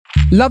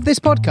Love this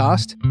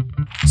podcast?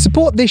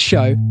 Support this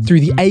show through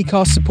the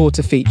Acast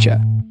supporter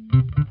feature.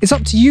 It's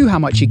up to you how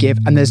much you give,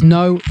 and there's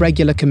no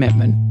regular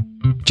commitment.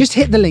 Just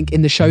hit the link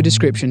in the show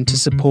description to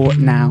support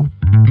now.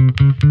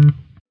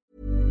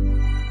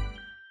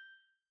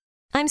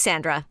 I'm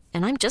Sandra,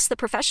 and I'm just the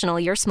professional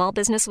your small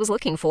business was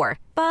looking for.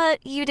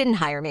 But you didn't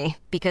hire me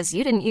because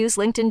you didn't use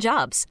LinkedIn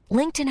Jobs.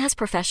 LinkedIn has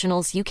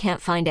professionals you can't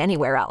find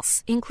anywhere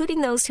else, including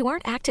those who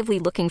aren't actively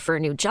looking for a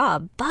new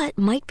job, but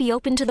might be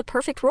open to the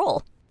perfect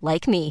role,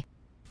 like me.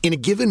 In a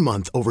given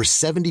month, over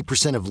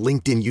 70% of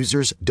LinkedIn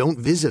users don't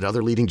visit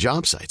other leading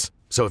job sites.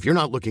 So if you're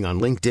not looking on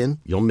LinkedIn,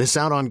 you'll miss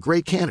out on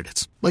great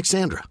candidates like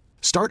Sandra.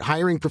 Start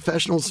hiring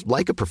professionals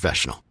like a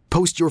professional.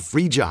 Post your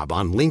free job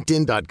on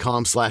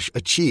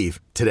linkedin.com/achieve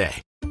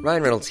today.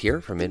 Ryan Reynolds here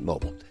from Mint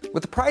Mobile.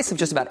 With the price of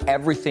just about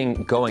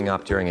everything going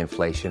up during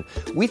inflation,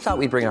 we thought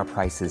we'd bring our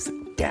prices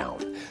down.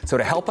 So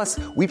to help us,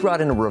 we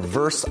brought in a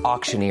reverse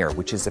auctioneer,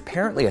 which is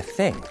apparently a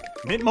thing.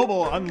 Mint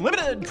Mobile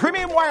Unlimited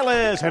Premium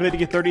Wireless. How to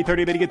get 30,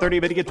 30, bit to get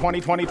 30, bit to get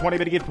 20, 20, 20,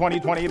 bit to get 20,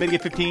 20, bit to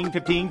get 15,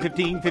 15,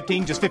 15,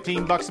 15, just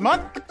 $15 a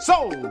month?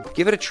 Sold!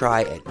 Give it a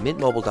try at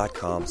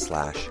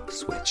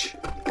mintmobile.com/switch.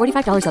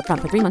 $45 up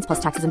front for 3 months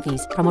plus taxes and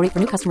fees. Promo rate for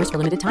new customers for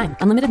limited time.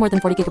 Unlimited more than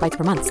 40 gigabytes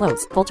per month.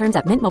 Slows full terms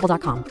at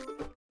mintmobile.com.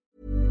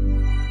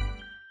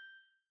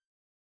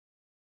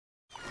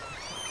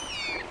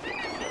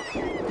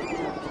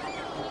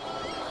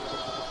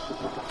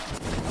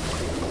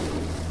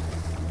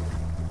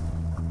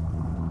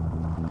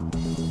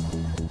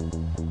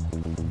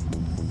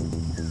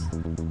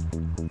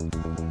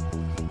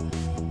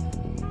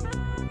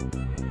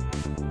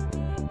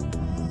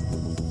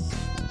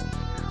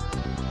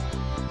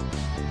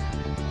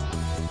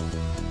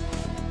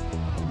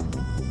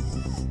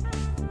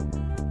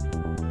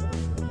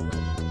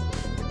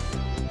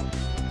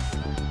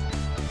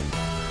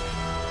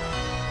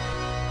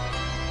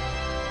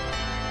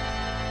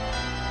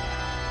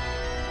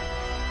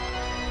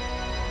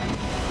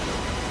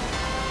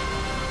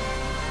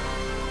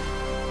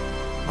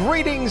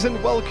 Greetings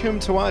and welcome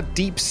to our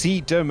deep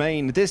sea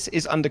domain. This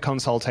is Under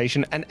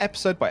Consultation, an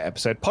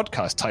episode-by-episode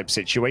podcast-type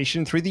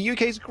situation through the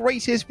UK's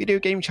greatest video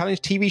game challenge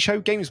TV show,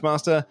 Games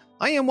Master.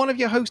 I am one of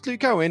your hosts,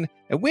 Luke Owen,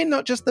 and we're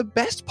not just the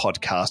best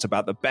podcast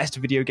about the best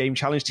video game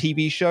challenge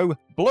TV show.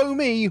 Blow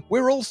me,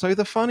 we're also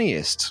the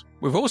funniest.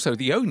 We're also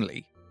the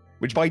only.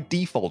 Which by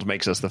default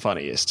makes us the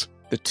funniest.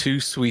 The two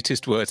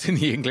sweetest words in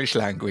the English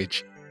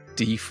language.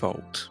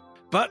 Default.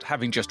 But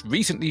having just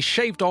recently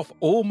shaved off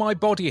all my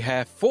body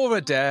hair for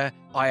a dare,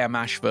 I am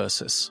Ash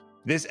Versus.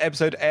 This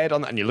episode aired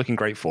on, and you're looking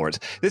great for it.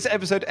 This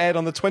episode aired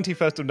on the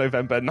 21st of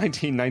November,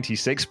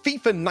 1996.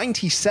 FIFA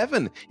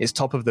 97 is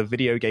top of the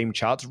video game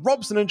charts.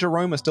 Robson and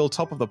Jerome are still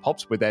top of the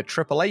pops with their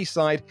AAA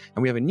side,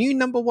 and we have a new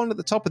number one at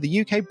the top of the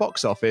UK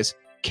box office,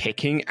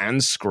 Kicking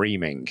and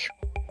Screaming.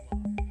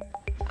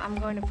 I'm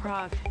going to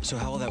Prague. So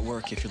how will that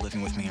work if you're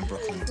living with me in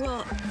Brooklyn?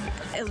 Well,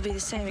 it'll be the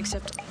same,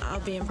 except I'll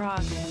be in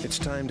Prague. It's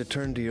time to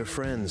turn to your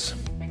friends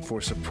for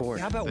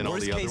support. How about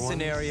worst-case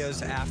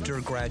scenarios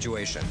after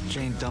graduation?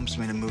 Jane dumps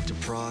me to move to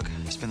Prague.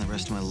 I spend the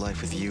rest of my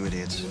life with you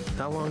idiots.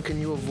 How long can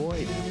you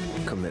avoid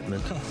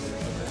commitment?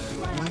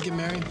 Want to get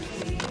married?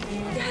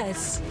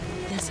 Yes.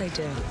 Yes, I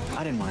do.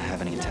 I didn't want to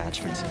have any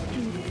attachments.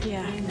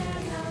 Yeah.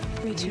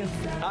 Me too.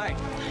 Hi.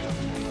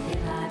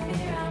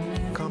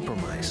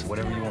 Compromise.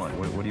 Whatever you want.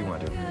 What do you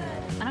want to do?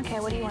 I don't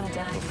care. What do you want to do?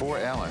 Before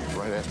Ellen,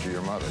 right after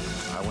your mother,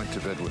 I went to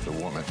bed with a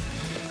woman.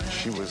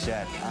 She was...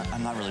 Dad,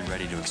 I'm not really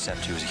ready to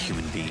accept you as a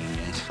human being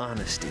yet.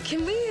 Honesty.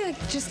 Can we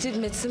just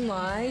admit some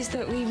lies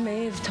that we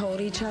may have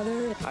told each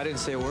other? I didn't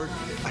say a word.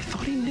 I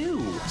thought he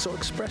knew. So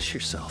express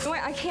yourself. No,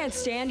 I can't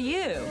stand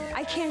you.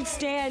 I can't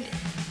stand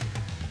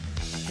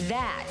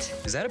that.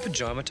 Is that a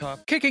pajama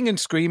top? Kicking and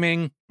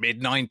Screaming,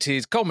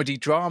 mid-90s comedy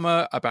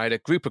drama about a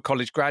group of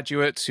college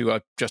graduates who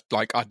are just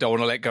like, I don't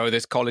want to let go of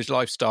this college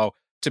lifestyle.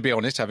 To be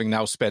honest, having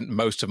now spent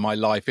most of my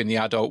life in the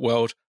adult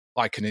world,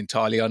 I can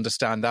entirely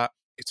understand that.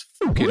 It's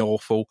fucking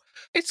awful.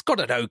 It's got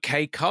an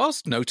okay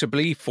cast,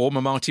 notably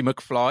former Marty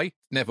McFly,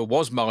 never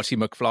was Marty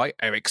McFly,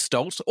 Eric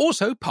Stoltz,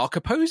 also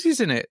Parker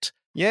Posey's in it.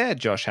 Yeah,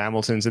 Josh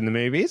Hamilton's in the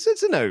movie.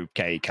 It's an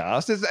okay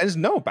cast. It's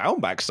Noah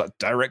Baumbach's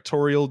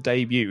directorial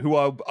debut, who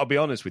I'll be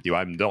honest with you,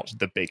 I'm not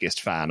the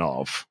biggest fan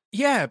of.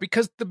 Yeah,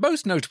 because the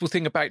most notable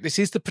thing about this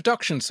is the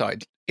production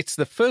side. It's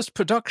the first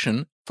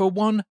production for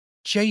one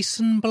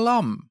Jason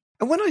Blum.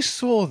 And when I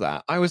saw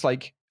that, I was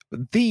like,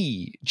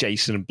 the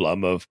Jason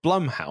Blum of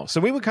Blumhouse. So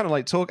we were kind of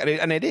like talking,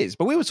 and it is,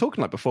 but we were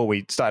talking like before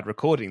we started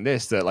recording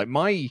this, that like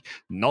my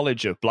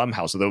knowledge of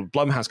Blumhouse, although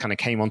Blumhouse kind of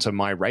came onto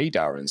my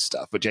radar and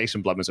stuff, but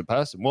Jason Blum as a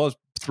person was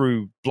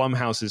through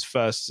Blumhouse's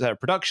first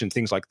production,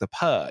 things like The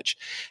Purge.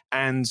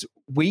 And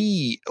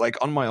we,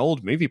 like on my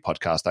old movie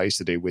podcast I used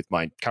to do with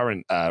my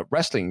current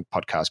wrestling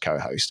podcast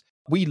co-host,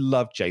 we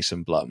love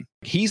Jason Blum.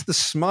 He's the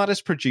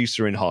smartest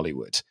producer in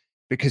Hollywood,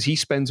 because he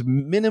spends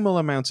minimal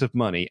amounts of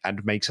money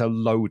and makes a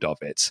load of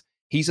it.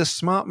 He's a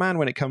smart man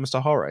when it comes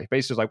to horror.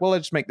 Basically, like, well,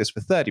 let's just make this for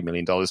 $30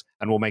 million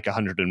and we'll make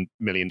 $100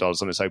 million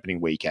on its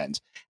opening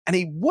weekend. And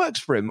it works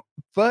for him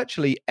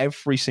virtually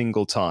every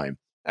single time.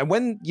 And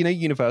when,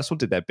 Universal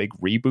did their big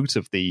reboot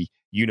of the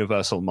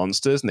Universal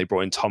Monsters and they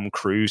brought in Tom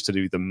Cruise to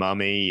do The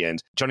Mummy,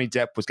 and Johnny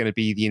Depp was going to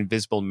be the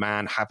Invisible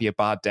Man, Javier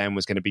Bardem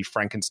was going to be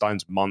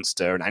Frankenstein's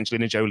monster, and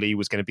Angelina Jolie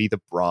was going to be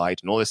the bride,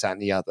 and all this, that,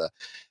 and the other.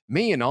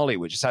 Me and Ollie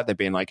were just out there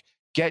being like,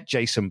 get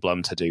Jason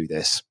Blum to do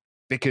this,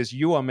 because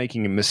you are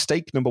making a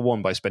mistake, number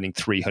one, by spending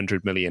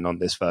 $300 million on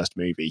this first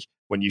movie,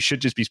 when you should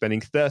just be spending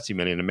 $30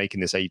 million and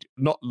making this a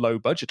not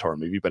low-budget horror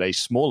movie, but a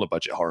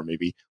smaller-budget horror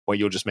movie where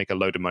you'll just make a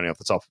load of money off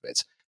the top of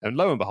it. And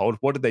lo and behold,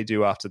 what did they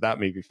do after that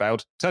movie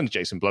failed? Turned to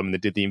Jason Blum, and they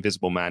did The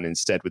Invisible Man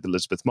instead with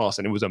Elizabeth Moss,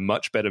 and it was a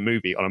much better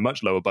movie on a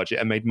much lower budget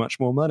and made much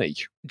more money.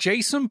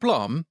 Jason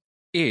Blum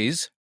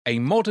is a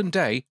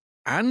modern-day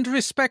and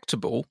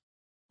respectable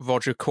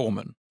Roger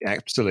Corman.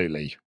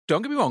 Absolutely.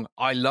 Don't get me wrong,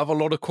 I love a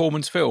lot of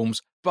Corman's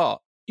films,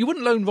 but you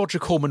wouldn't loan Roger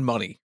Corman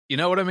money. You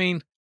know what I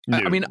mean? No.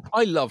 I mean,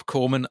 I love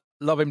Corman,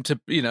 love him to,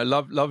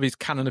 love his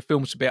canon of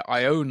films to bit.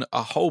 I own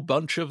a whole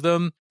bunch of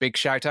them. Big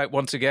shout out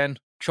once again,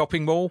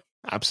 Chopping Mall.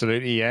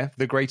 Absolutely, yeah.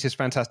 The greatest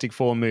Fantastic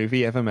Four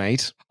movie ever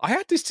made. I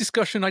had this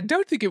discussion, I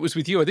don't think it was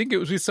with you, I think it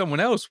was with someone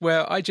else,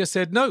 where I just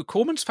said, no,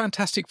 Corman's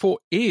Fantastic Four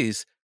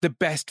is the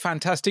best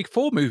Fantastic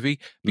Four movie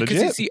because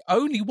Legit. It's the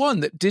only one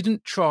that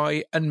didn't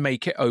try and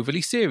make it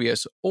overly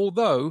serious.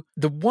 Although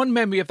the one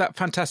memory of that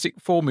Fantastic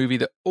Four movie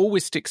that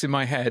always sticks in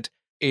my head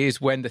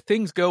is when the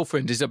Thing's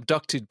girlfriend is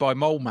abducted by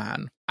Mole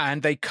Man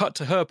and they cut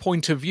to her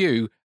point of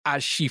view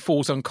as she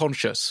falls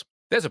unconscious.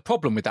 There's a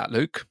problem with that,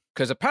 Luke,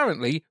 because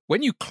apparently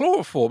when you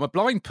chloroform a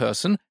blind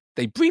person,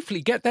 they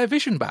briefly get their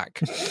vision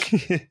back.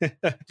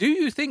 Do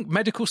you think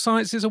medical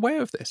science is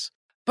aware of this?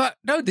 But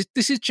no,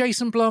 this is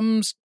Jason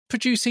Blum's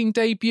producing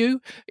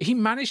debut. He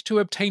managed to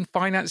obtain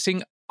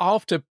financing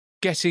after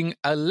getting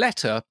a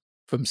letter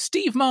from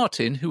Steve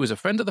Martin, who was a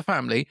friend of the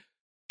family,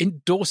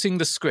 endorsing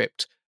the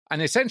script.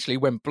 And essentially,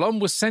 when Blum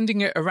was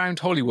sending it around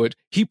Hollywood,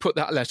 he put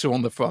that letter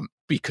on the front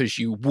because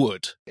you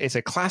would. It's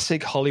a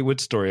classic Hollywood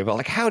story about,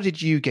 like, how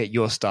did you get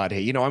your start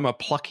here? I'm a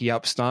plucky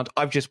upstart.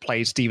 I've just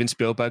played Steven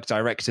Spielberg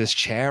director's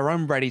chair.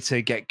 I'm ready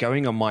to get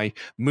going on my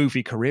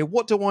movie career.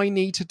 What do I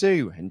need to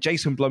do? And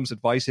Jason Blum's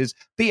advice is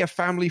be a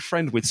family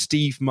friend with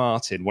Steve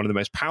Martin, one of the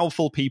most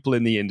powerful people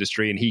in the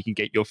industry, and he can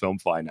get your film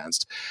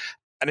financed.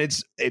 And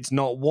it's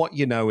not what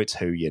you know, it's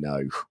who you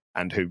know,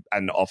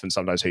 and often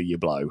sometimes who you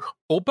blow.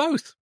 Or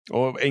both.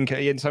 Or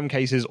in some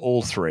cases,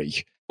 all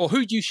three. Or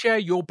who you share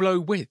your blow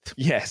with.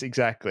 Yes,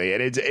 exactly.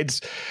 And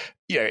it's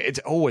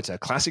a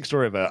classic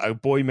story of a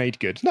boy made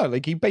good. No,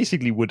 like he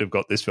basically would have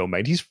got this film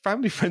made. He's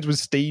family friends with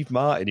Steve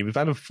Martin. He was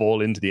bound to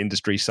fall into the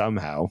industry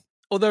somehow.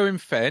 Although in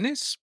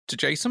fairness to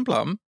Jason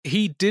Blum,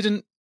 he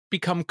didn't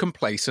become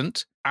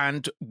complacent.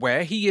 And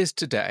where he is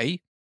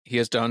today, he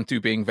has done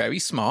through being very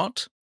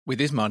smart with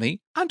his money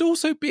and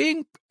also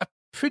being a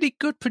pretty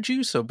good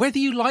producer, whether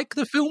you like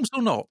the films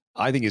or not.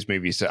 I think his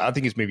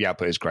movie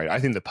output is great. I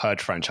think the Purge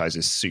franchise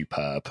is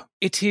superb.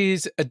 It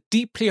is a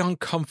deeply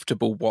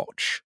uncomfortable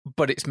watch,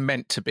 but it's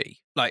meant to be.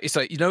 It's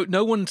like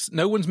no one's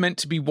meant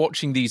to be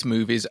watching these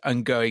movies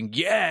and going,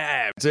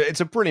 yeah.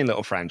 It's a brilliant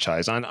little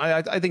franchise, and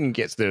I think it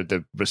gets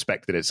the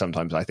respect that it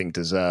sometimes I think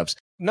deserves.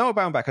 Noah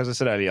Baumbach, as I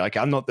said earlier,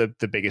 I'm not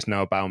the biggest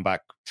Noah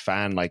Baumbach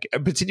fan,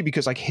 particularly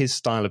because his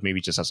style of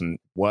movie just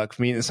doesn't work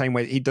for me in the same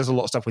way he does a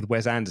lot of stuff with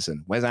Wes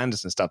Anderson. Wes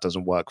Anderson stuff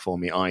doesn't work for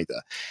me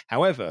either.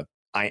 However,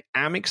 I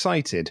am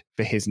excited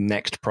for his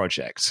next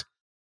project.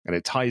 And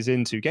it ties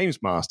into Games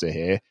Master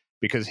here,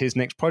 because his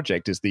next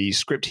project is the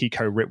script he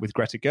co-wrote with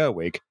Greta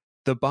Gerwig,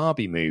 the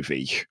Barbie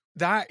movie.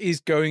 That is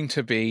going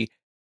to be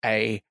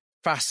a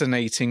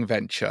fascinating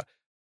venture.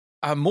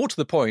 More to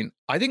the point,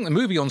 I think the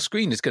movie on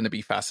screen is going to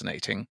be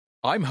fascinating.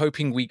 I'm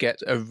hoping we get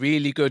a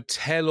really good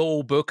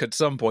tell-all book at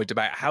some point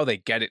about how they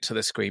get it to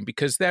the screen,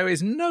 because there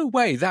is no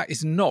way that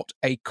is not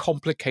a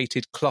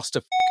complicated cluster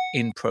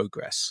in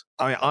progress.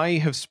 I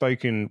have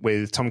spoken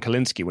with Tom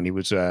Kalinske when he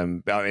was,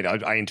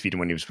 I interviewed him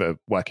when he was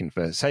working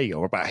for Sega,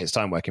 or about his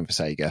time working for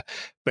Sega,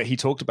 but he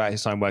talked about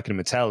his time working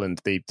in Mattel and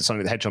the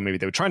Sonic the Hedgehog movie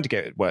they were trying to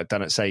get work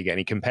done at Sega, and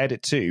he compared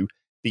it to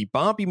the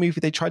Barbie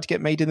movie they tried to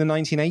get made in the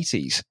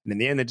 1980s. And in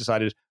the end, they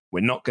decided, we're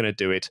not going to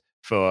do it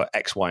for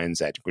X, Y, and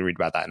Z. We read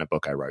about that in a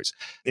book I wrote.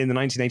 In the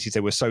 1980s,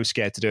 they were so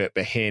scared to do it,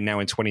 but here now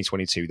in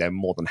 2022, they're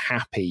more than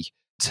happy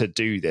to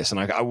do this. And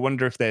I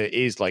wonder if there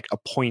is like a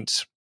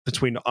point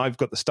between, I've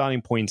got the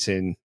starting point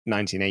in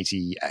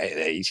 1980,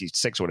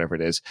 86 or whatever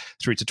it is,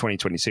 through to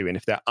 2022, and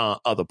if there are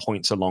other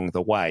points along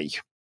the way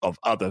of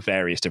other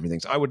various different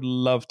things. I would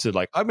love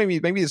to, maybe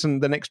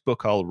the next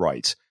book I'll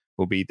write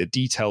will be the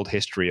detailed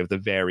history of the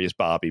various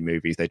Barbie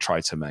movies they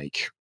try to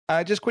make.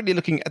 Just quickly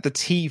looking at the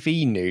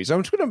TV news,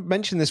 I'm just going to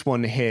mention this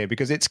one here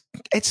because it's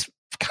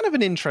kind of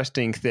an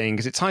interesting thing,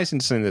 because it ties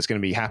into something that's going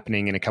to be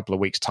happening in a couple of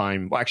weeks'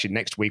 time. Well, actually,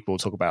 next week we'll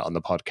talk about on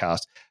the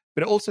podcast.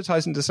 But it also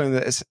ties into something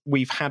that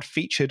we've had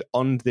featured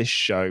on this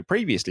show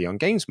previously on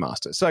Games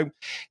Master. So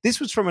this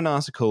was from an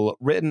article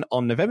written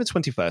on November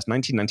 21st,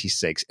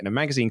 1996 in a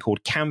magazine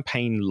called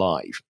Campaign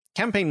Live.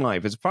 Campaign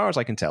Live, as far as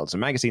I can tell, it's a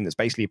magazine that's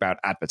basically about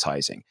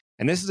advertising.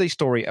 And this is a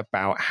story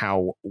about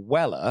how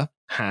Weller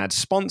had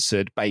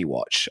sponsored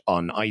Baywatch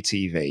on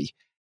ITV.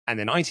 And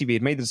then ITV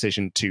had made the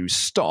decision to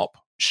stop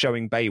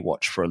showing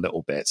Baywatch for a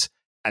little bit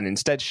and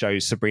instead show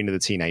Sabrina the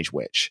Teenage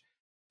Witch.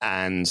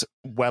 And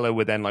Weller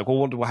were then like,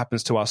 well, what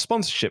happens to our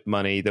sponsorship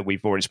money that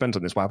we've already spent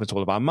on this? What happens to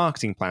all of our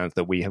marketing plans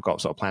that we have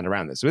got sort of planned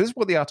around this? So this is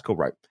what the article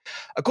wrote.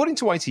 According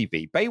to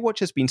ITV, Baywatch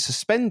has been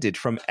suspended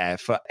from air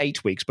for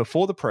 8 weeks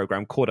before the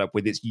program caught up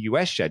with its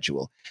US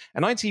schedule.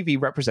 An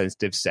ITV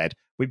representative said,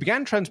 we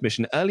began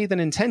transmission earlier than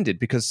intended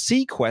because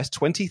SeaQuest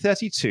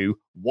 2032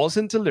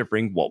 wasn't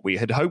delivering what we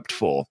had hoped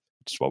for,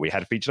 which is what we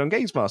had featured on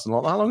GamesMaster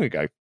not that long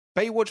ago.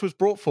 Baywatch was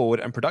brought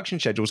forward and production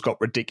schedules got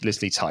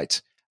ridiculously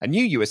tight. A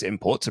new US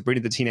import,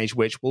 Sabrina the Teenage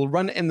Witch, will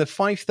run in the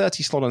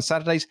 5:30 slot on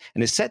Saturdays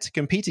and is set to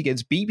compete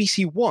against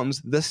BBC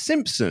One's The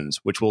Simpsons,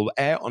 which will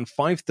air on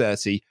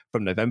 5:30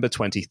 from November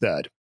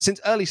 23rd.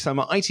 Since early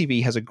summer,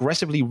 ITV has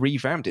aggressively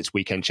revamped its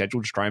weekend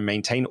schedule to try and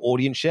maintain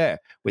audience share.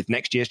 With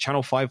next year's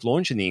Channel 5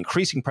 launch and the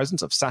increasing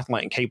presence of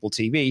satellite and cable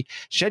TV,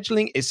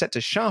 scheduling is set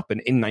to sharpen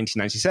in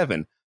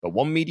 1997. But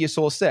one media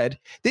source said,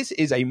 this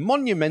is a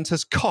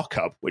monumentous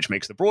cock-up, which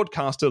makes the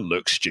broadcaster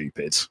look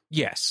stupid.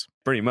 Yes.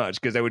 Pretty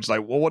much, because they were just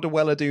like, well, what do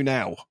Weller do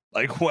now?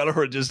 Like, Weller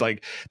are just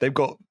like, they've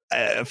got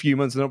a few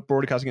months, they're not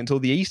broadcasting until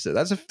the Easter.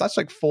 That's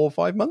like 4 or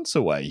 5 months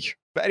away.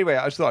 But anyway,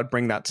 I just thought I'd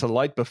bring that to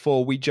light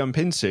before we jump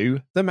into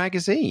the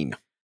magazine.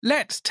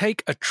 Let's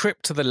take a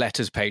trip to the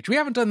letters page. We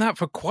haven't done that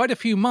for quite a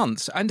few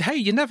months. And hey,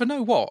 you never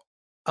know what.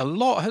 A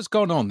lot has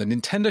gone on. The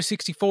Nintendo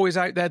 64 is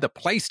out there. The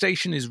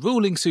PlayStation is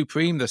ruling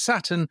supreme. The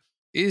Saturn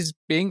is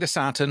being the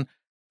Saturn,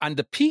 and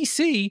the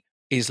PC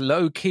is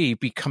low-key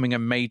becoming a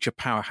major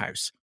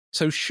powerhouse.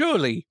 So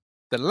surely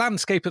the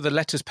landscape of the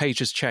letters page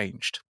has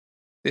changed.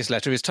 This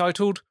letter is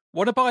titled,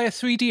 "Wanna buy a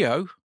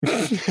 3DO?"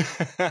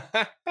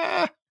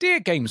 Dear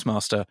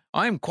GamesMaster,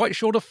 I am quite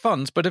short of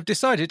funds, but have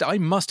decided I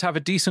must have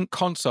a decent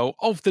console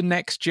of the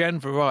next-gen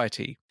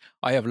variety.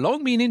 I have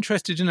long been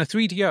interested in a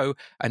 3DO,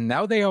 and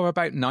now they are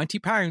about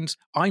 £90.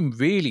 I'm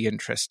really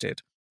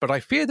interested. But I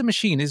fear the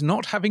machine is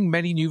not having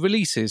many new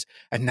releases,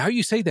 and now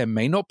you say there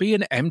may not be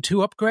an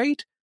M2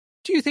 upgrade?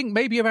 Do you think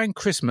maybe around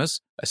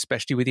Christmas,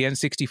 especially with the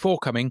N64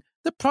 coming,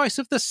 the price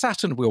of the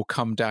Saturn will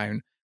come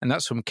down? And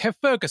that's from Kev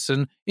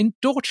Ferguson in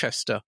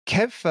Dorchester.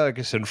 Kev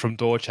Ferguson from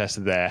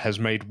Dorchester there has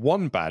made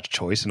one bad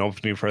choice and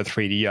opting for a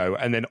 3DO,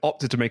 and then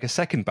opted to make a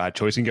second bad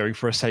choice and going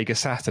for a Sega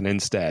Saturn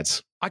instead.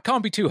 I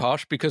can't be too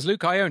harsh because,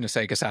 Luke, I own a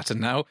Sega Saturn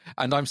now,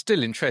 and I'm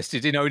still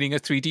interested in owning a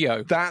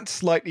 3DO. That's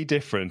slightly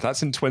different.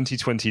 That's in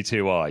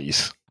 2022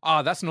 eyes.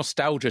 Ah, that's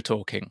nostalgia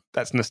talking.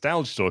 That's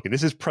nostalgia talking.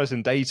 This is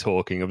present day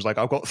talking. I was like,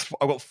 I've got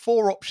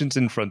 4 options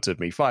in front of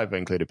me. 5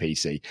 include a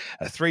PC,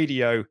 a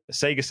 3DO, a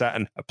Sega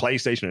Saturn, a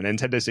PlayStation, a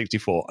Nintendo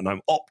 64, and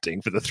I'm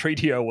opting for the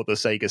 3DO or the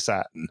Sega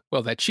Saturn.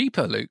 Well, they're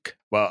cheaper, Luke.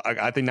 Well,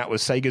 I think that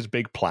was Sega's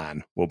big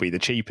plan. Will be the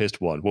cheapest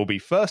one. Will be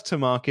first to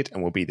market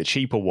and will be the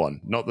cheaper one.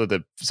 Not that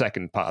the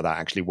second part of that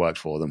actually worked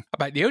for them.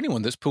 About the only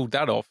one that's pulled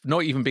that off,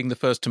 not even being the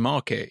first to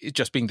market, it's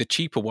just being the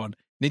cheaper one,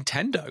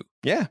 Nintendo.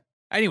 Yeah.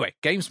 Anyway,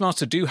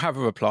 GamesMaster do have a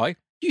reply.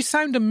 You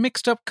sound a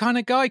mixed-up kind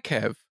of guy,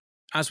 Kev.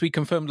 As we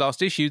confirmed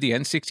last issue, the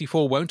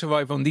N64 won't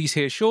arrive on these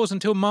here shores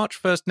until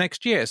March 1st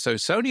next year, so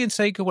Sony and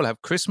Sega will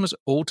have Christmas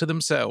all to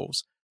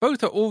themselves.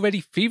 Both are already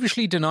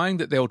feverishly denying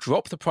that they'll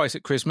drop the price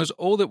at Christmas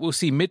or that we'll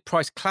see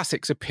mid-price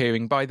classics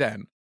appearing by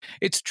then.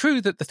 It's true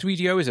that the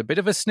 3DO is a bit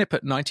of a snip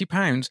at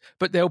 £90,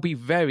 but there'll be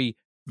very,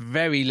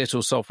 very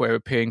little software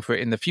appearing for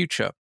it in the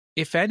future.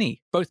 If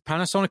any, both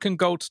Panasonic and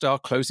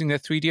Goldstar closing their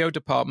 3DO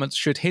departments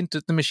should hint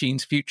at the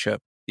machine's future.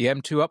 The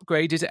M2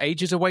 upgrade is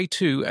ages away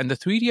too, and the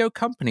 3DO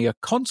company are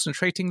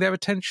concentrating their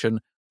attention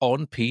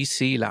on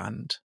PC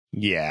land.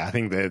 Yeah, I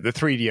think the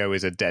 3DO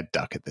is a dead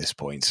duck at this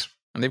point.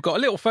 And they've got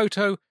a little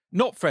photo,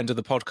 not friend of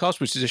the podcast,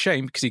 which is a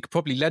shame because he could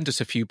probably lend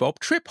us a few bob,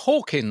 Trip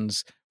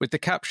Hawkins, with the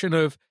caption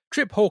of,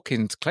 Trip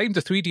Hawkins claimed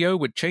the 3DO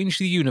would change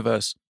the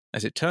universe.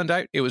 As it turned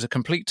out, it was a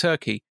complete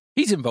turkey.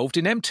 He's involved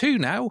in M2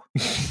 now.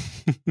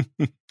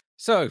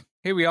 So,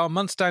 here we are,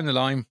 months down the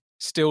line,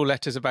 still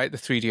letters about the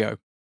 3DO.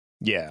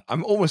 Yeah,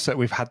 I'm almost certain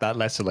we've had that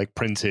letter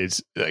printed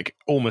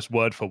almost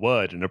word for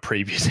word in a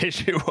previous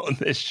issue on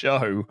this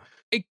show.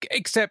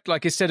 Except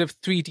instead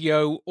of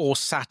 3DO or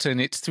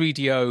Saturn, it's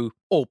 3DO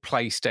or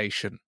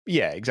PlayStation.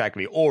 Yeah,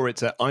 exactly. Or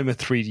it's I'm a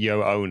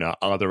 3DO owner.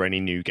 Are there any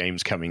new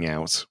games coming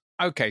out?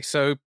 Okay,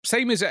 so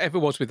same as it ever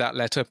was with that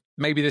letter.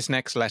 Maybe this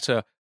next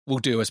letter will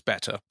do us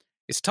better.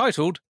 It's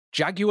titled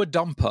Jaguar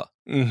Dumper.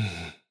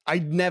 I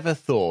never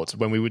thought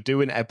when we would do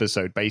an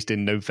episode based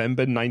in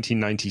November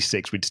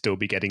 1996, we'd still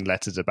be getting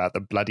letters about the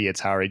bloody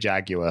Atari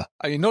Jaguar.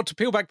 I mean, not to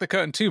peel back the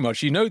curtain too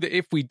much, you know that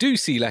if we do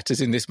see letters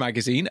in this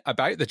magazine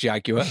about the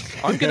Jaguar,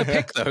 I'm going to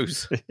pick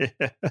those. Yeah.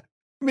 I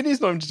mean,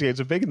 it's not just a case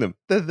of picking them.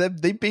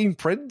 They've been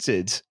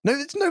printed. No,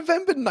 it's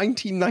November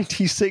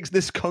 1996.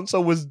 This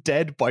console was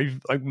dead by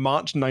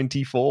March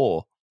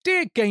 94.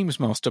 Dear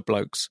GamesMaster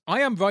blokes,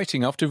 I am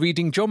writing after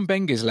reading John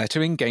Benge's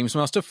letter in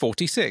GamesMaster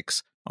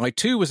 46. I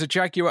too was a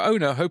Jaguar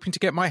owner hoping to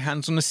get my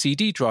hands on a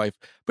CD drive,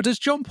 but as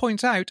John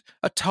points out,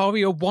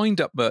 Atari are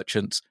wind-up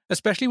merchants,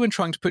 especially when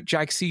trying to put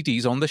Jag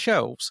CDs on the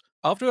shelves.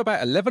 After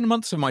about 11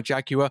 months of my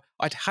Jaguar,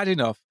 I'd had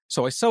enough,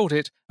 So I sold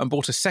it and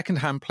bought a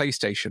second-hand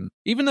PlayStation.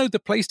 Even though the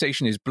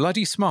PlayStation is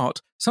bloody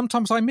smart,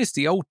 sometimes I miss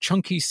the old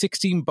chunky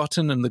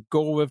 16-button and the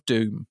gore of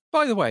doom.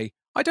 By the way,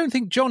 I don't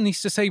think John needs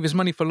to save his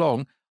money for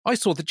long. I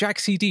saw the Jack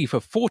CD for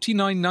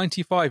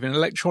 $49.95 in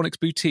Electronics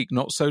Boutique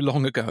not so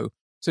long ago.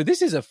 So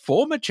this is a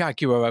former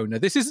Jaguar owner.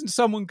 This isn't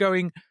someone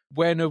going,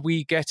 when are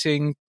we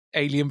getting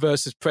Alien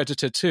vs.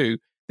 Predator 2?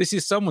 This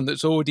is someone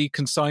that's already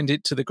consigned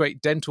it to the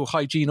great dental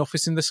hygiene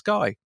office in the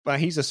sky. Well,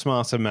 he's a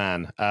smarter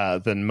man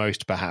than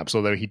most, perhaps,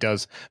 although he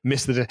does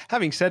miss the...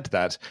 Having said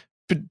that,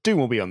 Doom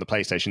will be on the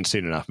PlayStation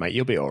soon enough, mate.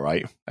 You'll be all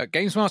right.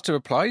 GamesMaster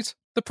replies,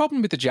 the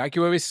problem with the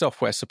Jaguar is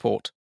software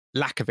support.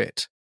 Lack of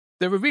it.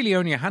 There are really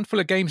only a handful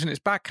of games in its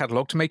back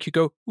catalogue to make you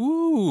go,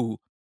 ooh.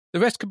 The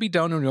rest could be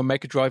done on your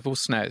Mega Drive or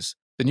SNES.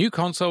 The new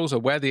consoles are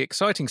where the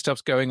exciting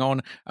stuff's going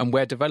on and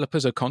where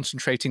developers are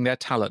concentrating their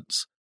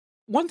talents.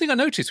 One thing I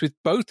noticed with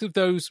both of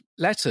those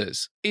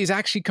letters is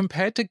actually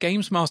compared to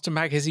GamesMaster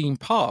Magazine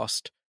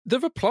Past, the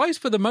replies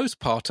for the most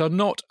part are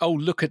not, oh,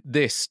 look at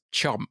this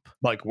chump.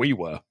 Like we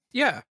were.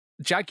 Yeah.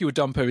 Jaguar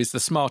Dumper is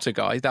the smarter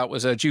guy. That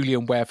was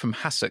Julian Ware from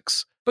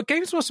Hassocks. But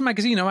GamesMaster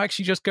Magazine are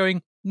actually just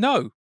going,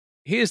 no,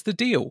 here's the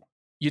deal.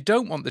 You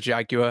don't want the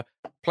Jaguar.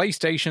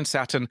 PlayStation,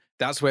 Saturn,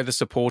 that's where the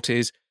support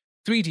is.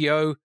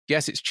 3DO,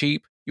 yes, it's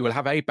cheap. You will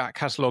have a back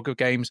catalogue of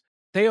games.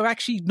 They are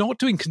actually not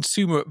doing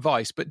consumer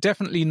advice, but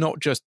definitely not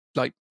just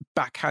like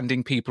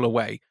backhanding people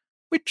away,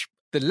 which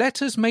the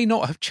letters may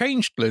not have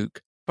changed,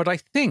 Luke, but I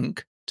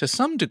think, to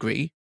some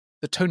degree,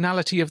 the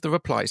tonality of the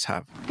replies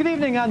have. Good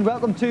evening and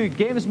welcome to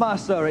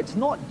GamesMaster. It's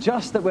not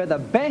just that we're the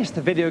best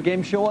video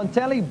game show on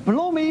telly,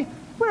 blow me,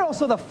 we're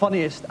also the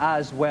funniest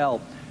as well.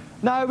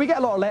 Now, we get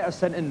a lot of letters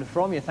sent in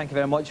from you. Thank you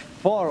very much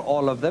for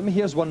all of them.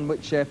 Here's one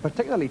which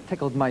particularly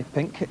tickled my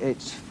pink.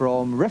 It's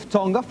from Riff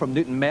Tonga from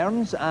Newton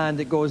Mearns, and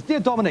it goes, Dear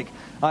Dominic,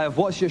 I have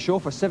watched your show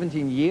for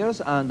 17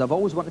 years, and I've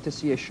always wanted to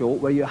see a show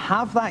where you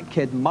have that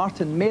kid,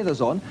 Martin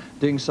Mathers, on,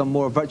 doing some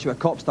more Virtua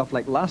Cop stuff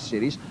like last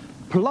series,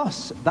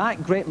 plus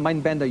that great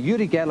mindbender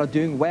Uri Geller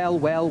doing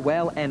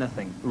well,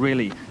 anything.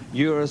 Really.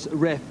 Yours,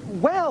 Riff.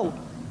 Well,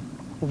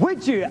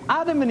 would you?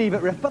 Adam and Eve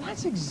at Riff, but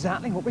that's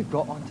exactly what we've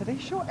got on today's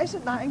show.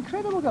 Isn't that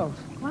incredible, girls?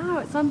 Wow,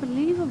 it's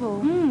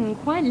unbelievable.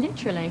 Quite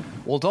literally.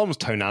 Well, Dom's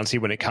tonality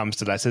when it comes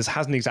to letters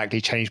hasn't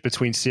exactly changed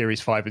between Series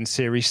 5 and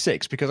Series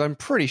 6, because I'm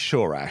pretty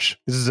sure, Ash,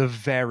 this is a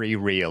very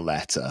real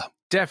letter.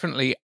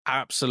 Definitely,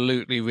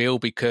 absolutely real,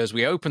 because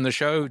we open the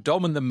show,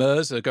 Dom and the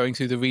Mers are going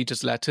through the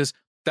readers' letters.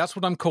 That's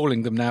what I'm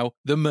calling them now,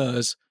 the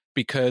Mers,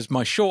 because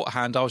my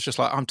shorthand, I was just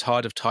like, I'm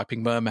tired of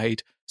typing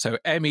mermaid. So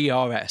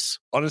MERS.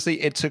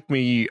 Honestly, it took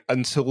me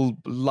until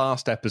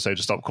last episode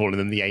to stop calling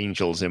them the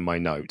angels in my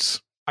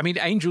notes. I mean,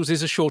 angels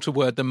is a shorter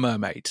word than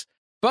mermaids.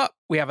 But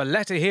we have a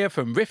letter here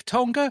from Riff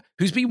Tonga,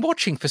 who's been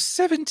watching for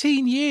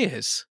 17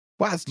 years.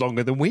 Well, that's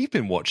longer than we've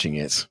been watching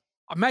it.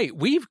 Mate,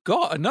 we've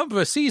got a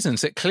number of seasons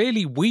that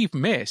clearly we've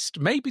missed.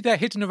 Maybe they're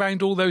hidden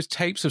around all those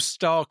tapes of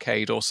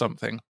Starcade or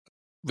something.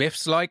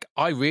 Riff's like,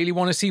 I really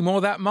want to see more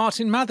of that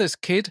Martin Mathers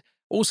kid.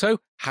 Also,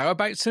 how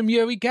about some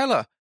Uri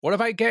Geller? What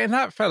about getting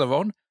that fella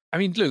on? I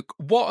mean, Luke,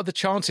 what are the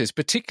chances,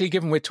 particularly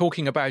given we're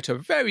talking about a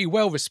very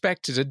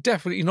well-respected and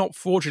definitely not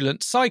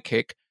fraudulent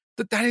psychic,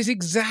 that is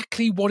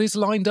exactly what is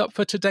lined up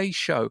for today's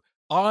show?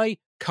 I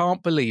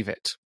can't believe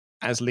it.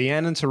 As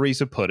Leanne and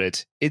Teresa put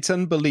it, it's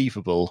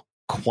unbelievable,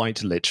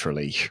 quite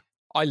literally.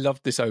 I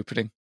loved this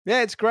opening.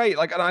 Yeah, it's great.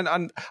 Like,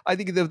 and I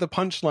think the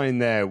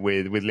punchline there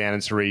with Leanne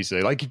and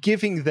Teresa, like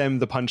giving them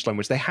the punchline,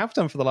 which they have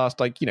done for the last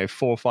 4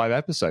 or 5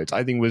 episodes,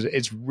 I think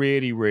it's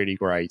really, really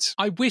great.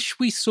 I wish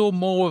we saw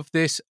more of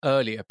this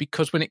earlier,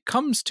 because when it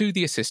comes to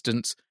the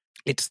assistants,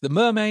 it's the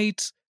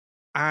mermaids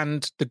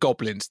and the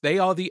goblins. They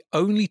are the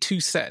only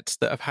 2 sets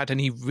that have had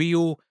any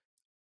real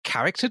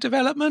character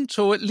development,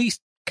 or at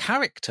least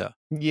character.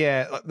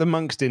 Yeah, the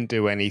monks didn't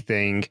do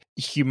anything.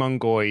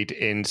 Humongoid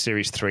in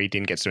Series 3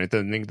 didn't get to do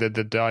anything.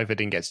 The diver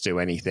didn't get to do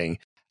anything.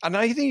 And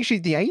I think actually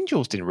the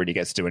angels didn't really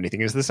get to do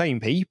anything. It's the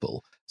same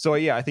people. So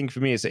yeah, I think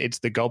for me it's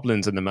the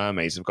goblins and the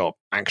mermaids have got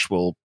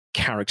actual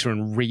character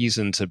and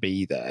reason to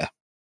be there.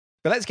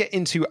 But let's get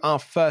into our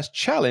first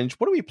challenge.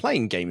 What are we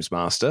playing, Games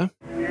Master?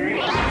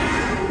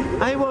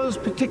 I was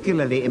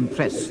particularly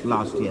impressed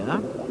last year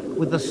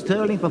with the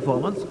sterling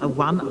performance of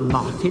one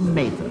Martin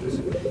Mathers,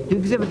 who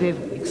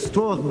exhibited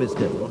extraordinary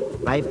skill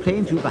by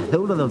playing through the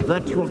whole of the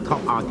Virtual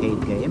Cop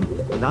arcade game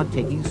without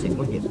taking a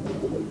single hit.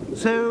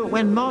 So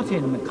when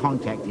Martin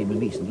contacted me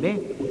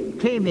recently,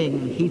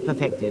 claiming he'd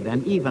perfected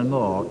an even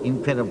more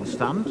incredible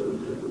stunt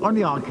on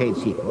the arcade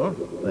sequel,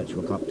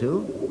 Virtual Cop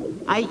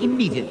 2, I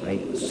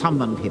immediately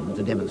summoned him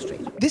to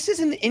demonstrate. This is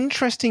an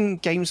interesting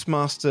Games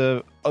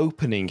Master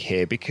opening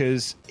here,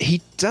 because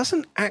he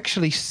doesn't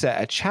actually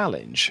set a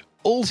challenge.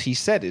 All he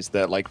said is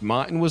that,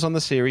 Martin was on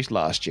the series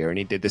last year and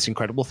he did this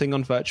incredible thing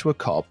on Virtua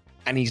Cop,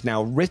 and he's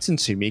now written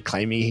to me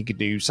claiming he could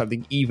do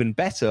something even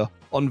better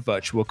on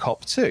Virtua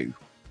Cop 2.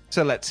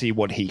 So let's see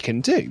what he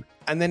can do.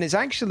 And then it's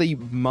actually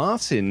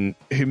Martin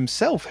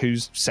himself who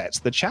sets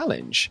the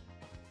challenge,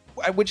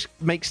 which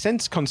makes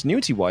sense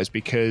continuity-wise,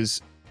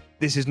 because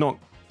this is not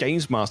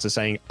Games Master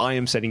saying, I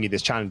am setting you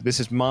this challenge. This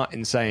is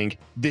Martin saying,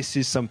 this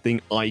is something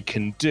I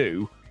can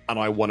do, and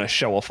I want to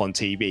show off on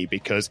TV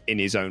because, in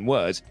his own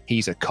words,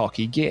 he's a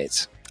cocky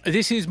git.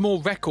 This is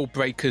more record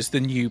breakers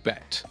than You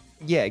Bet.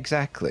 Yeah,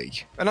 exactly.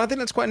 And I think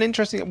that's quite an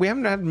interesting... We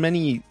haven't had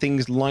many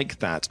things like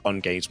that on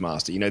Games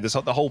Master. You know,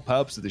 the whole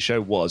purpose of the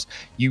show was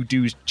you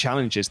do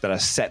challenges that are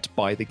set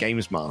by the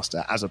Games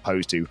Master, as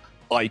opposed to,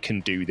 I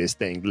can do this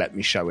thing, let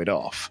me show it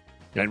off.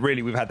 You know,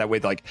 really, we've had that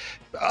with, like,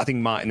 I think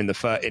Martin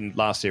in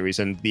last series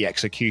and the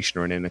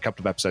Executioner, and in a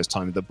couple of episodes'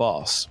 time, the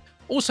Boss.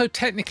 Also,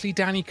 technically,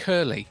 Danny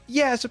Curley.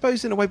 Yeah, I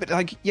suppose in a way, but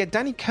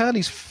Danny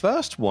Curley's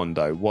first one,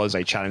 though, was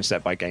a challenge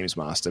set by Games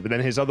Master, but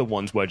then his other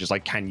ones were just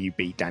like, can you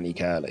beat Danny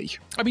Curley?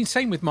 I mean,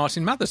 same with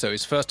Martin Mathers, though.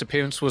 His first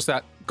appearance was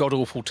that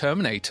god-awful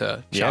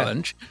Terminator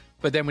challenge,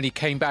 but then when he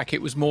came back,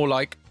 it was more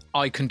like,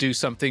 I can do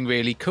something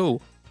really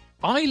cool.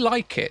 I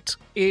like it.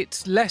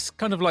 It's less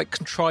kind of like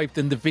contrived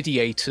than the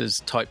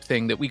Videators type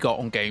thing that we got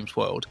on Games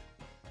World.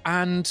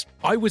 And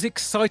I was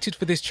excited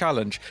for this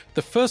challenge.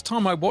 The first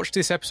time I watched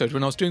this episode,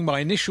 when I was doing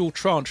my initial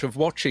tranche of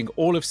watching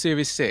all of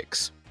Series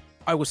 6,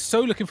 I was so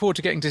looking forward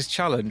to getting to this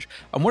challenge.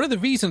 And one of the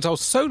reasons I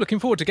was so looking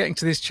forward to getting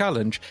to this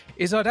challenge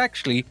is I'd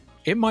actually,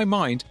 in my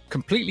mind,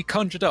 completely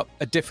conjured up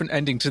a different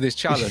ending to this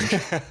challenge.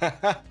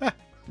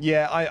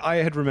 Yeah, I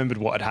had remembered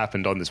what had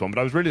happened on this one, but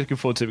I was really looking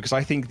forward to it because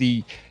I think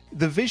the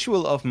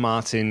visual of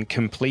Martin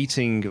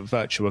completing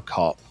Virtua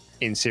Cop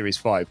in Series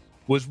 5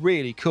 was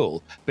really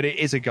cool, but it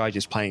is a guy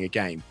just playing a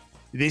game.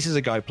 This is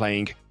a guy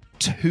playing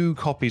 2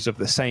 copies of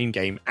the same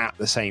game at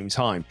the same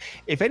time.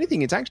 If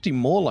anything, it's actually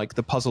more like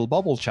the Puzzle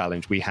Bobble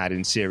challenge we had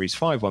in Series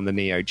 5 on the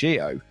Neo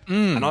Geo.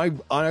 And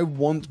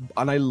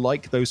I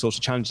like those sorts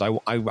of challenges.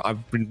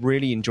 I've been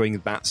really enjoying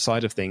that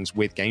side of things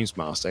with Games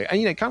Master. And,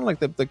 you know, kind of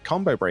like the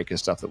combo breaker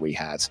stuff that we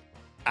had.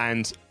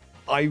 And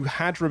I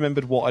had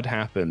remembered what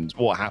happens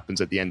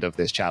at the end of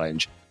this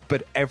challenge.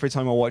 But every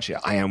time I watch it,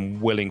 I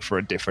am willing for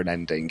a different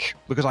ending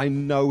because I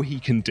know he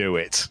can do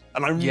it.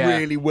 And I'm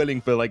really willing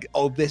for, like,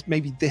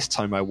 maybe this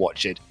time I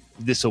watch it,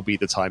 this will be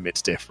the time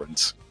it's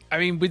different. I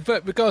mean, with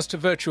regards to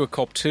Virtua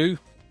Cop 2,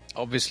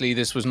 obviously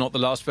this was not the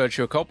last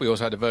Virtua Cop. We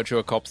also had a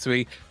Virtua Cop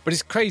 3. But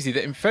it's crazy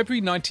that in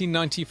February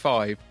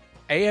 1995,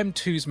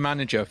 AM2's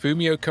manager,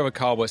 Fumio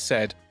Kurakawa,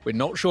 said, we're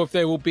not sure if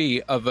there will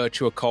be a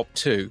Virtua Cop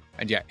 2.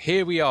 And yet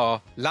here we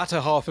are, latter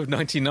half of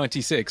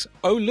 1996.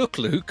 Oh, look,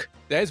 Luke.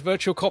 There's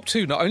Virtua Cop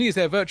 2. Not only is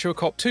there Virtua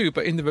Cop 2,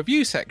 but in the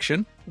review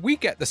section, we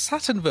get the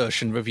Saturn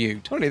version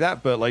reviewed. Not only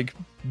that, but like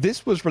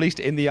this was released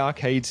in the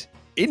arcade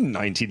in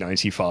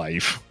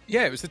 1995.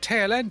 Yeah, it was the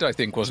tail end, I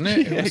think, wasn't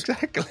it? Yeah,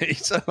 exactly.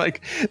 So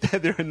like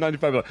they're in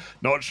 95, like,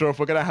 not sure if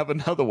we're going to have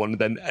another one.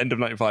 Then end of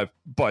 95,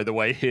 by the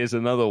way, here's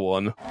another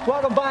one.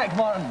 Welcome back,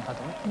 Martin.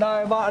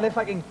 Now, Martin, if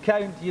I can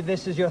count you,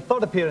 this is your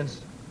third appearance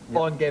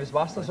on Games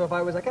Master. So if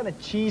I was a kind of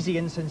cheesy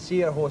and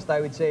sincere host, I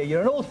would say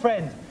you're an old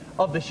friend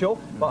of the show,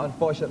 but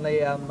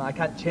unfortunately I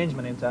can't change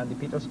my name to Andy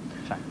Peters.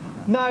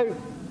 Now,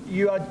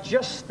 you are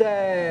just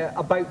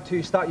about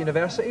to start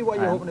university. What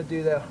are you hoping to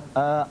do there?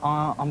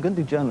 I'm going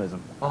to do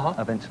journalism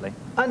eventually.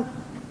 And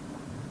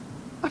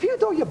have you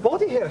had all your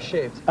body hair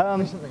shaved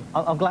recently?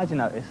 I'm glad you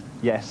noticed.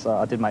 Yes,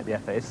 I did make the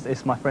effort.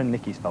 It's my friend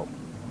Nikki's fault,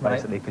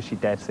 basically, because she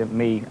dared to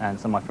me and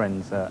some of my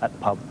friends at the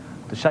pub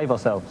to shave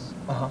ourselves,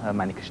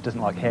 mainly because she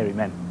doesn't like hairy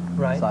men.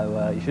 Right.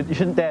 So you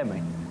shouldn't dare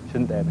me.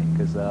 Shouldn't dare me,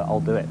 because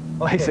I'll do it,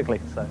 basically.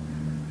 So.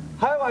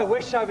 How I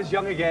wish I was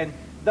young again.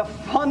 The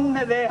fun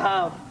that they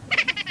have.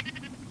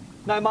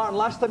 Now, Martin,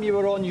 last time you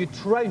were on, you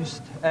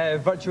trounced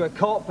Virtua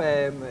Cop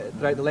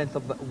throughout the length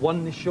of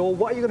one show.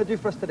 What are you going to do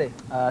for us today?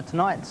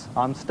 Tonight,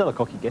 I'm still a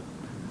cocky git,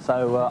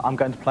 so I'm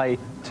going to play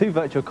 2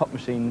 Virtua Cop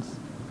machines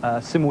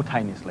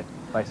simultaneously,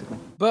 basically.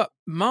 But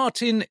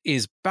Martin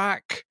is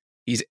back.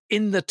 He's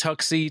in the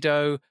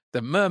tuxedo.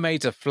 The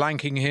mermaids are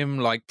flanking him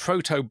like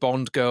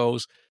proto-Bond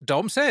girls.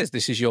 Dom says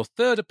this is your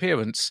third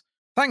appearance.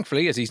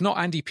 Thankfully, as he's not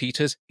Andy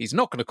Peters, he's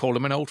not going to call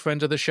him an old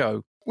friend of the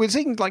show. We're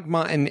seeing like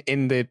Martin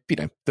in the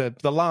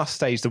last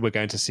stage that we're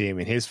going to see him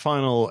in his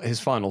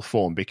final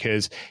form,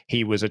 because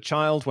he was a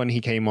child when he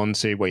came on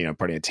to,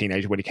 probably a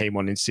teenager when he came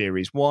on in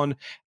Series 1,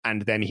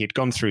 and then he had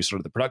gone through sort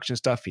of the production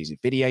stuff. He's a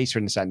Videator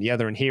and this and the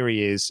other, and here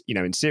he is,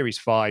 in Series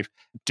 5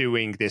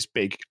 doing this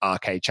big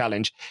arcade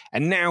challenge,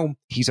 and now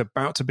he's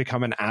about to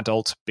become an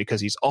adult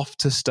because he's off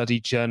to study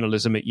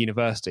journalism at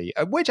university,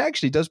 which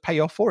actually does pay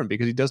off for him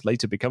because he does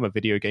later become a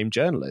video game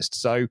journalist.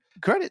 So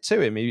credit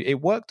to him,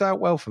 it worked out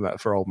well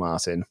for old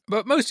Martin.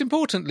 But most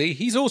importantly,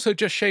 he's also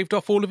just shaved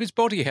off all of his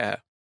body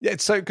hair. Yeah,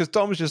 it's so because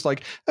Dom's just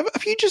like,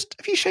 have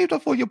you shaved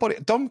off all your body?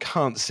 Dom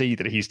can't see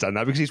that he's done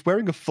that because he's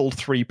wearing a full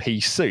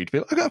 3-piece suit.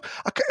 Like,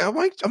 am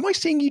I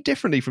seeing you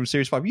differently from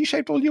Series 5? You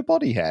shaved all your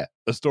body hair.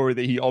 A story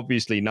that he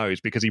obviously knows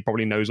because he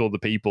probably knows all the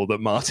people that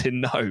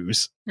Martin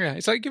knows. Yeah,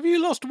 it's like, have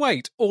you lost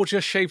weight or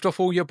just shaved off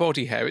all your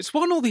body hair? It's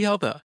one or the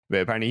other.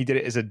 But apparently he did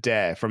it as a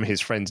dare from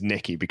his friend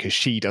Nikki because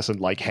she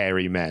doesn't like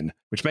hairy men,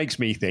 which makes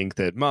me think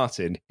that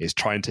Martin is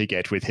trying to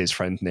get with his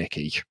friend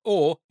Nikki.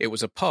 Or it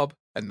was a pub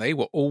and they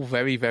were all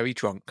very, very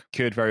drunk.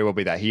 Could very well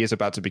be that. He is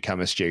about to become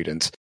a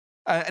student.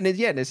 And at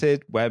the end, it's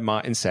it where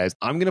Martin says,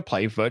 I'm going to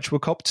play Virtua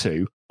Cop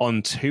 2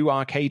 on 2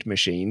 arcade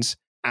machines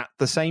at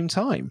the same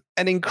time.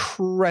 An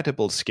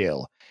incredible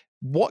skill.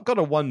 What got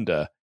to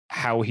wonder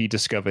how he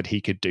discovered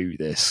he could do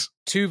this.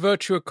 2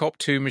 Virtua Cop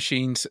 2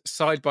 machines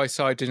side by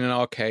side in an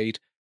arcade,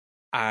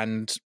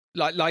 and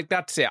like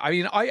that's it. I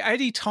mean,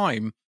 any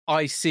time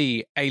I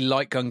see a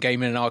light gun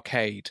game in an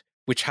arcade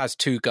which has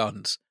 2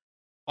 guns,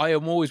 I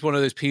am always one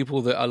of those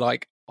people that are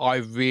like, I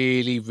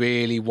really,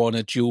 really want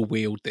to dual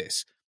wield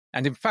this.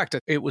 And in fact,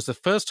 it was the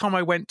first time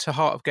I went to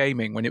Heart of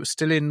Gaming when it was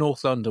still in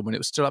North London, when it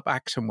was still up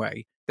Acton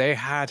Way. They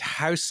had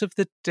House of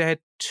the Dead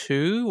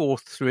 2 or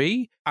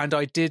 3, and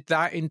I did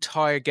that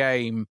entire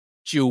game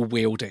dual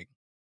wielding.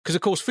 Because,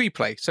 of course, free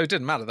play, so it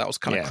didn't matter. That was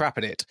kind of crap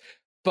at it.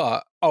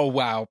 But, oh,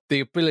 wow,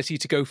 the ability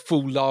to go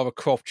full Lara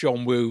Croft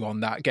John Woo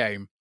on that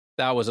game,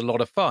 that was a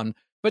lot of fun.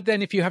 But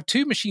then if you have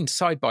 2 machines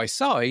side by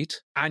side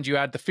and you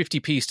add the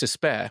 50p's to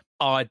spare,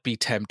 I'd be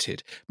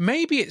tempted.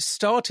 Maybe it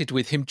started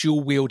with him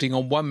dual wielding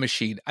on one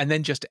machine and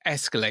then just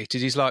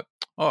escalated. He's like,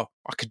 oh,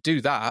 I could do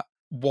that.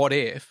 What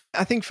if?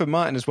 I think for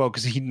Martin as well,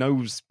 because he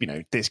knows,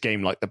 this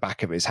game like the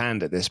back of his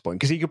hand at this point,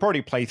 because he could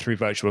probably play through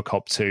Virtua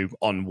Cop 2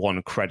 on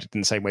 1 credit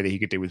in the same way that he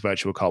could do with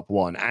Virtua Cop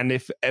 1. And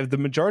if the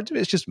majority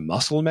of it's just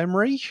muscle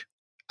memory,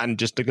 and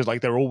just because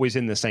they're always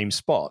in the same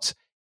spot,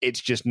 it's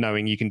just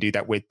knowing you can do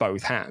that with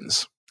both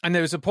hands. And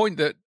there was a point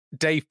that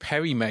Dave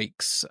Perry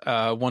makes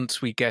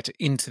once we get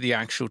into the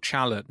actual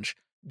challenge,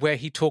 where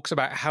he talks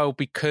about how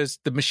because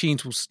the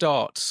machines will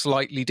start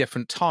slightly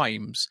different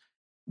times,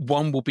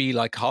 one will be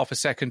like half a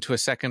second to a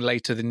second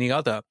later than the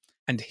other.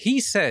 And he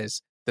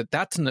says that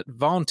that's an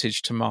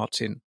advantage to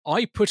Martin.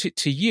 I put it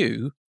to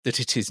you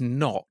that it is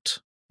not.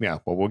 Yeah,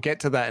 well, we'll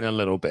get to that in a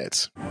little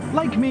bit.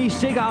 Like me,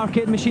 Sega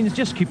arcade machines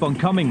just keep on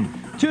coming.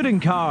 Touring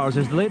Cars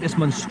is the latest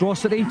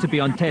monstrosity to be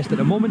on test at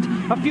the moment.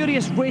 A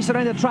furious race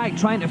around the track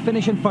trying to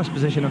finish in first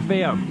position of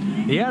fair.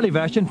 The early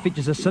version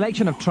features a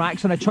selection of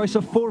tracks and a choice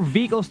of 4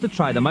 vehicles to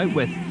try them out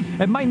with.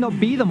 It might not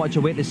be the much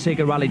awaited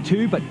Sega Rally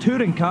 2, but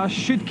Touring Cars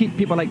should keep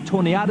people like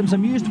Tony Adams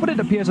amused when it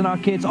appears in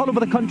arcades all over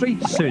the country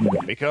soon.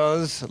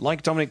 Because,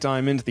 like Dominic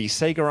Diamond, the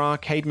Sega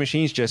arcade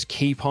machines just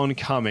keep on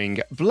coming.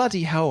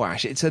 Bloody hell,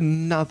 Ash, it's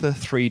another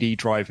 3D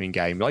driving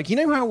game.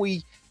 How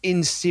we,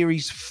 in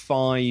Series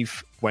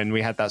 5, when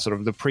we had that sort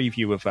of the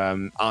preview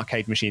of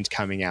arcade machines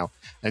coming out,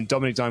 and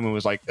Dominic Diamond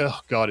was like, oh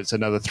god, it's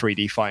another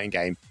 3D fighting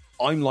game.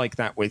 I'm like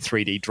that with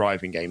 3D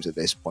driving games at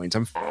this point.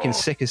 I'm fucking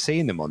sick of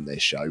seeing them on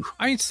this show.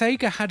 I mean,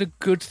 Sega had a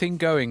good thing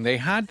going. They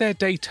had their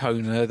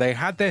Daytona, they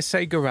had their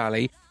Sega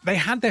Rally, they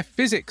had their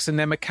physics and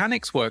their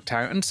mechanics worked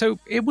out, and so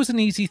it was an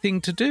easy thing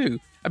to do.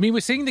 I mean,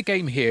 we're seeing the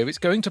game here. It's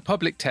going to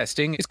public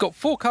testing. It's got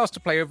 4 cars to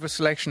play over a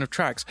selection of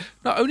tracks.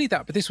 Not only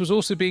that, but this was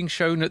also being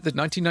shown at the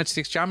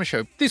 1996 Jammer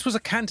Show. This was a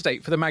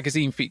candidate for the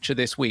magazine feature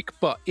this week,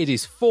 but it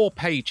is 4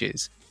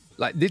 pages.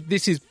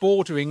 This is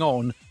bordering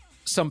on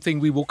something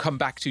we will come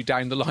back to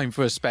down the line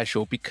for a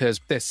special, because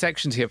there's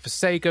sections here for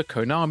Sega,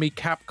 Konami,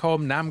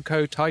 Capcom,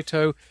 Namco,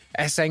 Taito,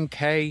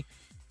 SNK.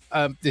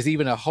 There's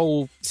even a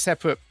whole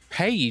separate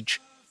page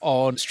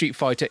on Street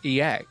Fighter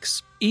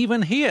EX.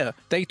 Even here,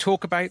 they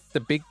talk about the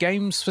big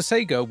games for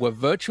Sega were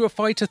Virtua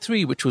Fighter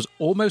 3, which was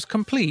almost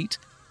complete,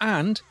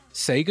 and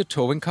Sega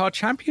Touring Car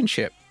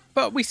Championship.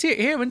 But we see it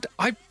here, and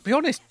I'll be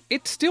honest,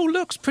 it still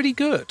looks pretty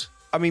good.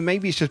 I mean,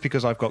 maybe it's just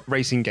because I've got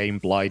racing game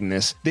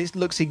blindness. This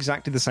looks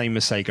exactly the same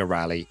as Sega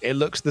Rally. It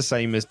looks the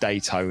same as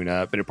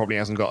Daytona, but it probably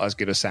hasn't got as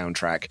good a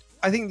soundtrack.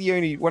 I think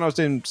when I was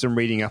doing some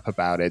reading up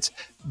about it,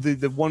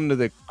 the one of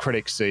the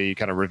critics who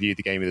kind of reviewed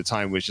the game at the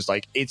time was just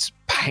like, it's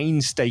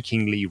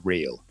painstakingly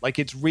real.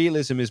 Its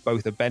realism is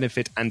both a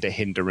benefit and a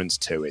hindrance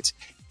to it.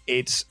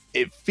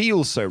 It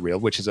feels so real,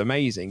 which is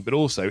amazing, but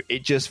also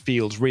it just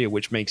feels real,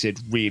 which makes it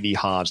really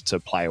hard to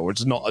play, or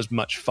it's not as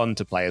much fun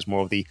to play as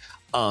more of the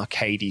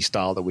arcadey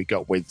style that we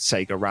got with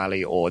Sega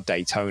Rally or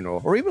Daytona,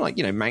 or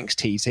even Manx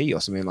TT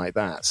or something like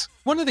that.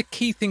 One of the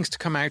key things to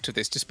come out of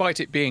this, despite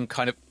it being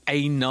kind of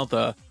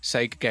another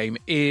Sega game,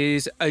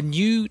 is a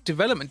new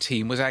development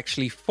team was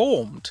actually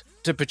formed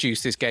to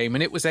produce this game,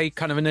 and it was a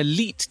kind of an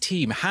elite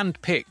team,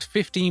 hand-picked,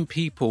 15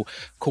 people,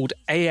 called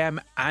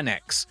AM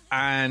Annex,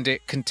 and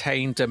it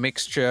contained a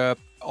mixture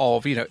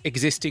of,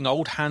 existing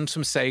old hands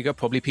from Sega,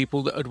 probably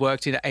people that had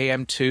worked in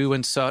AM2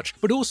 and such,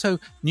 but also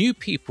new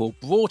people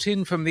brought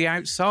in from the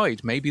outside,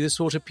 maybe the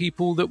sort of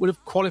people that would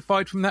have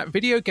qualified from that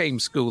video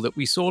game school that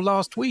we saw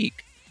last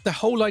week. The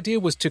whole idea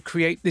was to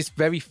create this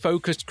very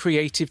focused,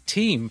 creative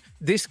team.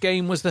 This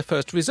game was the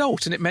first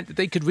result, and it meant that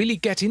they could really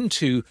get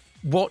into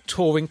what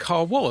touring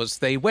car was.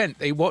 They went,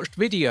 they watched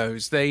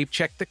videos, they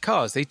checked the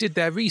cars, they did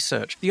their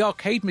research. The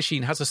arcade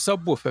machine has a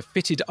subwoofer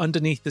fitted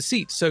underneath the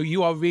seat, so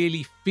you are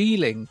really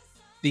feeling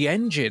the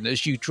engine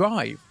as you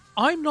drive.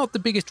 I'm not the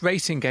biggest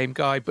racing game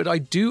guy, but I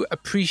do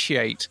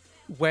appreciate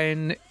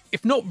when,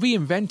 if not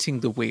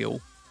reinventing the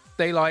wheel,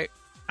 they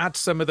add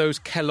some of those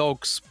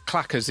Kellogg's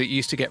clackers that you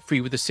used to get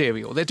free with the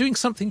cereal. They're doing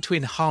something to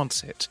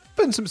enhance it.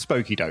 Putting some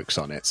Spokey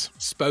Dokes on it.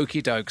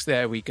 Spokey Dokes,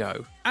 there we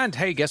go. And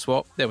hey, guess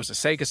what? There was a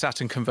Sega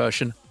Saturn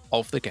conversion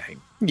of the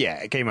game. Yeah,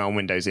 it came out on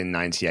Windows in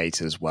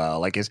 98 as well.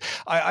 Like,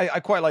 I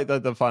quite like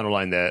the final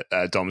line that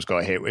Dom's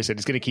got here, where he said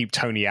it's going to keep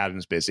Tony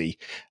Adams busy.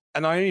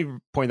 And I only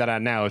point that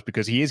out now is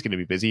because he is going to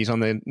be busy. He's on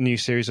the new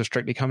series of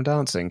Strictly Come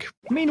Dancing.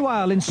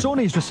 Meanwhile, in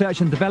Sony's Research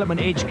and Development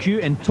HQ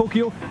in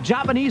Tokyo,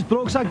 Japanese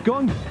blokes are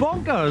going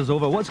bonkers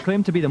over what's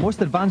claimed to be the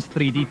most advanced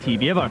 3D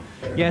TV ever.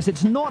 Yes,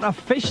 it's not a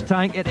fish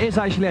tank, it is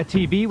actually a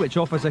TV which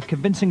offers a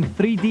convincing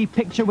 3D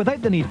picture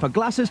without the need for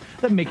glasses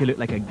that make you look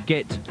like a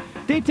git.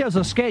 Details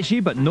are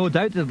sketchy, but no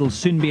doubt it'll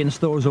soon be in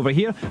stores over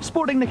here,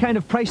 sporting the kind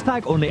of price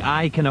tag only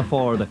I can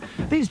afford.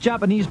 These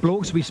Japanese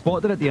blokes we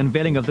spotted at the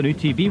unveiling of the new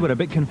TV were a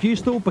bit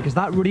confused though, because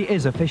that really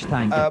is a fish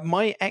tank.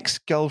 My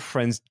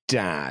ex-girlfriend's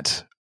dad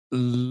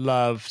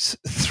loved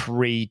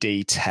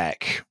 3D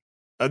tech.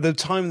 At the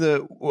time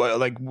that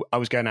I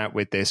was going out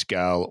with this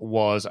girl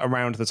was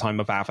around the time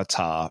of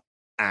Avatar,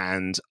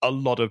 and a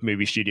lot of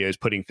movie studios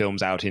putting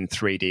films out in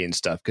 3D and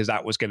stuff, because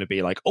that was going to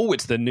be like, oh,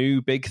 it's the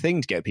new big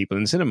thing to get people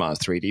in cinemas,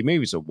 3D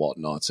movies or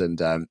whatnot.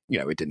 And,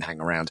 it didn't hang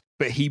around.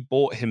 But he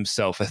bought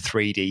himself a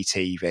 3D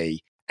TV.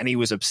 And he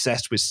was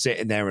obsessed with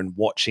sitting there and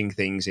watching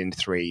things in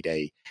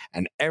 3D.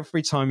 And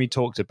every time he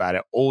talked about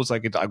it,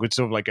 I would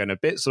sort of like going a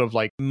bit sort of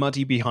like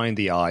muddy behind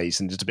the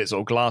eyes and just a bit sort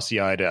of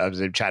glassy-eyed as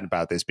I'm chatting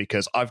about this,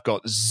 because I've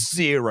got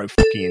zero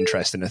fucking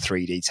interest in a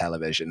 3D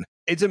television.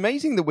 It's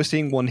amazing that we're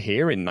seeing one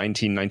here in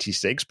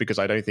 1996, because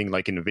I don't think,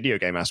 like, in a video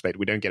game aspect,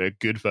 we don't get a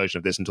good version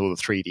of this until the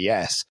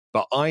 3DS.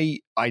 But I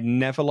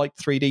never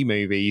liked 3D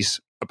movies,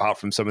 apart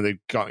from some of the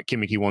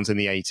gimmicky ones in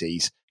the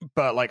 80s.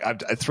 But, like,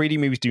 3D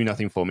movies do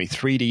nothing for me.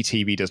 3D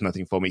TV does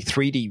nothing for me.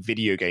 3D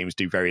video games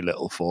do very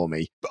little for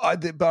me.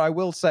 But I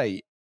will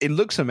say, it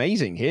looks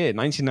amazing here,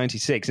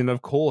 1996. And,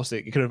 of course,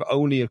 it could have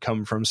only have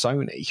come from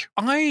Sony.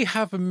 I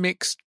have a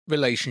mixed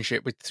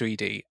relationship with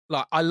 3D.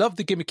 Like, I love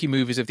the gimmicky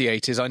movies of the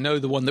 80s. I know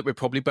the one that we're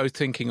probably both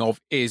thinking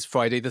of is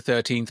Friday the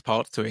 13th,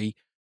 Part 3,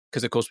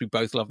 because, of course, we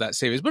both love that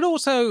series. But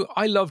also,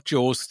 I love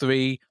Jaws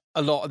 3.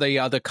 A lot of the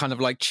other kind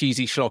of like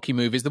cheesy, schlocky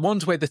movies, the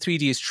ones where the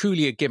 3D is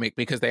truly a gimmick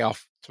because they are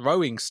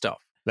throwing stuff.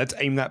 Let's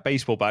aim that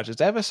baseball bat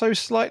just ever so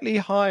slightly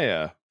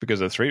higher,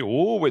 because of 3.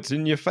 Oh, it's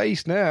in your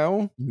face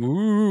now.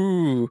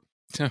 Ooh.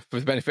 For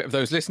the benefit of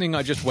those listening,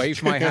 I just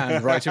waved my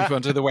hand right in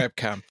front of the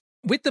webcam.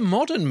 With the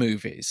modern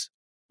movies,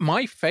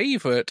 my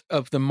favourite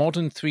of the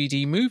modern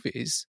 3D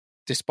movies,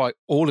 despite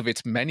all of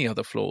its many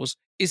other flaws,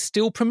 is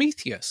still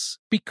Prometheus.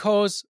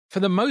 Because for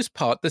the most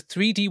part, the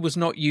 3D was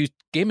not used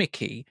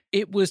gimmicky.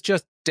 It was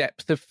just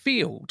depth of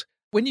field.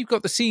 When you've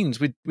got the scenes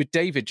with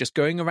David just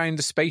going around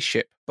the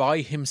spaceship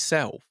by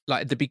himself,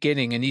 like at the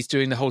beginning, and he's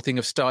doing the whole thing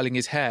of styling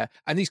his hair,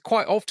 and he's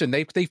quite often,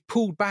 they've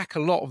pulled back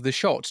a lot of the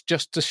shots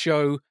just to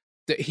show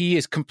that he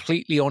is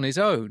completely on his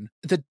own.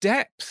 The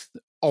depth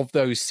of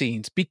those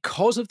scenes,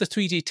 because of the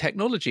 3D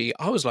technology,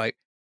 I was like,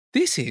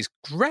 this is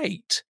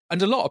great.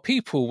 And a lot of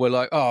people were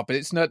like, oh, but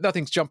it's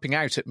nothing's jumping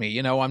out at me.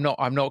 You know, I'm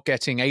not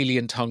getting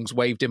alien tongues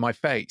waved in my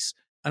face.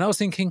 And I was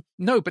thinking,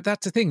 no, but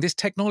that's the thing. This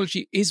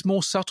technology is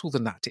more subtle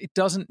than that. It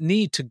doesn't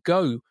need to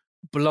go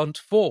blunt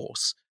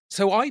force.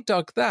 So I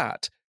dug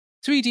that.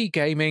 3D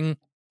gaming,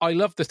 I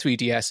love the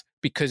 3DS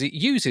because it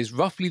uses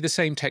roughly the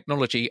same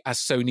technology as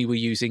Sony were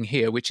using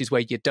here, which is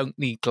where you don't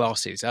need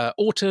glasses.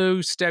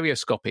 Auto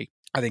stereoscopy,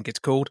 I think it's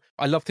called.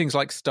 I love things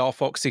like Star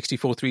Fox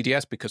 64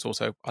 3DS because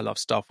also I love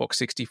Star Fox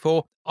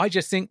 64. I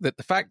just think that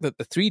the fact that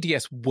the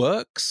 3DS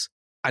works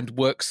and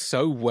works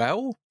so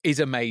well is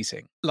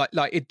amazing. Like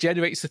it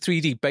generates the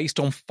 3D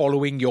based on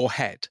following your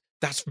head.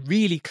 That's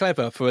really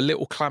clever for a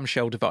little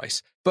clamshell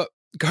device. But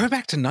going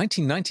back to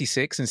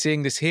 1996 and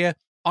seeing this here,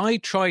 I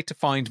tried to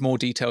find more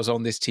details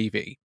on this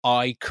TV.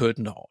 I could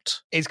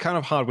not. It's kind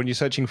of hard when you're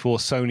searching for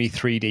Sony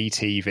 3D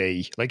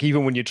TV. Like,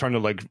 even when you're trying to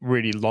like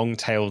really long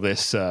tail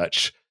this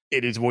search,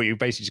 it is what you're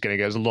basically just going to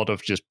get. There's a lot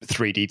of just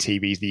 3D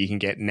TVs that you can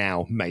get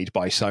now made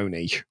by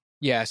Sony.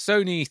 Yeah,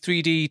 Sony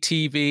 3D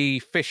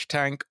TV, fish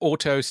tank,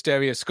 auto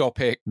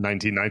stereoscopic.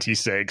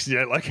 1996,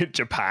 yeah, like in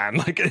Japan,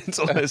 like it's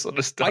all this sort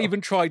of stuff. I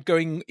even tried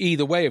going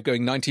either way of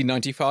going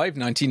 1995,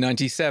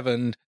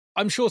 1997.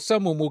 I'm sure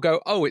someone will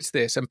go, oh, it's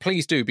this, and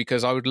please do,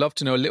 because I would love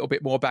to know a little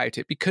bit more about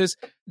it, because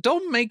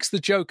Dom makes the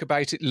joke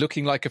about it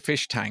looking like a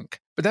fish tank,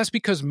 but that's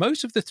because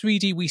most of the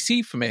 3D we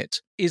see from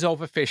it is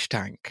of a fish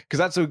tank. Because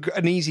that's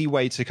an easy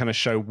way to kind of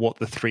show what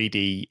the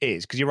 3D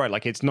is, because you're right,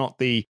 like it's not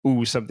the,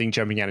 ooh, something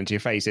jumping out into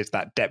your face, it's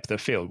that depth of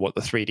field, what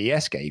the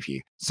 3DS gave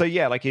you. So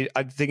yeah, like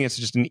I think it's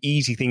just an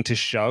easy thing to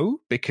show,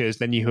 because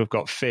then you have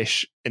got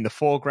fish in the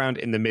foreground,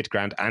 in the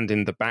midground, and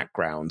in the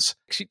backgrounds.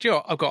 Actually,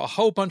 Joe, I've got a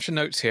whole bunch of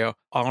notes here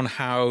on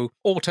how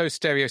auto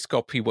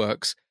stereoscopy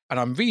works, and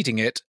I'm reading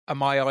it, and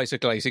my eyes are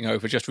glazing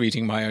over just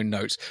reading my own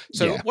notes.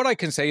 So What I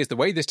can say is the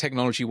way this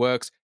technology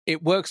works,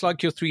 it works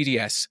like your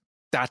 3DS.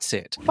 That's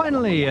it.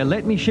 Finally,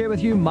 let me share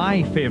with you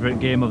my favourite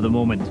game of the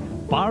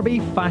moment, Barbie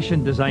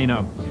Fashion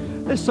Designer.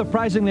 This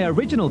surprisingly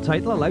original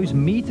title allows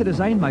me to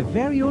design my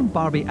very own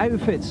Barbie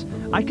outfits.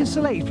 I can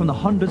select from the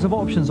hundreds of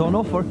options on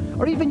offer,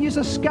 or even use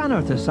a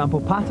scanner to sample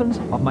patterns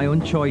of my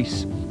own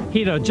choice.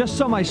 Here are just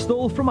some I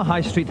stole from a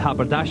high street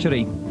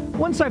haberdashery.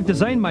 Once I've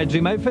designed my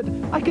dream outfit,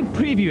 I can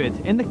preview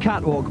it in the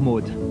catwalk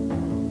mode.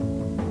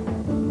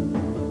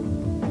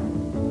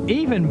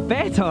 even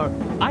better,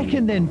 I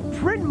can then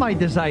print my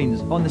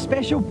designs on the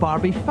special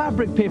Barbie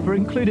fabric paper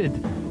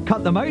included,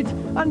 cut them out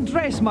and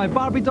dress my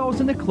Barbie dolls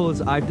in the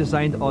clothes I've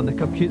designed on the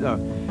computer.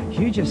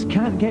 You just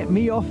can't get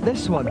me off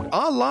this one.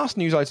 Our last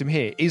news item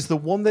here is the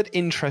one that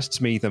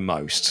interests me the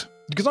most,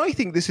 because I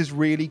think this is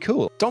really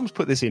cool. Dom's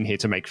put this in here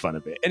to make fun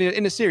of it. And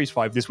in a Series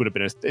 5, this would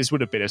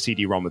have been a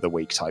CD-ROM of the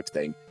week type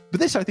thing. But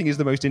this, I think, is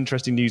the most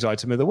interesting news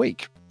item of the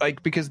week.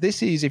 Because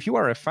this is, if you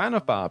are a fan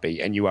of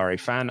Barbie and you are a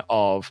fan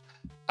of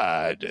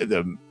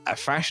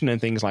fashion and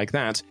things like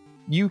that,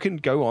 you can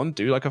go on,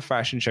 do like a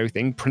fashion show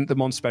thing, print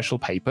them on special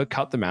paper,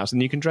 cut them out,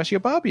 and you can dress your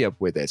Barbie up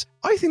with it.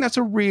 I think that's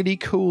a really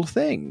cool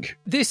thing.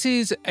 This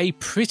is a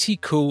pretty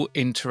cool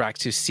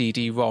interactive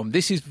CD-ROM.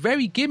 This is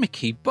very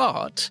gimmicky,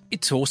 but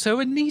it's also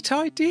a neat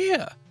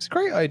idea. It's a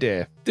great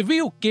idea. The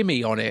real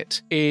gimme on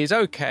it is,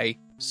 okay,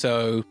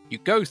 so you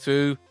go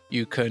through,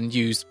 you can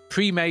use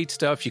pre-made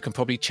stuff, you can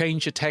probably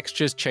change the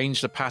textures,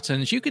 change the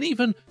patterns, you can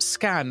even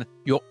scan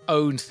your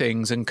own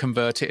things and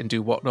convert it and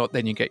do whatnot.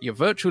 Then you get your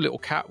virtual little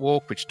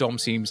catwalk, which Dom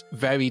seems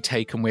very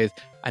taken with,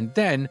 and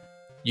then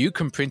you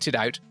can print it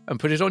out and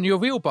put it on your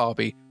real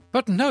Barbie.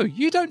 But no,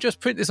 you don't just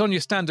print this on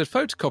your standard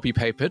photocopy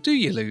paper, do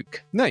you,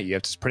 Luke? No, you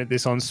have to print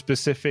this on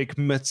specific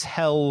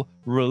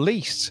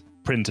Mattel-released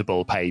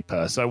printable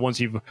paper. So once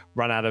you've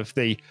run out of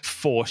the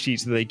 4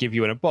 sheets that they give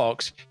you in a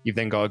box, you've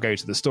then got to go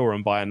to the store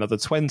and buy another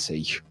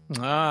 20.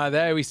 Ah,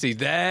 there we see.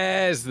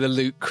 There's the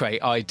Loot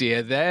Crate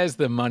idea. There's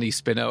the money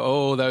spinner.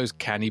 Oh, those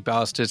canny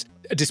bastards.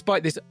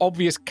 Despite this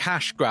obvious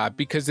cash grab,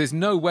 because there's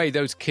no way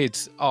those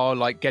kids are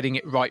like getting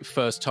it right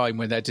first time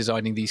when they're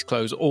designing these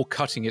clothes or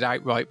cutting it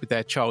outright with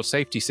their child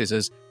safety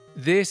scissors,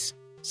 this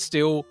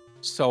still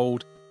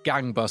sold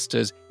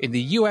gangbusters. In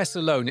the US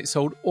alone, it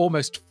sold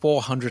almost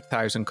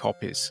 400,000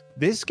 copies.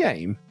 This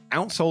game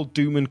outsold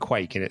Doom and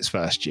Quake in its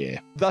first year.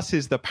 Thus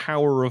is the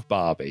power of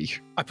Barbie.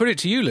 I put it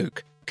to you,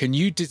 Luke. Can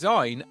you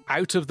design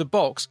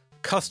out-of-the-box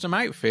custom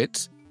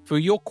outfits for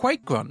your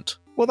Quake grunt?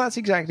 Well, that's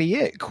exactly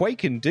it.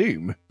 Quake and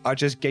Doom are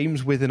just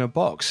games within a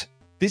box.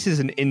 This is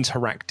an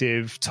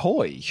interactive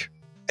toy.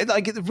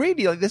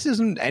 This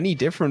isn't any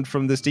different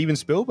from the Steven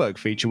Spielberg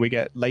feature we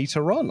get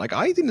later on.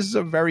 I think this is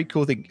a very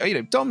cool thing.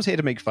 Dom's here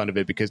to make fun of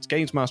it because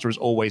Games Master has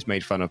always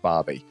made fun of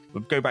Barbie.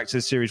 We'll go back to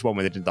Series 1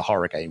 when they did the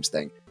horror games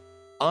thing.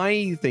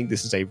 I think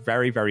this is a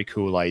very, very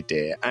cool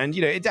idea. And,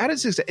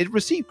 it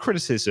received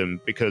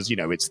criticism because,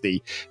 it's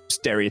the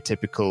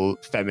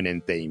stereotypical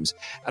feminine themes.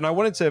 And I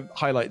wanted to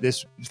highlight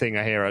this thing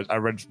I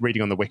read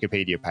reading on the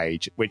Wikipedia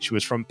page, which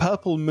was from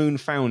Purple Moon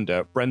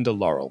founder Brenda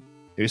Laurel,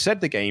 who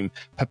said the game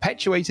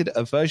perpetuated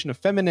a version of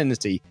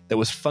femininity that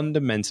was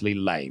fundamentally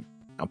lame.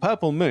 Now,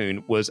 Purple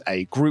Moon was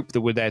a group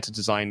that were there to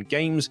design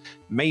games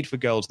made for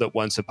girls that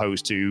weren't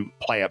supposed to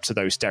play up to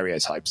those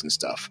stereotypes and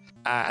stuff.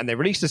 And they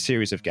released a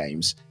series of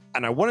games.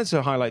 And I wanted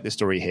to highlight this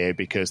story here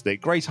because the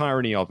great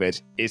irony of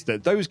it is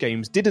that those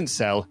games didn't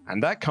sell,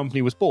 and that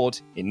company was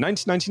bought in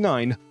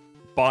 1999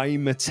 by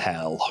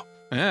Mattel.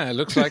 Yeah, it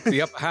looks like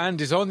the upper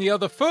hand is on the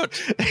other foot.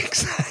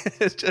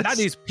 That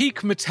is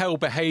peak Mattel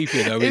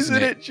behavior, though,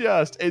 isn't it?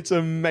 It's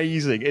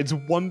amazing. It's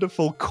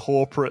wonderful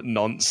corporate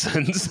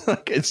nonsense.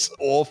 It's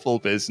awful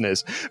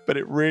business, but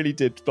it really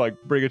did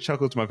bring a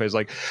chuckle to my face.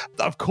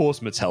 Of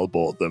course Mattel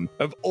bought them.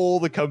 Of all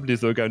the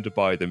companies that were going to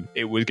buy them,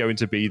 it was going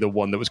to be the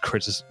one that was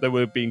that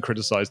were being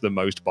criticized the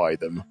most by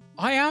them.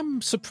 I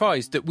am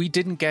surprised that we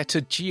didn't get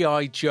a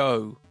G.I.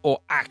 Joe or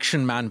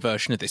Action Man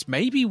version of this.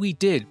 Maybe we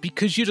did,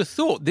 because you'd have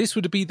thought this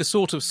would be the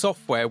sort of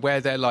software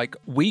where they're like,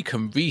 we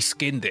can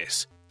reskin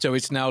this. So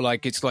it's now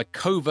it's like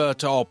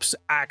Covert Ops,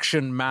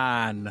 Action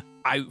Man,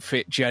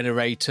 outfit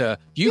generator.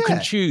 You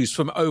can choose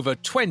from over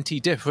 20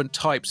 different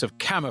types of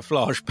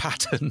camouflage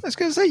patterns. I was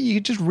going to say, you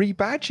could just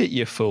rebadge it,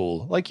 you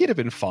fool. You'd have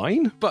been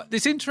fine. But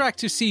this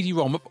interactive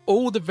CD-ROM, of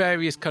all the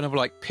various kind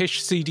of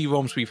pish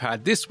CD-ROMs we've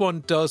had, this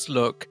one does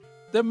look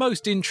the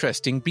most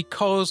interesting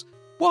because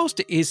whilst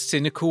it is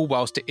cynical,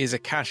 whilst it is a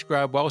cash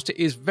grab, whilst it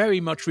is very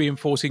much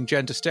reinforcing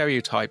gender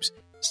stereotypes,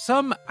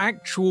 some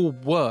actual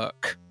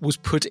work was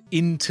put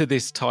into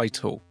this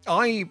title.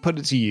 I put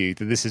it to you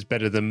that this is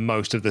better than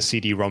most of the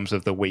CD-ROMs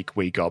of the week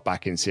we got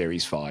back in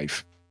Series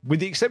 5. With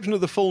the exception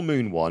of the Full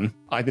Moon one,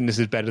 I think this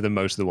is better than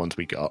most of the ones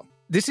we got.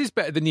 This is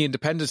better than the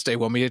Independence Day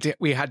one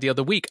we had the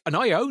other week, and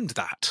I owned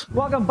that.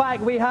 Welcome back.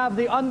 We have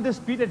the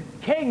undisputed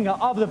king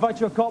of the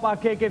Virtua Cop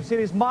arcade game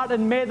series,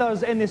 Martin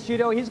Mathers, in the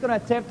studio. He's going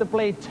to attempt to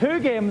play 2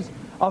 games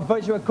of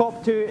Virtua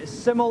Cop 2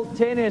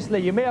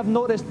 simultaneously. You may have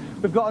noticed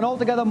we've got an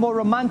altogether more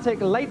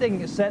romantic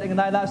lighting setting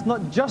now. That's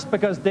not just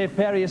because Dave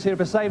Perry is here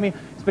beside me.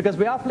 It's because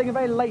we are playing a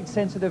very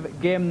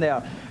light-sensitive game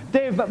there.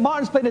 Dave,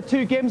 Martin's playing the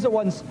 2 games at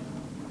once.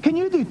 Can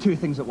you do 2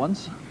 things at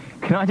once?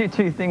 Can I do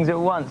 2 things at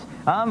once?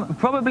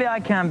 Probably I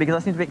can, because I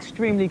seem to be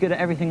extremely good at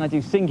everything I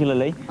do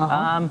singularly.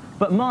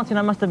 But Martin,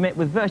 I must admit,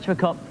 with Virtua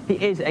Cop, he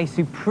is a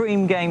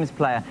supreme games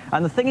player.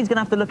 And the thing he's going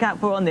to have to look out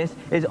for on this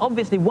is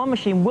obviously one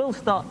machine will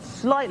start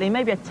slightly,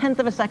 maybe a tenth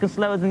of a second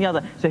slower than the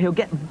other. So he'll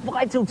get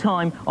vital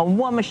time on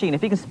one machine.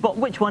 If he can spot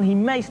which one, he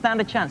may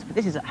stand a chance. But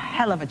this is a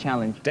hell of a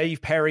challenge.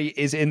 Dave Perry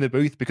is in the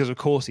booth because, of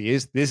course, he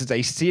is. This is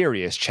a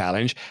serious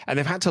challenge, and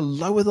they've had to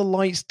lower the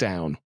lights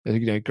down.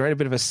 Create a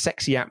bit of a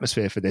sexy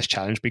atmosphere for this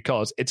challenge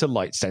because it's a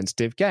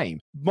light-sensitive game.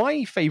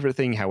 My favourite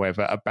thing,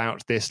 however,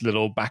 about this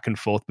little back and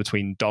forth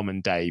between Dom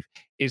and Dave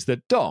is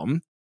that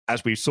Dom,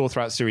 as we saw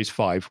throughout Series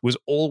 5, was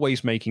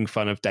always making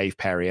fun of Dave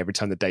Perry every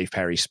time that Dave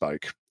Perry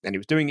spoke. And he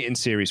was doing it in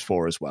Series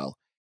 4 as well.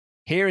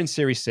 Here in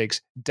Series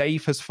 6,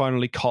 Dave has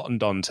finally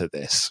cottoned on to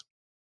this,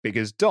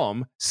 because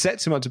Dom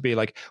sets him up to be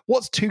like,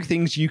 what's 2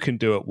 things you can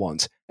do at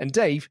once? And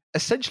Dave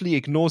essentially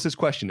ignores his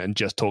question and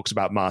just talks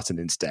about Martin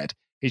instead.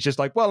 He's just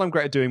like, well, I'm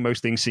great at doing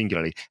most things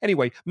singularly.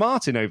 Anyway,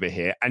 Martin over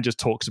here and just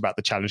talks about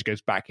the challenge,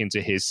 goes back into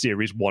his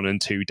Series 1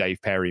 and 2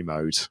 Dave Perry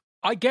mode.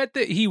 I get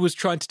that he was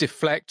trying to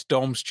deflect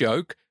Dom's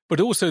joke,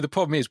 but also the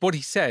problem is what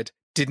he said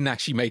didn't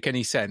actually make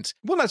any sense.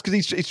 Well, that's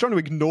because he's trying to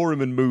ignore him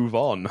and move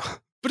on.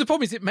 But the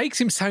problem is it makes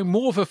him sound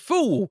more of a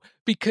fool,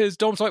 because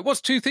Dom's like,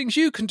 what's 2 things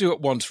you can do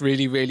at once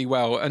really, really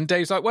well? And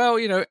Dave's like,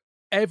 well,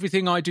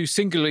 everything I do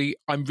singularly,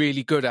 I'm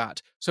really good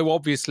at. So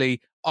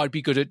obviously, I'd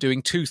be good at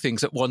doing 2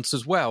 things at once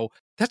as well.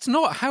 That's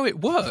not how it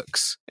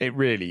works. It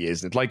really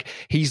isn't. Like,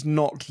 he's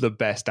not the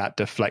best at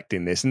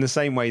deflecting this in the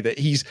same way that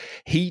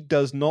he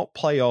does not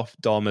play off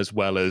Dom as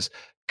well as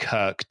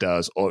Kirk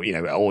does, or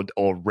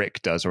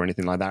Rick does, or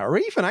anything like that, or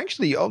even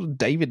actually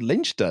David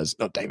Lynch does.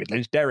 Not David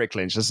Lynch, Derek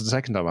Lynch. This is the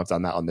second time I've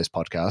done that on this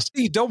podcast.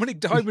 Dominic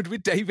Diamond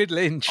with David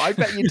Lynch. I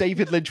bet you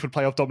David Lynch would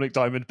play off Dominic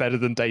Diamond better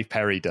than Dave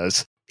Perry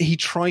does. He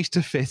tries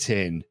to fit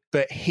in,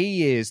 but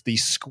he is the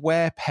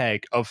square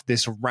peg of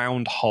this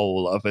round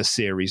hole of a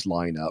series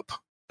lineup.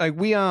 Like,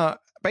 we are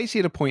basically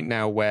at a point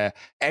now where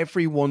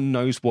everyone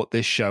knows what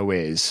this show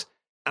is.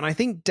 And I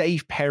think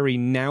Dave Perry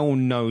now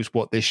knows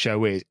what this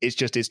show is.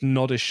 It's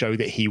not a show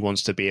that he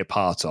wants to be a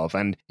part of.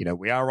 And,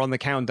 we are on the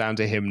countdown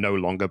to him no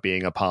longer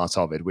being a part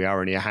of it. We are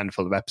only a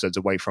handful of episodes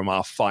away from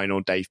our final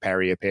Dave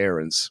Perry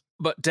appearance.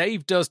 But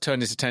Dave does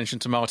turn his attention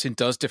to Martin,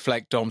 does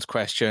deflect Dom's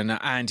question,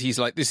 and he's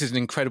like, this is an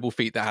incredible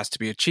feat that has to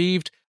be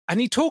achieved. And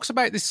he talks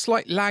about this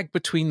slight lag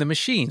between the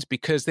machines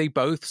because they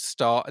both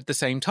start at the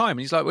same time.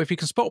 And he's like, well, if you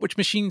can spot which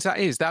machines that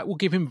is, that will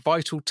give him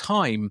vital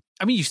time.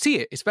 I mean, you see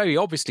it. It's very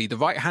obviously the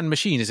right-hand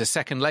machine is a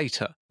second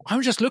later.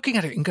 I'm just looking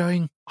at it and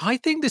going, I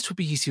think this would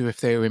be easier if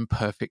they were in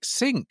perfect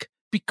sync.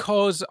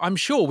 Because I'm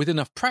sure with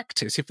enough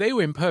practice, if they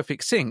were in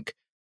perfect sync,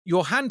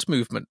 your hand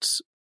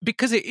movements,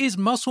 because it is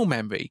muscle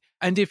memory,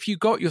 and if you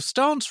got your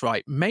stance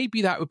right,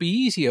 maybe that would be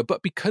easier.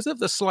 But because of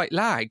the slight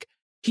lag,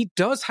 he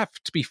does have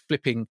to be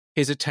flipping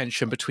his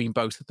attention between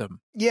both of them.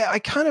 Yeah, I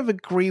kind of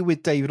agree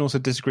with Dave and also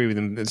disagree with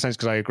him in the sense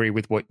because I agree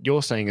with what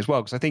you're saying as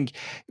well. Because I think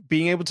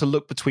being able to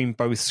look between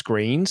both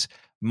screens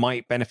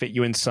might benefit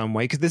you in some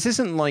way. Because this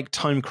isn't like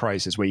Time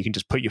Crisis where you can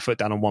just put your foot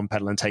down on one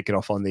pedal and take it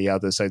off on the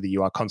other so that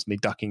you are constantly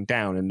ducking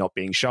down and not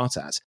being shot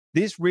at.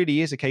 This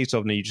really is a case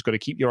of, you just got to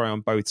keep your eye on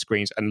both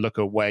screens and look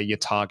at where your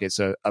targets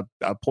are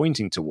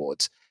pointing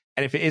towards.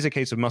 And if it is a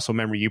case of muscle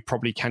memory, you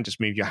probably can just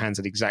move your hands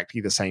at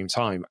exactly the same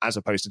time as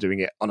opposed to doing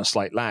it on a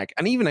slight lag.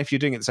 And even if you're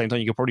doing it at the same time,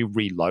 you could probably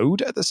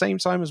reload at the same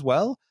time as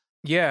well.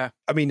 Yeah.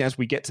 I mean, as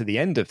we get to the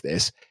end of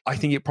this, I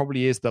think it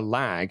probably is the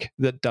lag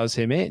that does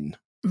him in.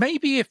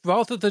 Maybe if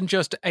rather than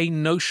just a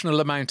notional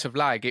amount of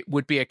lag, it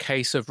would be a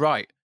case of,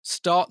 right,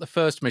 start the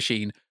first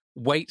machine,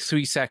 wait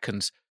 3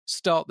 seconds,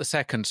 start the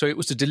second. So it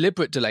was a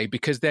deliberate delay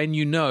because then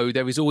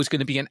there is always going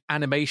to be an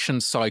animation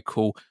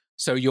cycle.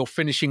 So you're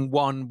finishing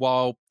one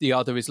while the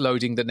other is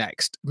loading the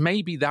next.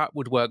 Maybe that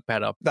would work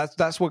better.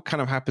 That's what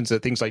kind of happens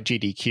at things like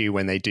GDQ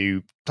when they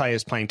do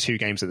players playing 2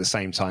 games at the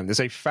same time.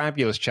 There's a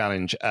fabulous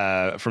challenge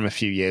from a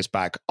few years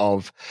back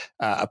of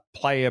a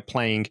player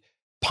playing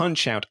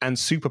Punch-Out and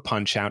Super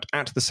Punch-Out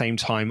at the same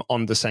time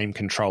on the same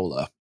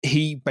controller.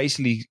 He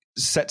basically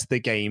sets the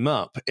game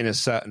up in a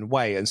certain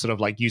way and sort of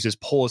like uses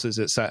pauses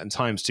at certain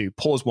times to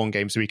pause one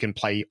game so we can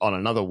play on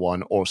another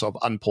one, or sort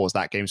of unpause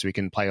that game so we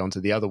can play onto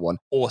the other one,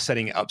 or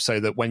setting it up so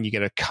that when you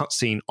get a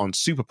cutscene on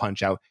Super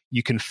Punch-Out,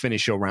 you can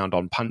finish your round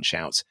on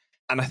Punch-Out.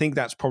 And I think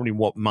that's probably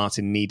what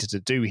Martin needed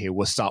to do here,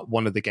 was start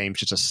one of the games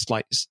just a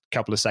slight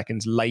couple of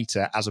seconds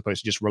later, as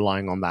opposed to just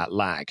relying on that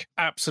lag.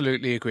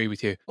 Absolutely agree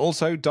with you.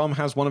 Also, Dom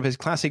has one of his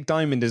classic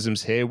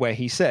Diamondisms here where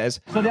he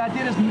says, so the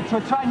idea is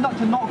to try not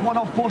to knock one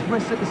off both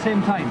wrists at the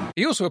same time.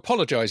 He also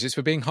apologises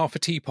for being half a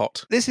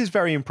teapot. This is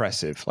very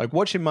impressive. Like,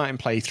 watching Martin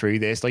play through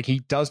this, like, he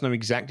does know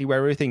exactly where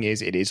everything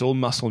is. It is all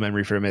muscle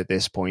memory for him at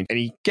this point, and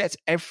he gets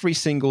every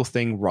single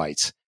thing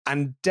right.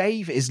 And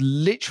Dave is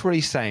literally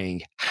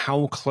saying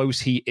how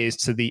close he is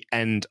to the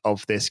end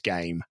of this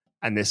game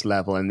and this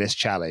level and this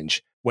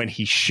challenge when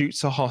he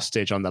shoots a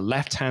hostage on the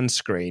left-hand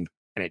screen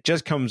and it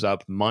just comes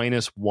up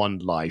 -1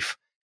 life.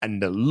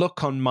 And the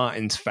look on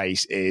Martin's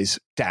face is,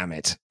 damn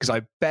it. Because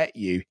I bet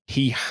you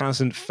he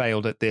hasn't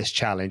failed at this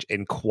challenge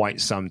in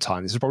quite some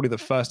time. This is probably the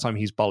first time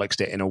he's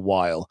bollocksed it in a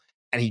while.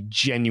 And he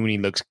genuinely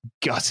looks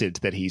gutted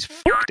that he's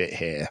f***ed it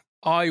here.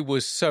 I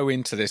was so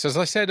into this. As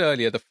I said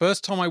earlier, the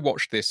first time I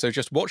watched this, so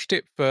just watched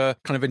it for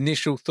kind of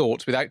initial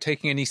thoughts without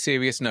taking any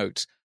serious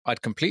notes,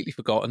 I'd completely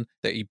forgotten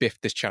that he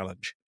biffed this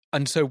challenge.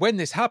 And so when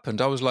this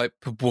happened, I was like,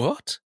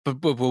 what?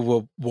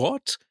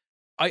 What?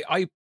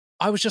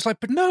 I was just like,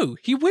 but no,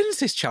 he wins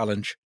this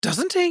challenge,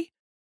 doesn't he?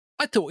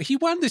 I thought he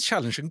won this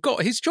challenge and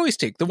got his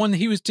joystick, the one that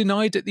he was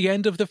denied at the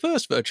end of the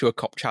first Virtua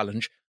Cop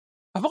challenge.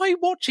 Am I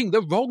watching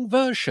the wrong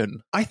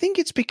version? I think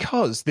it's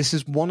because this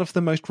is one of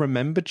the most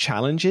remembered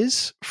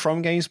challenges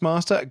from Games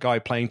Master, a guy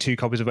playing 2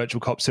 copies of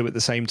Virtual Cop 2 at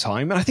the same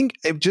time. And I think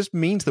it just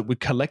means that we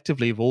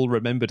collectively have all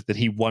remembered that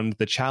he won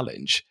the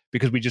challenge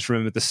because we just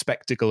remember the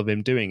spectacle of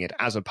him doing it,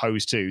 as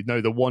opposed to,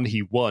 no, the one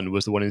he won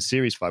was the one in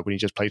Series 5 when he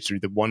just played through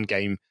the one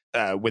game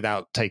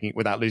without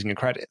losing a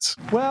credits.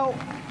 Well,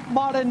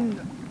 Martin,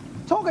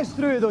 talk us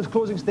through those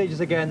closing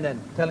stages again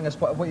then, telling us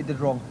what you did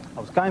wrong. I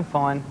was going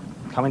fine,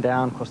 coming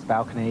down across the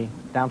balcony,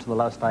 down to the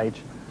low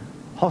stage.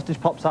 Hostage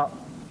pops up.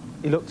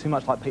 He looked too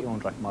much like Peter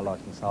Andre for my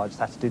liking, so I just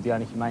had to do the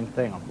only humane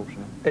thing,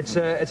 unfortunately. It's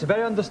a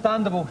very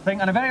understandable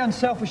thing and a very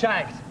unselfish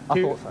act. I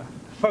thought so.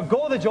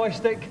 Forgo the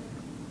joystick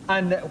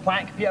and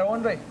whack Peter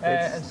Andre.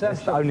 It's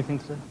the only thing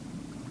to do.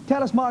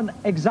 Tell us, Martin,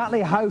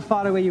 exactly how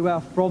far away you were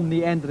from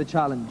the end of the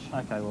challenge.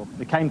 Okay, well,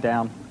 it came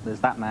down.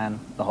 There's that man,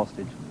 the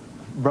hostage.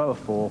 Row of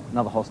 4,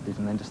 another hostage,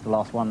 and then just the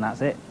last one,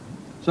 that's it.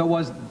 So it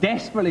was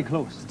desperately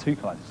close. Too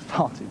close,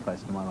 far too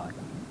close to my liking.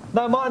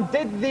 Now, Martin,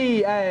 did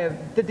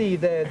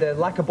the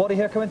lack of body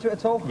hair come into it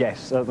at all?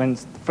 Yes, when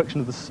it's the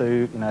friction of the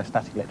suit,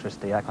 static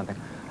electricity, that kind of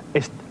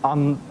thing.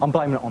 I'm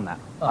blaming it on that,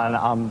 and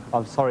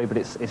I'm sorry, but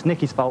it's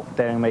Nikki's fault for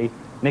daring me.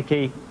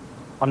 Nikki,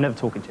 I'm never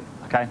talking to you,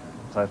 okay?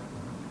 So.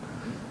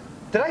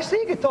 Did I see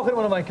you get talking to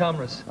one of my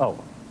cameras? Oh,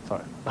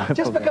 sorry.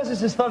 Just because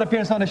it's his third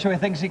appearance on the show, he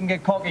thinks he can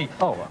get cocky.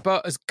 Oh.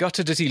 But as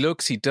gutted as he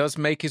looks, he does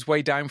make his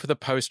way down for the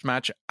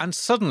post-match, and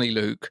suddenly,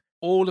 Luke,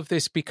 all of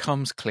this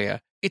becomes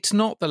clear. It's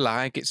not the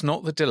lag, it's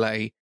not the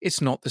delay,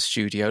 it's not the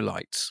studio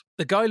lights.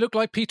 The guy looked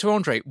like Peter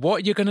Andre. What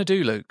are you going to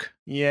do, Luke?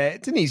 Yeah,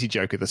 it's an easy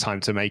joke at the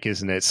time to make,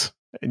 isn't it?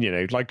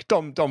 And, like,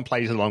 Dom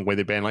plays along with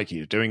it, being like,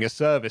 you're doing a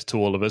service to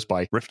all of us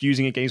by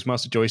refusing a Games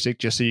Master joystick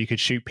just so you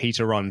could shoot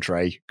Peter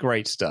Andre.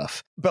 Great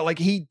stuff. But, like,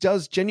 he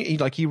does genuinely,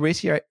 like, he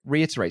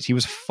reiterates he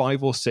was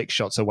 5 or 6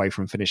 shots away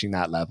from finishing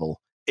that level.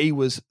 He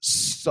was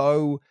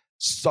so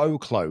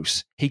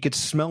close. He could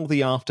smell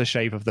the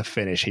aftershave of the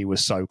finish. He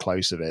was so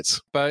close of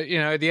it. But,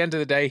 at the end of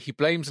the day, he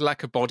blames the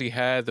lack of body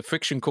hair, the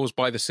friction caused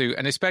by the suit,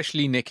 and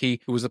especially Nikki,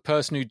 who was the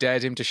person who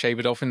dared him to shave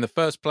it off in the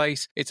first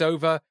place. It's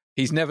over.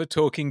 He's never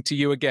talking to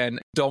you again.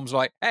 Dom's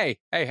like, hey,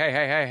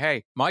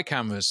 my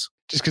cameras.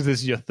 Just because this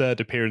is your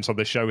third appearance on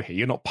the show here,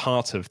 you're not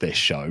part of this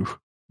show.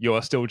 You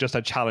are still just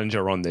a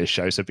challenger on this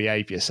show, so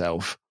behave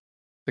yourself.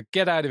 But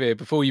get out of here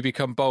before you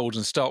become bold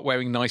and start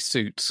wearing nice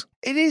suits.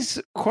 It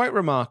is quite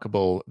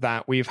remarkable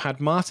that we've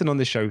had Martin on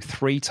the show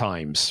 3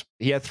 times.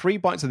 He had 3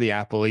 bites of the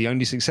apple. He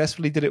only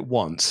successfully did it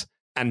once,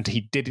 and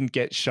he didn't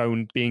get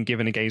shown being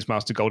given a Games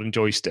Master Golden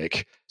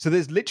Joystick. So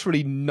there's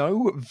literally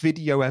no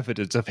video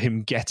evidence of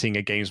him getting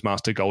a Games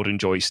Master Golden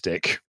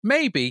Joystick.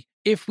 Maybe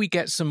if we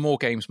get some more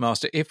Games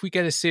Master, if we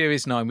get a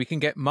Series 9, we can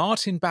get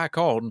Martin back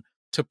on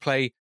to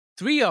play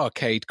 3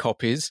 arcade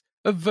copies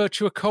of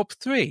Virtua Cop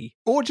 3.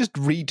 Or just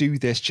redo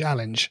this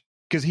challenge,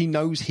 because he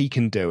knows he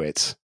can do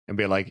it. And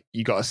be like,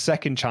 you got a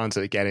second chance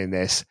at getting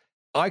this.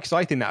 Because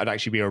I think that would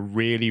actually be a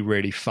really,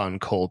 really fun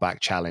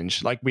callback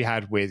challenge, like we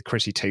had with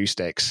Chrissy Two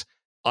Sticks.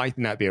 I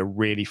think that'd be a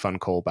really fun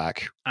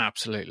callback.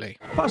 Absolutely.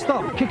 First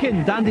up, kick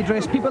in dandy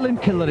dressed people in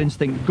Killer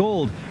Instinct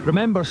Gold.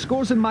 Remember,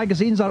 scores in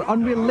magazines are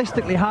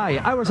unrealistically high.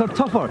 Ours are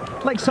tougher,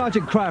 like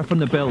Sergeant Cryer from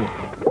The Bill.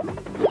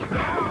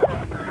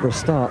 For a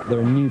start, there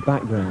are new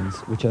backgrounds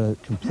which are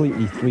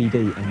completely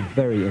 3D and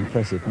very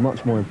impressive,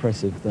 much more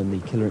impressive than the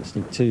Killer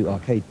Instinct 2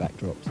 arcade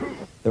backdrops.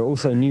 There are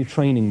also new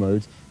training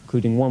modes,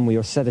 including one where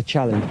you're set a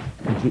challenge,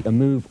 complete a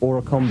move or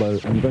a combo,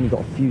 and you've only got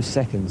a few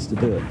seconds to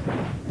do it.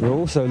 There are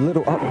also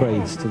little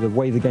upgrades to the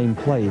way the game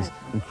plays,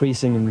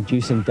 increasing and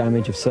reducing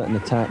damage of certain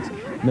attacks,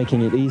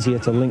 making it easier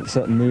to link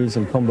certain moves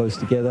and combos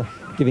together,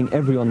 giving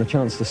everyone the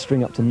chance to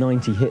string up to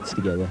 90 hits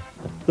together.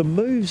 The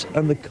moves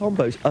and the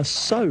combos are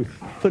so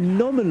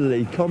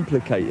phenomenally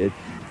complicated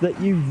that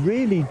you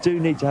really do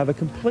need to have a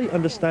complete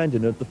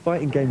understanding of the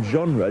fighting game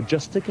genre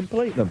just to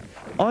complete them.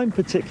 I'm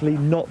particularly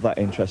not that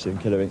interested in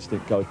Killer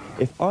Instinct Gold.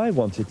 If I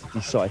wanted to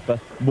decipher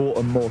more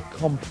and more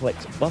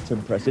complex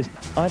button presses,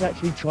 I'd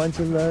actually try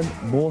to learn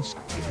Morse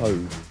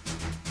code.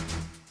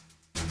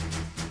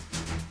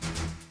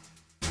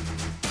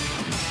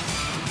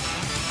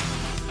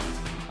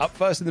 Up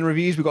first in the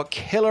reviews, we've got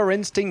Killer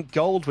Instinct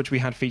Gold, which we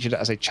had featured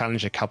as a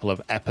challenge a couple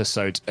of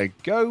episodes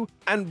ago.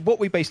 And what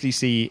we basically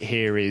see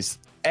here is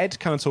Ed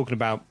kind of talking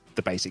about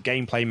the basic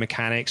gameplay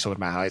mechanics, talking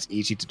about how it's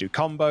easy to do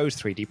combos,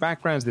 3D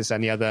backgrounds, this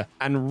and the other.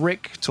 And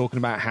Rick talking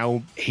about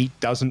how he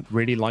doesn't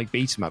really like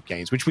beat-em-up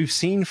games, which we've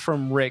seen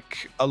from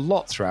Rick a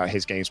lot throughout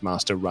his Games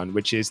Master run,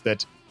 which is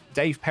that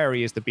Dave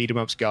Perry is the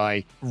beat-em-ups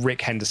guy,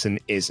 Rick Henderson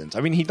isn't.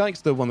 I mean, he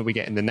likes the one that we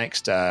get in the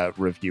next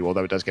review,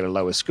 although it does get a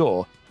lower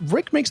score.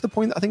 Rick makes the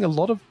point that I think a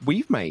lot of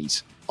we've made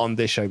on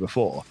this show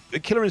before.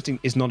 Killer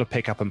Instinct is not a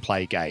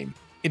pick-up-and-play game.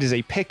 It is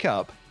a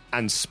pick-up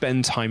and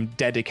spend time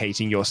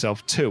dedicating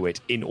yourself to it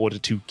in order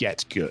to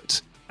get good.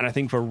 And I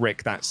think for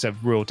Rick, that's a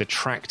real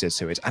detractor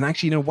to it. And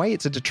actually, in a way,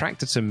 it's a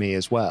detractor to me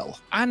as well.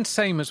 And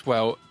same as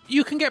well,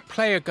 you can get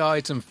player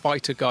guides and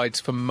fighter guides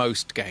for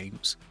most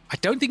games. I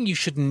don't think you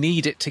should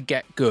need it to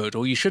get good,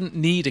 or you shouldn't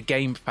need a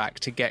game pack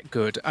to get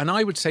good. And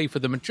I would say for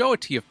the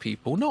majority of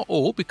people, not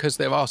all, because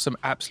there are some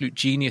absolute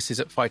geniuses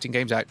at fighting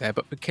games out there,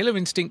 but for Killer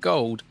Instinct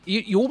Gold,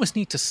 you almost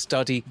need to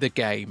study the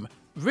game.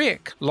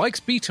 Rick likes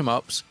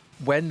beat-em-ups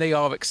when they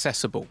are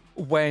accessible,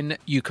 when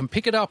you can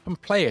pick it up and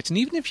play it. And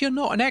even if you're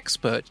not an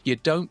expert, you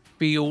don't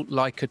feel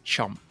like a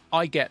chump.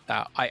 I get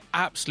that. I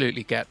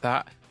absolutely get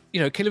that.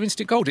 You know, Killer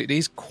Instinct Gold, it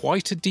is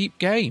quite a deep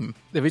game.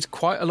 There is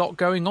quite a lot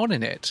going on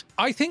in it.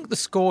 I think the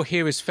score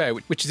here is fair,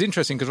 which is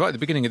interesting because right at the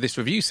beginning of this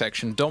review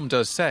section, Dom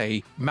does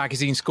say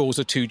magazine scores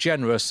are too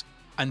generous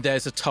and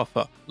there's a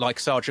tougher, like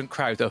Sergeant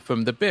Crowther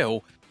from The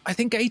Bill. I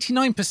think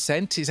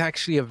 89% is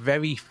actually a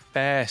very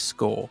fair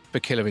score for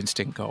Killer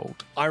Instinct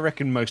Gold. I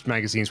reckon most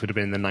magazines would have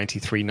been in the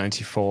 93,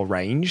 94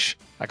 range.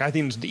 Like, I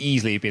think it would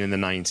easily have been in the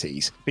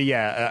 90s. But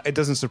yeah, it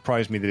doesn't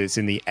surprise me that it's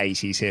in the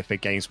 80s here for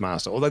Games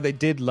Master, although they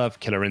did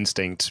love Killer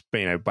Instinct,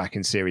 you know, back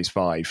in Series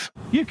 5.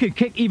 You could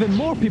kick even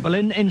more people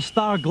in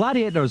Star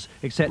Gladiators,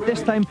 except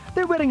this time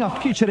they're wearing a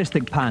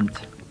futuristic pant.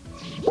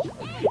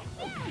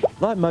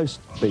 Like most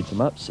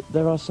beat-em-ups,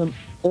 there are some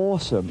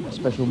awesome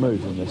special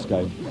moves in this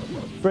game.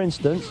 For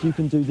instance, you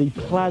can do the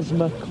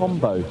plasma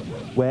combo,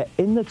 where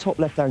in the top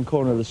left-hand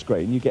corner of the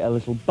screen you get a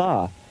little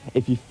bar.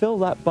 If you fill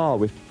that bar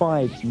with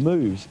 5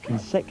 moves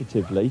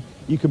consecutively,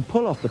 you can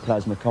pull off the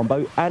plasma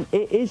combo, and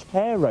it is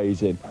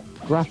hair-raising.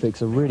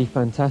 Graphics are really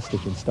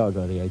fantastic in Star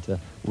Gladiator,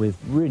 with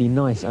really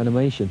nice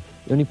animation.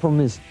 The only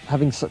problem is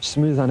having such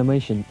smooth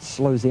animation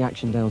slows the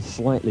action down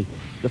slightly.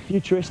 The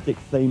futuristic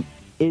theme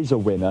is a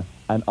winner,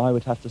 and I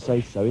would have to say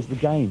so is the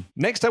game.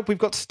 Next up, we've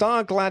got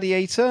Star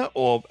Gladiator,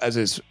 or as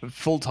its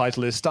full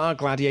title is, Star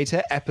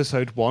Gladiator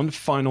Episode 1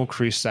 Final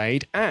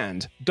Crusade,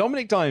 and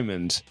Dominic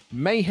Diamond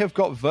may have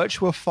got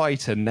Virtua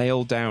Fighter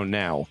nailed down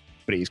now,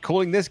 but he's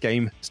calling this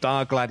game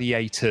Star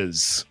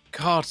Gladiators.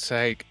 God's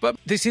sake. But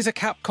this is a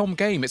Capcom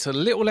game. It's a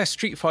little less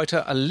Street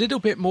Fighter, a little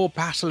bit more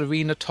Battle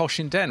Arena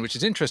Toshinden, which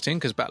is interesting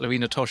because Battle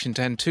Arena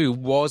Toshinden 2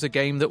 was a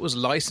game that was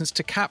licensed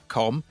to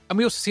Capcom. And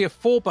we also see a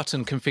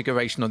 4-button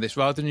configuration on this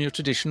rather than your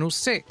traditional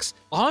 6.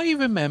 I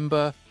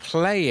remember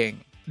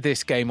playing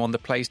this game on the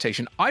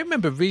PlayStation. I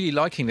remember really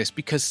liking this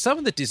because some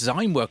of the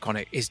design work on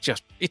it is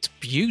just, it's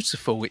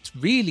beautiful. It's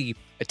really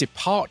a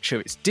departure.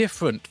 It's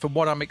different from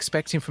what I'm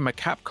expecting from a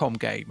Capcom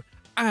game.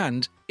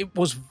 And it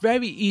was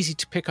very easy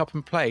to pick up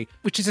and play,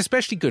 which is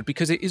especially good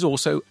because it is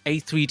also a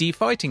 3D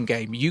fighting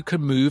game. You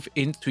can move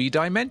in 3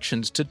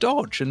 dimensions to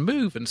dodge and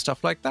move and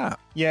stuff like that.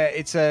 Yeah,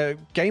 it's a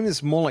game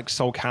that's more like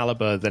Soul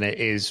Calibur than it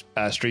is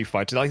Street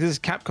Fighter. Like, this is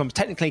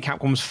technically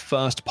Capcom's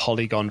first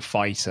polygon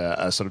fighter,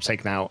 sort of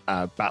taking out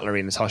Battle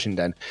Arena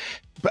Toshinden.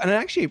 But and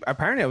actually,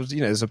 apparently,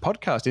 there's a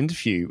podcast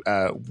interview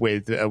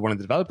with one of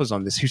the developers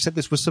on this who said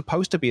this was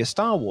supposed to be a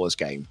Star Wars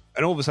game,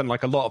 and all of a sudden,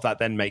 like, a lot of that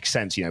then makes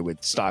sense,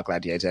 with Star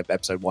Gladiator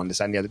Episode 1, this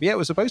and the other. But yeah, it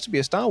was supposed to be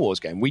a Star Wars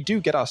game. We do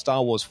get our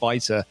Star Wars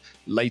fighter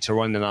later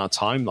on in our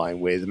timeline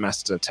with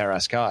Masters of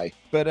Terra-Sky,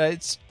 but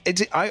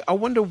I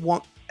wonder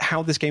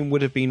how this game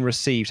would have been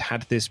received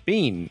had this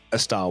been a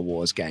Star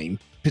Wars game.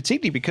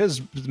 Particularly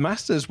because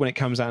Masters, when it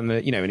comes out in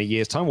a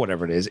year's time,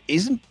 whatever it is,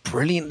 isn't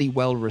brilliantly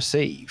well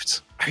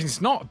received.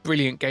 It's not a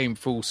brilliant game,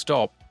 full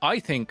stop. I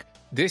think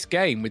this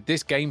game, with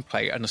this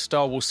gameplay and a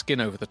Star Wars skin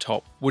over the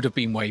top, would have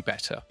been way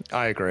better.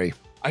 I agree.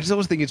 I just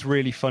always think it's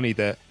really funny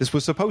that this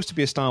was supposed to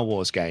be a Star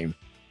Wars game,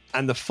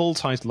 and the full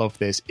title of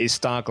this is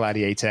Star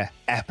Gladiator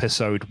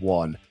Episode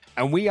 1.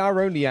 And we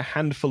are only a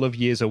handful of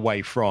years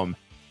away from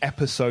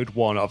Episode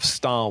 1 of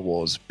Star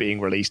Wars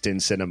being released in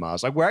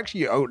cinemas. Like, we're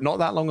actually not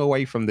that long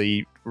away from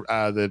the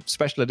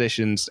special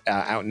editions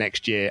out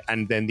next year,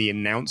 and then the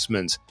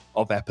announcement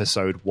of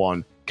Episode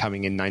 1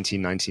 coming in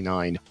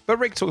 1999. But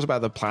Rick talks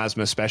about the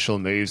plasma special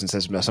moves and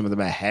says some of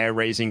them are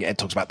hair-raising. Ed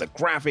talks about the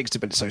graphics,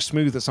 but it's so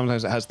smooth that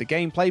sometimes it has the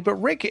gameplay. But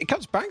it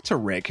cuts back to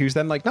Rick, who's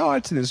then like, no, I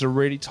think this is a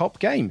really top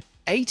game.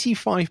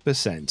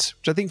 85%,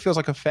 which I think feels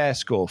like a fair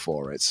score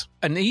for it.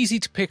 An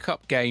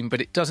easy-to-pick-up game, but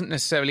it doesn't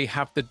necessarily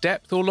have the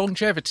depth or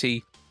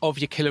longevity of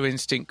your Killer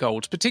Instinct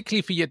Gold,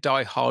 particularly for your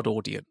die-hard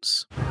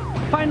audience.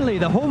 Finally,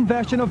 the home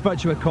version of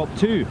Virtua Cop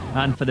 2.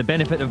 And for the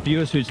benefit of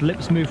viewers whose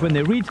lips move when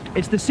they read,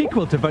 it's the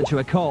sequel to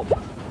Virtua Cop.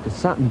 The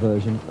Saturn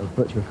version of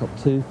Virtua Cop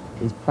 2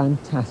 is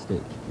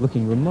fantastic,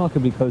 looking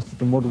remarkably close to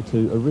the Model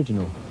 2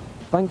 original.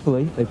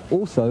 Thankfully, they've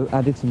also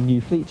added some new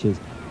features.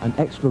 An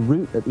extra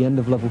route at the end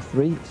of level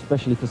 3,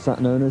 especially for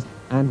Saturn owners,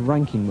 and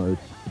ranking mode,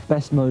 the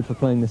best mode for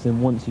playing this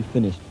in once you've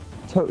finished.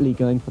 Totally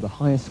going for the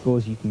highest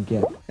scores you can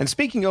get. And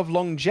speaking of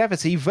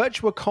longevity,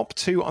 Virtua Cop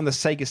 2 on the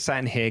Sega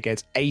Saturn here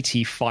gets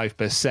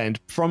 85%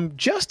 from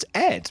just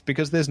Ed,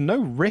 because there's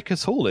no Rick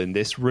at all in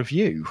this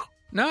review.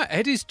 No,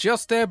 Ed is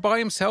just there by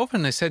himself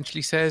and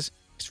essentially says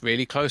it's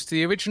really close to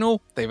the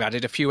original. They've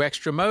added a few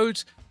extra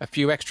modes, a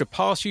few extra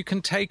paths you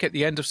can take at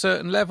the end of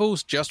certain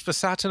levels just for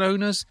Saturn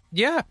owners.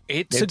 Yeah,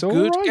 it's a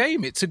good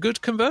game. It's a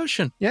good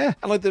conversion. Yeah,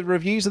 and like the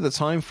reviews at the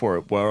time for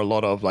it were a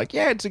lot of like,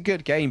 yeah, it's a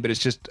good game, but it's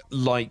just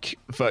like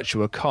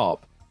Virtua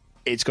Cop.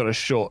 It's got a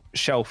short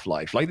shelf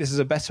life. Like, this is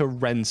a better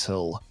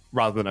rental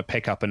rather than a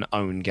pick up and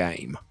own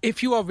game.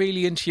 If you are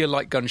really into your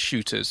light gun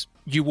shooters,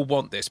 you will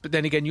want this. But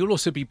then again, you'll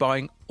also be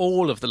buying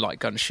all of the light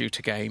gun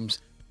shooter games.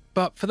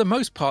 But for the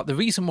most part, the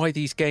reason why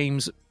these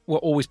games were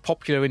always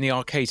popular in the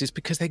arcades is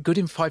because they're good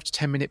in 5 to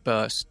 10 minute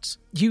bursts.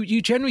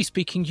 You generally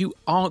speaking, you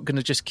aren't going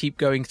to just keep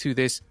going through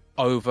this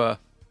over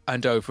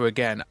and over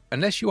again.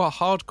 Unless you are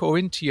hardcore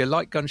into your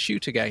light gun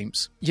shooter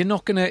games, you're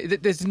not going to...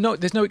 There's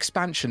no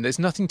expansion. There's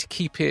nothing to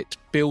keep it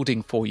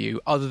building for you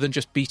other than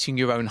just beating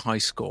your own high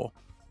score.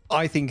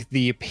 I think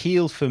the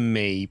appeal for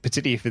me,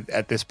 particularly if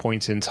at this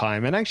point in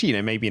time, and actually,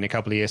 maybe in a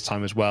couple of years'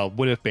 time as well,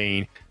 would have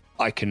been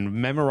I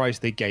can memorize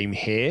the game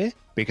here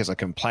because I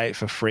can play it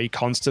for free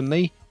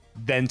constantly,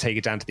 then take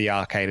it down to the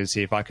arcade and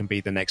see if I can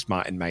be the next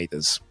Martin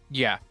Mathers.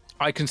 Yeah,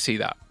 I can see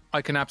that.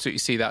 I can absolutely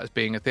see that as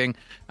being a thing.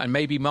 And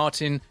maybe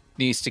Martin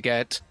needs to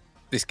get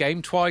this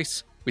game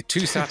twice with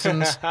 2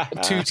 Saturns,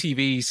 2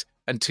 TVs,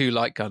 and 2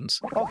 light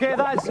guns. Okay,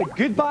 that's a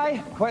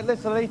goodbye, quite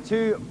literally,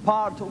 to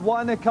part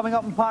 1. Coming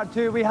up in part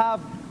 2, we have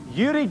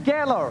Uri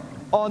Geller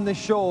on the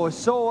show.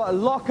 So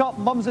lock up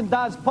mums and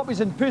dads, puppies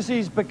and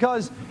pussies,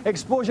 because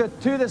exposure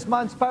to this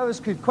man's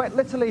powers could quite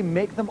literally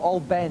make them all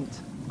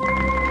bent.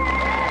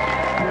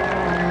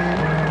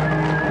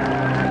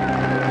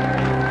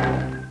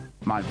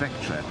 My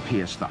Vectra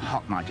pierced the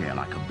hot night air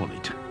like a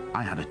bullet.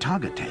 I had a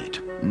target date.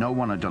 No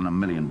one had done a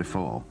million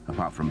before,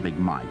 apart from Big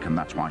Mike, and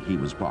that's why he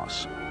was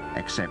boss.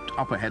 Except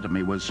up ahead of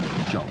me was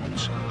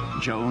Jones.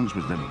 Jones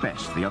was the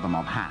best the other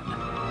mob had.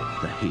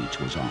 The heat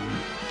was on.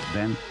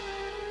 Then,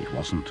 it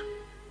wasn't.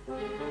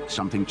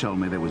 Something told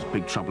me there was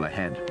big trouble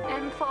ahead.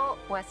 M4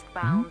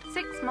 westbound,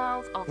 6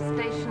 miles of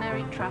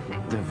stationary traffic.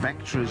 The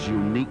Vectra's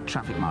unique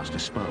traffic master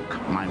spoke.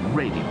 My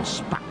radio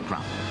spat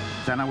gravel.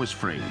 Then I was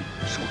free.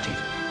 Sorted.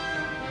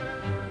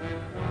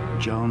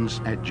 Jones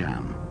ate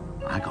jam.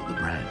 I got the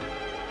bread.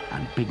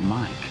 And Big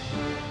Mike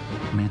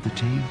made the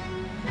tea.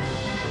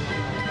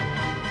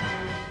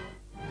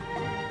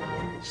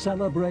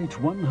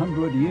 Celebrate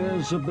 100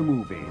 years of the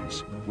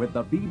movies with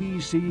the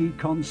BBC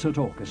Concert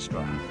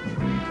Orchestra.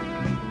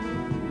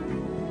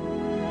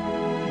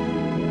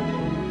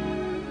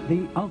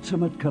 The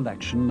ultimate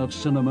collection of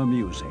cinema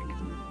music,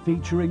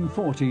 featuring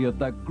 40 of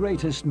the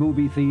greatest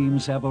movie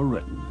themes ever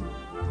written.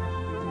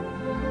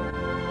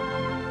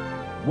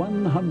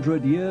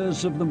 100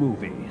 years of the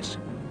movies.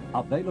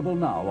 Available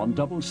now on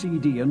double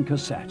CD and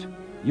cassette.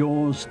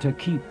 Yours to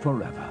keep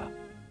forever.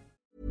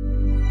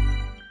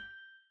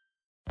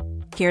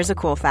 Here's a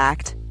cool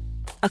fact.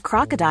 A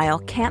crocodile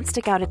can't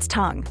stick out its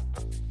tongue.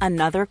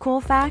 Another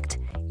cool fact,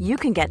 you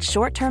can get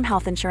short-term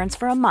health insurance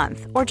for a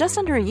month or just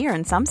under a year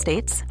in some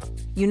states.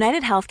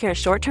 United Healthcare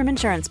short-term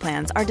insurance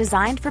plans are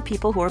designed for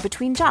people who are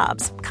between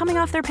jobs, coming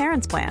off their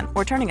parents' plan,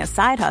 or turning a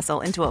side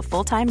hustle into a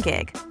full-time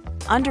gig.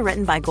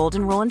 Underwritten by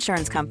Golden Rule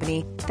Insurance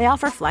Company, they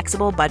offer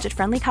flexible,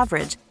 budget-friendly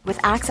coverage with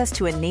access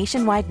to a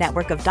nationwide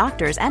network of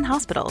doctors and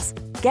hospitals.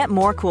 Get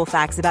more cool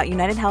facts about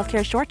United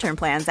Healthcare short-term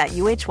plans at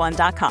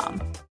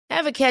uh1.com.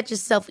 Ever catch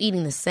yourself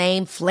eating the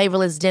same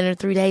flavorless dinner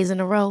 3 days in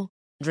a row?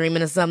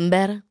 Dreaming of something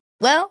better?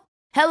 Well,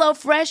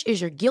 HelloFresh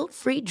is your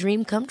guilt-free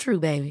dream come true,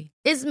 baby.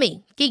 It's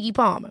me, Keke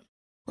Palmer.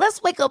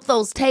 Let's wake up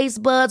those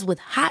taste buds with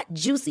hot,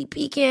 juicy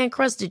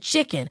pecan-crusted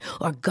chicken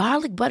or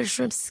garlic butter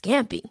shrimp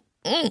scampi.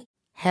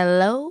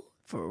 Hello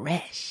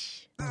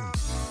Fresh.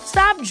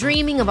 Stop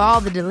dreaming of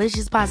all the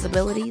delicious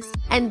possibilities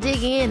and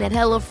dig in at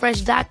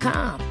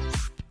HelloFresh.com.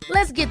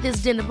 Let's get this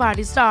dinner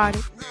party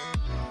started.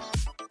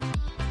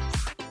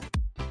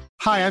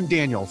 Hi, I'm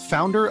Daniel,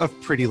 founder of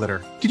Pretty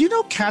Litter. Did you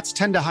know cats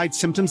tend to hide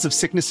symptoms of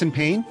sickness and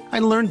pain? I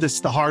learned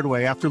this the hard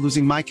way after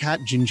losing my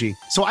cat, Gingy.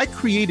 So I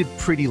created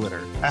Pretty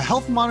Litter, a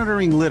health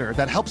monitoring litter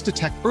that helps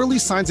detect early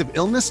signs of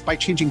illness by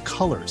changing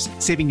colors,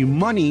 saving you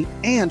money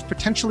and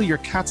potentially your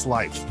cat's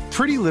life.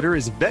 Pretty Litter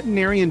is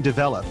veterinarian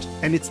developed,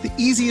 and it's the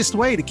easiest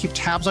way to keep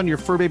tabs on your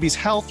fur baby's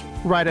health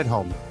right at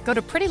home. Go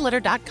to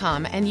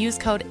prettylitter.com and use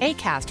code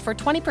ACAST for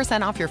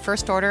 20% off your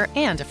first order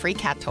and a free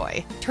cat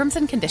toy. Terms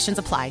and conditions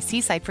apply.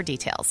 See site for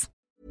details.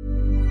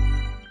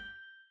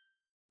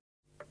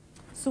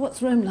 So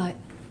what's Rome like?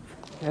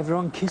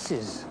 Everyone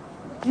kisses.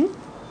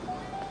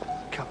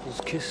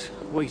 Couples kiss,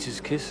 waiters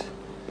kiss.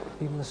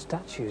 Even the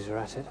statues are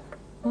at it.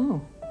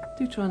 Oh,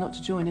 do try not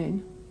to join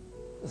in.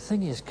 The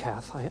thing is,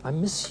 Kath, I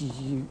miss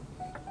you.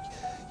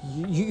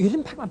 You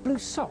didn't pack my blue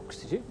socks,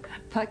 did you?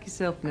 Pack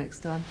yourself next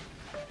time.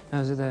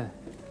 How's it there?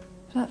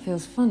 That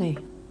feels funny.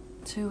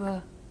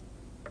 To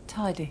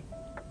tidy.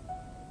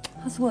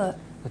 How's work?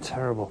 They're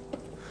terrible.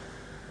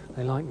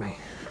 They like me.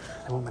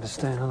 They want me to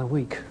stay another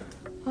week.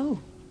 Oh.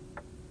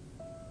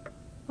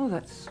 Oh,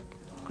 that's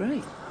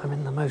great. I'm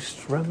in the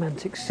most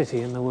romantic city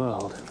in the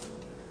world.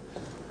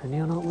 And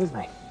you're not with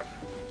me.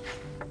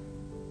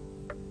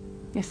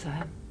 Yes, I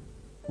am.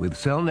 With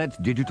Cellnet's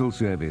digital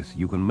service,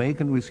 you can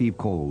make and receive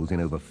calls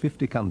in over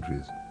 50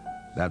 countries.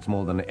 That's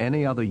more than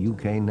any other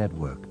UK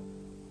network.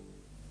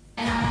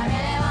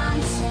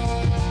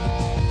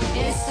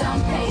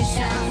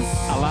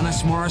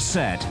 Alanis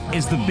Morissette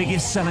is the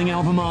biggest-selling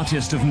album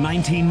artist of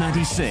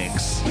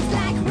 1996.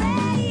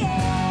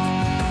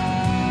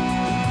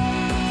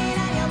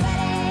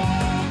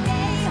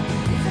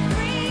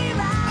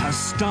 Her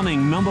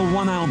stunning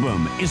 #1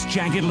 album is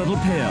Jagged Little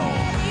Pill.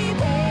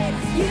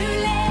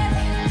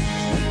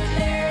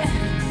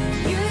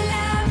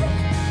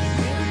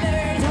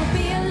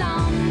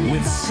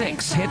 With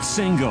 6 hit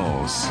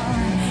singles.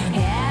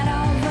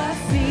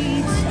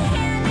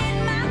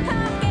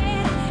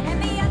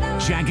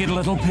 Jagged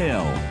Little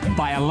Pill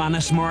by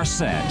Alanis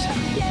Morissette.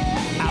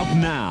 Out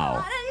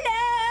now.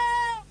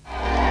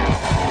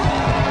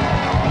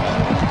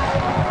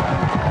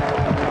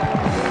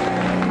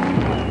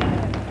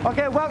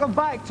 Okay, welcome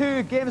back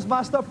to Games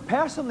Master.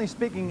 Personally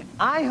speaking,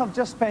 I have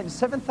just spent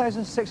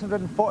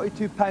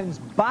 £7,642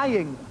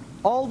 buying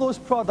all those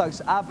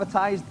products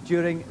advertised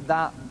during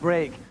that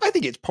break. I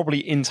think it's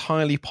probably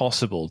entirely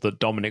possible that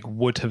Dominic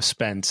would have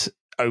spent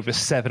over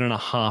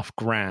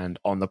 $7,500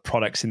 on the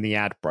products in the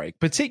ad break,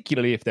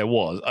 particularly if there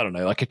was, I don't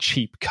know, like a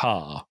cheap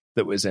car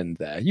that was in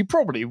there. You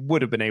probably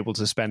would have been able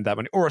to spend that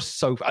money, or a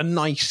sofa, a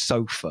nice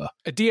sofa.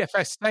 A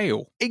DFS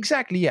sale.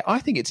 Exactly, yeah. I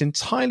think it's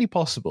entirely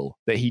possible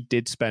that he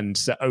did spend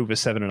over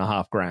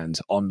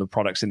 $7,500 on the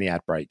products in the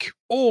ad break.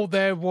 Or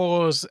there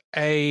was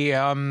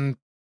an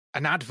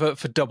advert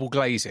for double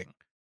glazing.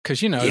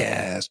 Because, you know,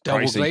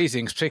 double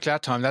glazing, particularly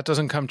that time, that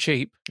doesn't come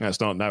cheap. That's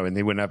not, no, and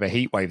they wouldn't have a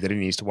heat wave that he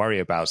needs to worry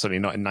about, certainly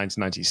not in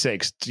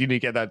 1996. You need to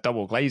get that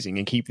double glazing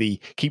and keep the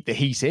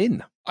heat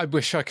in. I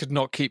wish I could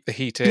not keep the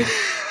heat in.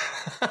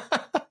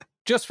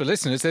 Just for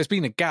listeners, there's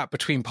been a gap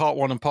between part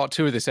 1 and part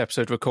 2 of this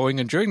episode recording,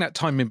 and during that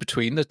time in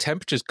between, the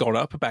temperature's gone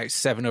up about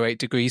 7 or 8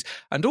 degrees,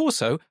 and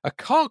also a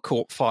car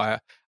caught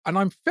fire. And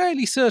I'm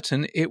fairly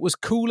certain it was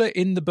cooler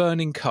in the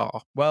burning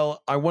car.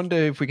 Well, I wonder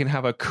if we can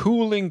have a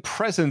cooling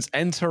presence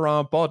enter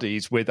our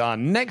bodies with our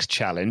next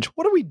challenge.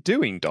 What are we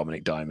doing,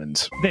 Dominic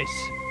Diamond? This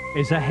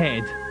is a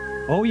head.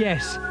 Oh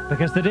yes,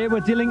 because today we're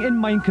dealing in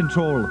mind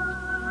control.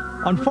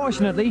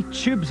 Unfortunately,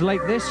 tubes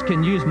like this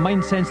can use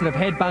mind-sensitive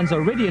headbands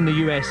already in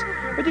the US,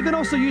 but you can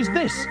also use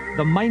this,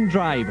 the Mind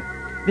Drive.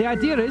 The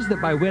idea is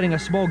that by wearing a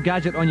small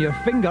gadget on your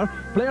finger,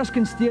 players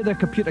can steer their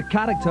computer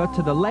character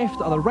to the left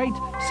or the right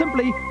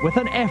simply with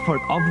an effort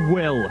of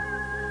will.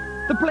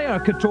 The player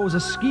controls a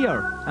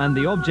skier, and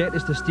the object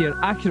is to steer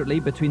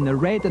accurately between the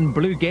red and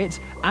blue gates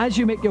as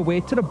you make your way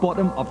to the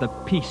bottom of the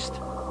piste.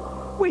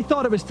 We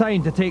thought it was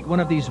time to take one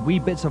of these wee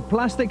bits of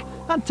plastic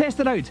and test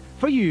it out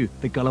for you,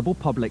 the gullible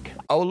public.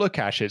 Oh, look,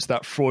 Ash, it's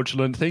that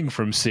fraudulent thing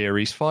from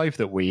Series 5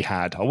 that we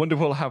had. I wonder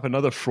if we'll have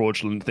another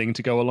fraudulent thing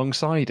to go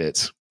alongside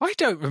it. I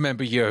don't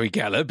remember Uri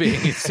Geller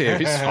being in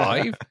Series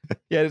 5.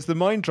 Yeah, it's the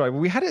Mind Drive.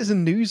 We had it as a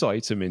news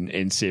item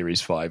in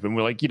Series 5, and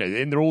we're like, you know,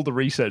 in all the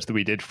research that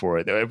we did for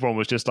it, everyone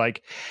was just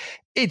like,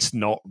 it's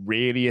not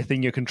really a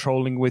thing you're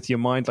controlling with your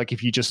mind. Like,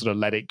 if you just sort of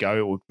let it go,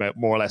 it would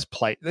more or less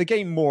play. The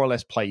game more or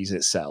less plays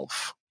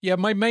itself. Yeah,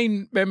 my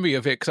main memory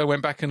of it, because I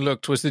went back and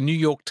looked, was the New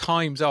York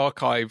Times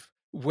archive,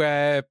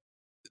 where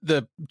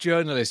the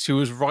journalist who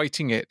was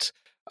writing it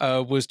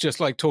was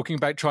just like talking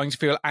about trying to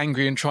feel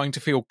angry and trying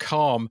to feel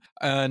calm.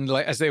 And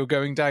like as they were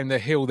going down the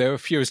hill, they were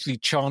furiously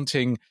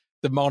chanting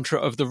the mantra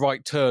of the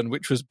right turn,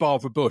 which was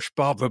Barbara Bush,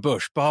 Barbara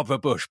Bush, Barbara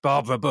Bush,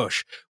 Barbara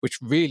Bush, which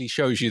really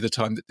shows you the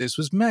time that this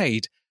was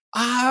made.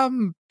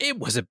 It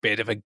was a bit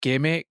of a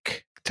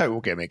gimmick. Total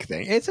gimmick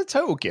thing. It's a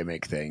total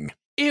gimmick thing.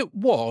 It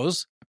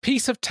was a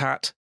piece of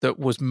tat that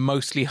was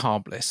mostly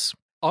harmless,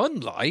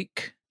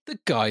 unlike the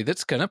guy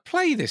that's going to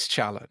play this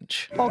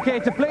challenge. Okay,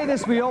 to play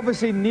this, we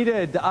obviously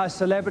needed a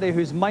celebrity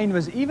whose mind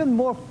was even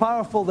more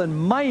powerful than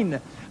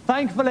mine.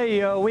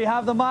 Thankfully, we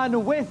have the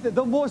man with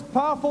the most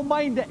powerful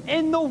mind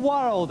in the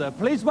world.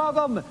 Please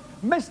welcome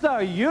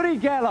Mr. Uri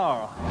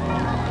Geller.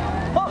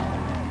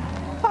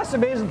 Oh, that's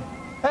amazing.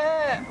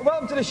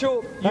 Welcome to the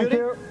show,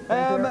 Uri.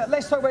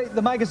 Let's talk about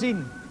the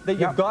magazine that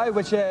you've got,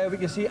 which we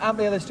can see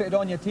amply illustrated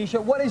on your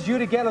T-shirt. What is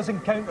Uri Geller's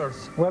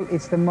Encounters? Well,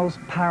 it's the most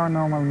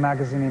paranormal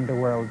magazine in the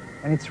world,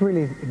 and it's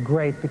really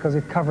great because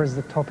it covers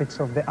the topics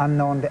of the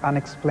unknown, the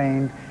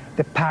unexplained,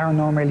 the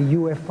paranormal,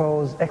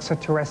 UFOs,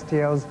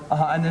 extraterrestrials.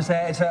 And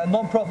it's a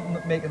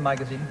non-profit making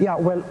magazine. Yeah,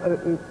 well,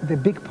 the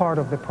big part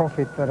of the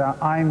profit that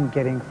I'm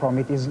getting from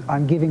it is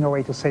I'm giving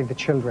away to save the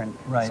children.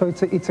 Right. So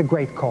it's a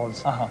great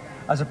cause.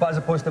 As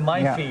opposed to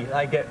my fee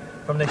I get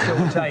from this show,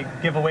 which I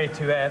give away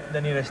to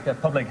the nearest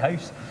public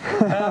house.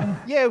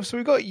 Yeah, so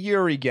we've got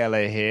Uri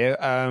Geller here.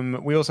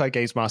 We also had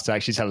Games Master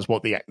actually tell us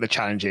what the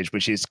challenge is,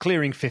 which is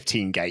clearing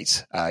 15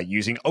 gates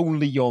using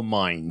only your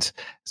mind.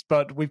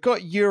 But we've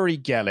got Uri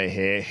Geller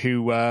here,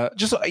 who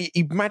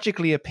he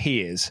magically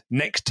appears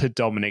next to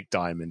Dominic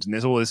Diamond, and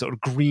there's all this sort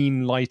of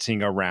green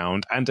lighting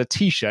around and a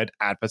T-shirt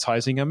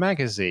advertising a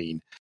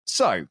magazine.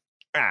 So,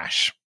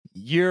 Ash,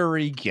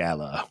 Uri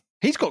Geller.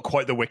 He's got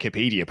quite the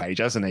Wikipedia page,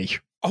 hasn't he?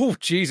 Oh,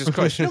 Jesus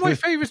Christ. You know my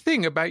favourite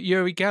thing about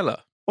Uri Geller?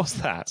 What's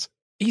that?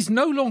 He's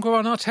no longer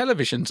on our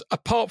televisions,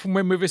 apart from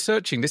when we're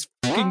researching this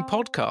fucking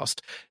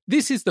podcast.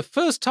 This is the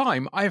first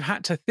time I've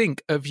had to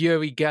think of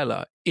Uri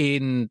Geller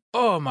in,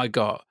 oh my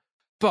God.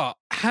 But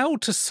how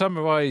to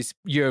summarise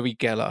Uri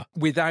Geller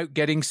without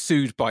getting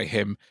sued by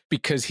him,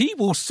 because he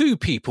will sue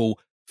people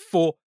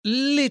for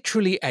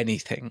literally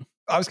anything.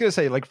 I was going to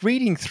say, like,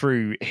 reading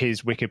through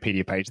his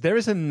Wikipedia page, there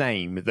is a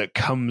name that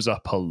comes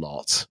up a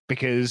lot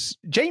because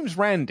James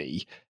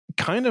Randi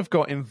kind of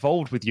got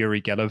involved with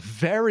Uri Geller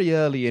very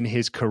early in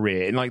his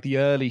career, in like the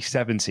early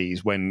 70s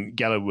when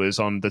Geller was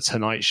on The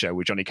Tonight Show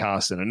with Johnny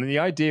Carson. And the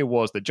idea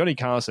was that Johnny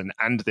Carson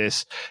and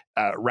this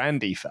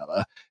Randi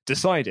fella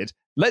decided,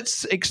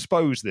 let's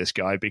expose this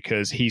guy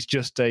because he's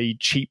just a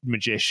cheap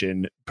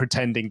magician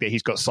pretending that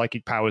he's got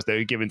psychic powers that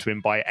are given to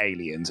him by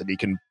aliens and he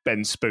can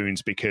bend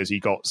spoons because he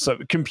got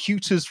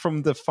computers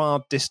from the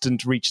far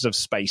distant reaches of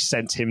space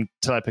sent him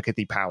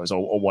telepathy powers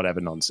or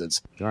whatever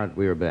nonsense. Gerard,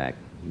 we are back.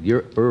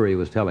 Uri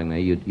was telling me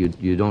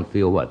you don't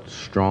feel, what,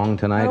 strong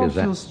tonight? I don't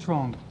feel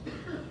strong.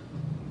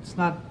 It's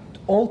not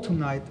all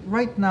tonight.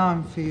 Right now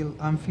I'm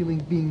feeling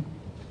being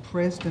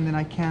pressed, and then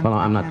I can't... Well,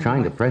 I'm not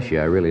trying to press you.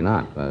 I'm really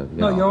not.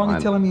 No, you're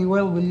only telling me,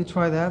 well, will you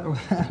try that or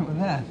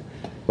that?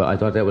 Well, I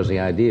thought that was the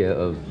idea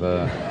of...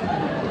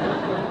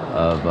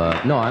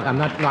 No, I'm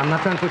not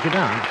trying to put you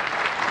down.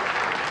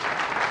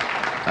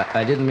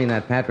 I didn't mean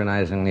that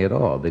patronizingly at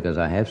all, because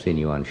I have seen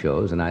you on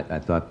shows, and I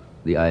thought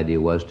the idea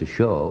was to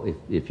show,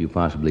 if you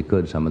possibly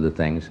could, some of the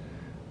things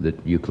that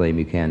you claim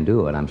you can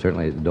do, and I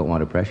certainly don't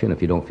want to press you, and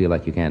if you don't feel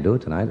like you can't do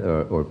it tonight,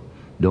 or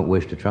don't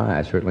wish to try,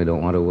 I certainly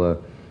don't want to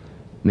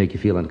make you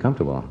feel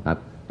uncomfortable.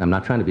 I'm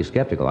not trying to be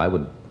skeptical. I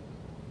would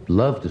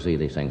love to see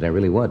these things. I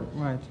really would.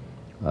 Right.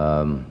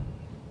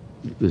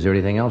 Is there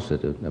anything else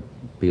that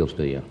appeals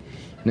to you?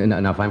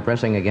 Now, if I'm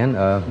pressing again...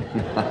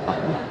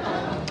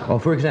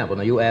 for example,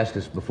 now you asked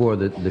us before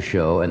the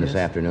show and this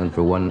afternoon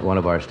for one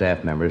of our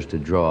staff members to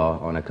draw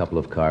on a couple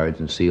of cards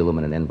and seal them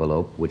in an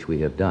envelope, which we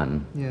have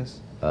done. Yes.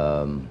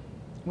 Well,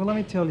 let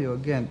me tell you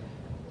again.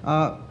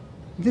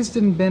 This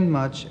didn't bend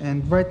much,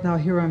 and right now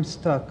here I'm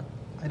stuck.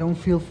 I don't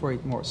feel for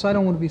it more, so I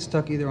don't want to be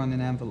stuck either on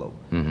an envelope.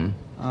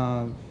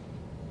 Mm-hmm.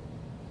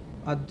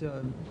 I'd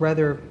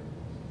rather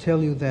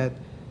tell you that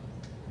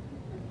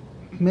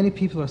many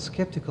people are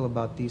skeptical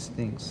about these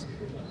things.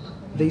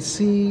 They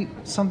see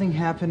something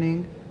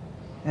happening,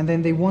 and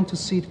then they want to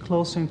see it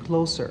closer and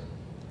closer.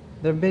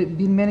 There have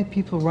been many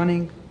people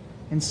running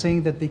and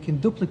saying that they can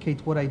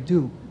duplicate what I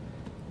do.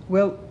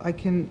 Well, I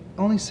can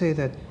only say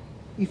that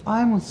if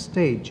I'm on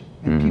stage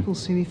and people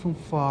see me from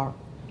far,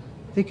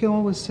 they can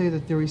always say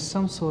that there is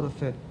some sort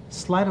of a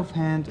sleight of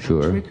hand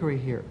or trickery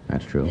here.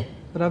 That's true.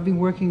 But I've been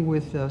working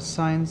with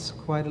science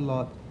quite a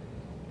lot,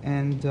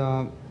 and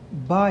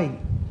by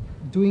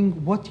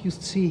doing what you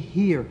see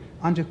here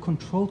under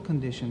controlled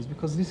conditions,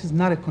 because this is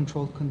not a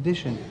controlled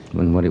condition.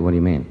 What do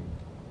you mean?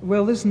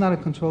 Well, this is not a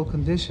controlled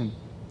condition.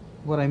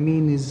 What I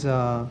mean is,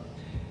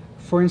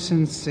 for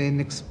instance, in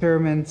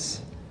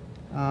experiments,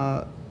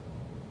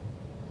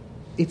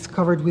 it's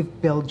covered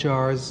with bell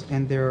jars,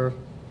 and there are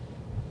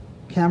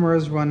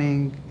cameras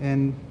running,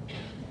 and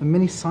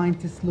many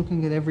scientists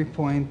looking at every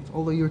point,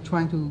 although you're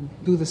trying to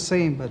do the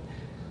same, but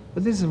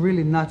this is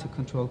really not a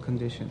controlled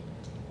condition.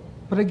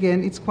 But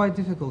again, it's quite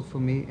difficult for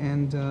me,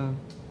 and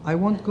I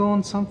won't go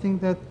on something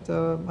that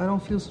I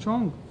don't feel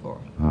strong for.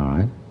 All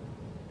right.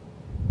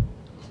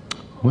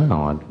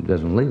 Well, it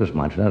doesn't leave us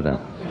much, does it?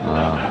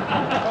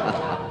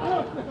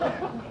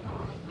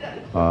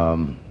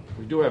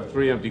 We do have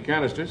 3 empty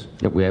canisters.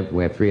 Yep,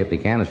 we have 3 empty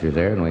canisters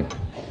there, and we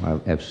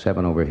have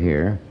 7 over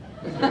here.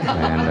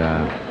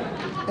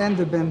 And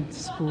a bent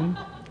spoon.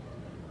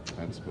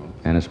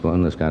 And a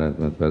spoon that's got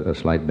a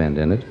slight bend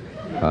in it.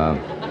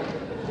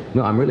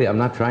 No, I'm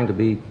not trying to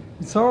be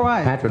It's all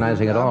right.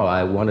 patronizing at all.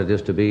 I wanted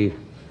this to be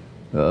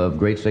of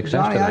great success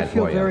Johnny, tonight I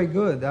feel for you. very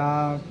good.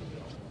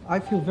 I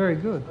feel very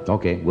good.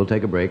 Okay, we'll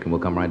take a break and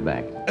we'll come right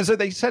back. And so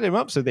they set him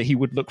up so that he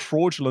would look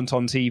fraudulent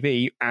on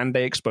TV, and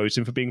they exposed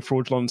him for being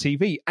fraudulent on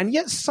TV. And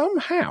yet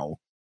somehow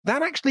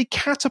that actually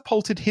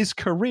catapulted his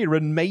career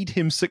and made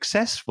him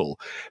successful,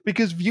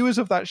 because viewers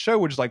of that show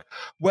were just like,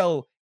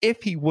 well,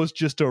 if he was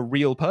just a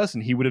real person,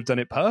 he would have done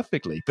it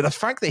perfectly. But the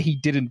fact that he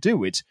didn't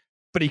do it,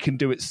 but he can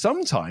do it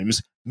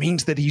sometimes,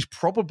 means that he's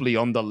probably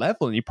on the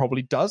level and he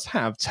probably does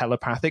have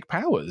telepathic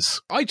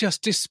powers. I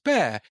just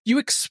despair. You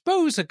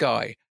expose a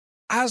guy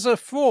as a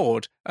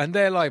fraud, and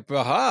they're like,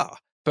 aha,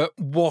 but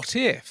what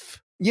if?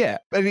 Yeah,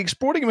 and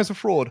exploiting him as a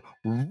fraud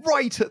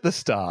right at the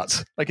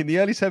start, like in the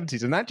early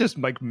 70s, and that just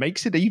like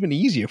makes it even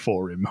easier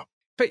for him.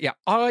 But yeah,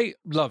 I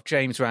love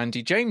James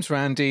Randi. James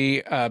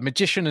Randi,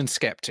 magician and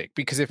skeptic,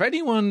 because if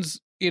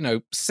anyone's,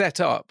 set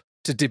up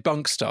to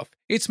debunk stuff,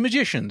 it's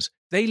magicians.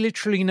 They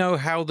literally know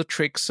how the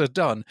tricks are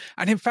done.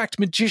 And in fact,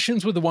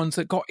 magicians were the ones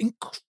that got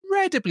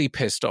incredibly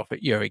pissed off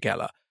at Uri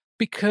Geller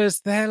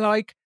because they're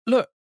like,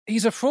 look,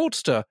 he's a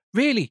fraudster.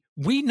 Really,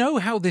 we know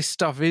how this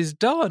stuff is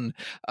done.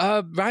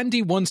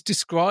 Randi once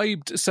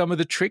described some of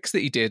the tricks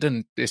that he did,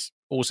 and this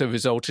also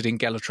resulted in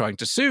Geller trying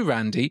to sue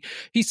Randi.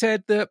 He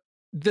said that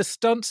the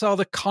stunts are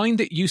the kind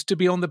that used to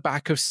be on the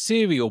back of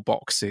cereal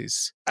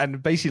boxes.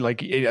 And basically,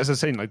 like, as I was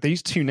saying, like,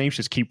 these two names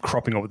just keep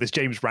cropping up. This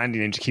James Randi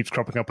name just keeps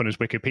cropping up on his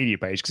Wikipedia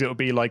page, because it'll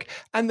be like,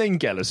 and then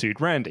Geller sued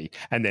Randi,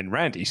 and then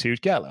Randi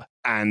sued Geller.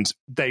 And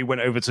they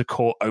went over to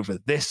court over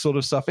this sort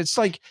of stuff. It's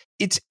like,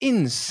 it's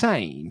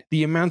insane.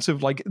 The amount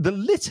of, like, the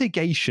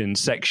litigation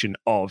section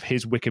of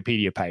his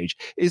Wikipedia page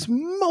is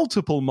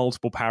multiple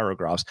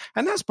paragraphs.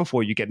 And that's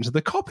before you get into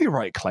the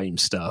copyright claim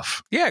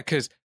stuff. Yeah,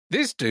 because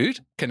this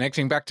dude,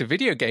 connecting back to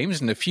video games,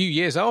 and a few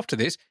years after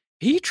this,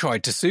 he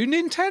tried to sue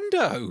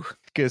Nintendo.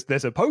 Because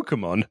there's a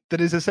Pokemon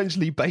that is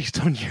essentially based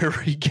on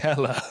Uri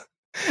Geller.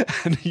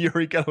 And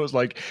Uri Geller was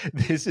like,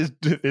 this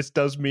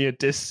does me a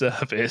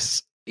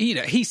disservice.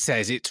 He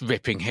says it's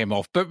ripping him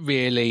off, but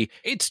really,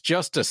 it's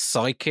just a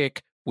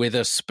psychic with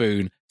a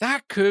spoon.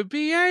 That could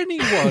be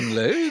anyone,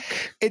 Luke.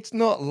 It's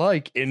not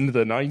like in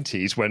the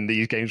 90s when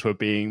these games were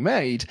being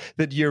made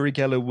that Uri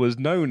Geller was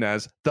known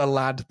as the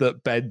lad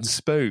that bends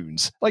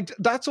spoons. Like,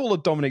 that's all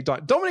of Dominic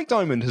Diamond. Dominic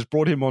Diamond has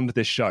brought him onto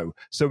this show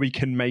so we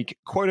can make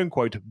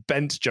quote-unquote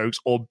bent jokes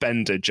or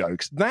bender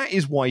jokes. That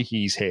is why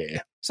he's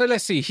here. So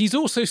let's see. He's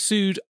also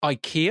sued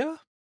IKEA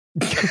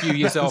a few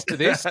years after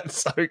this.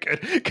 That's so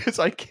good, because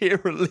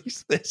IKEA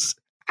released this.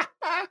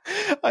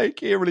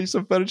 IKEA released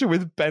some furniture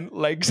with bent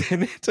legs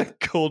in it and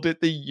called it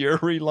the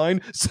Uri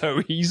line,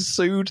 so he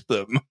sued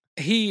them.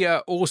 He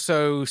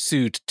also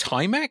sued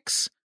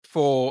Timex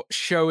for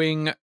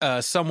showing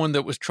someone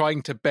that was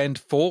trying to bend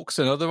forks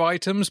and other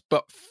items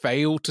but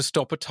failed to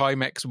stop a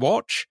Timex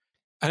watch.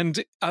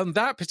 And on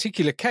that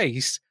particular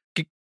case,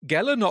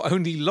 Geller not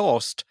only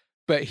lost,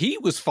 but he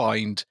was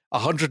fined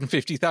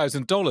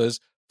 $150,000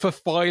 for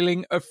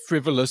filing a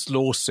frivolous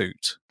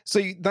lawsuit.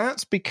 So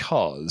that's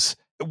because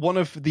one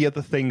of the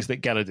other things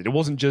that Geller did, it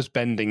wasn't just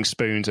bending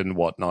spoons and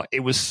whatnot,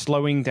 it was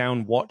slowing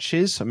down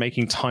watches and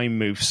making time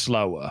move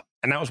slower.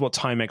 And that was what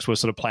Timex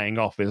was sort of playing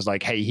off, is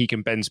like, hey, he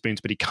can bend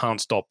spoons, but he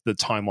can't stop the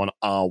time on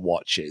our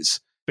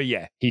watches. But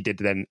yeah, he did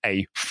then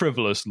a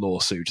frivolous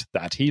lawsuit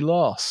that he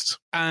lost.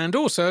 And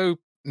also,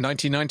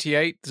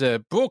 1998,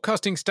 the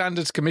Broadcasting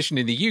Standards Commission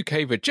in the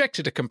UK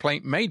rejected a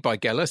complaint made by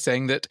Geller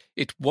saying that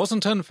it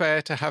wasn't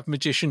unfair to have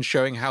magicians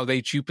showing how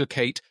they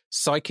duplicate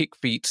psychic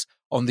feats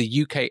on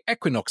the UK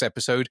Equinox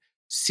episode,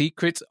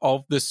 Secrets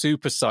of the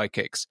Super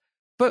Psychics.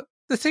 But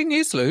the thing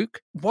is,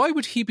 Luke, why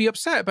would he be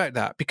upset about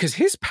that? Because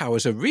his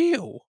powers are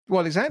real.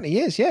 Well, exactly,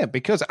 yes, yeah,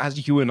 because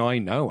as you and I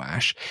know,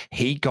 Ash,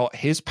 he got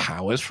his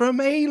powers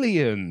from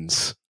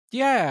aliens.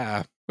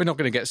 Yeah. We're not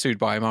going to get sued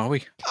by him, are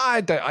we?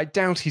 I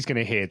doubt he's going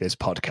to hear this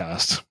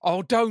podcast.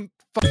 Oh, don't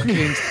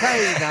fucking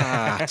say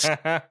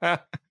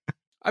that.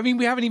 I mean,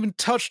 we haven't even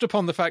touched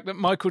upon the fact that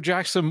Michael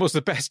Jackson was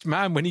the best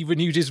man when he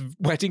renewed his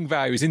wedding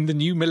vows in the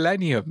new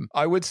millennium.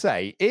 I would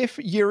say, if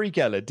Uri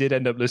Geller did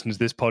end up listening to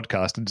this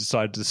podcast and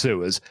decided to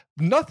sue us,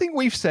 nothing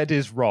we've said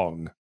is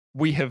wrong.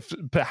 We have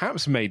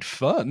perhaps made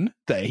fun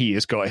that he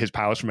has got his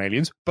powers from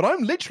aliens, but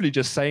I'm literally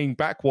just saying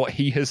back what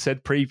he has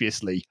said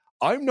previously.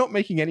 I'm not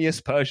making any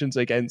aspersions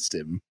against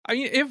him. I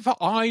mean, if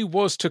I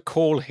was to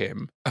call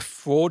him a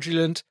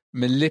fraudulent,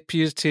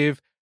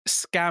 manipulative,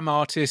 scam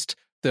artist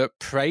that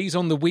preys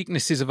on the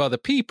weaknesses of other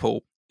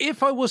people,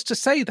 if I was to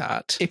say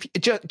that, if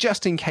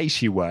just in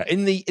case you were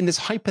in this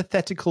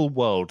hypothetical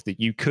world that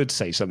you could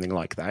say something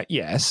like that,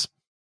 yes,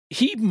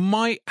 he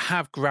might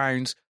have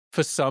grounds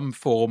for some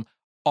form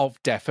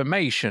of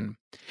defamation.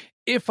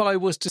 If I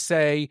was to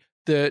say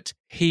that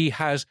he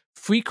has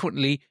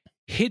frequently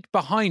hid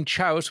behind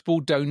charitable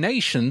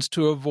donations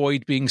to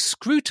avoid being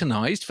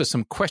scrutinized for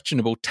some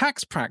questionable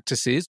tax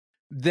practices,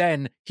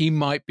 then he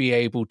might be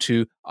able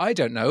to, I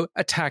don't know,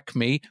 attack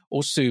me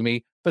or sue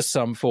me for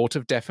some sort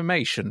of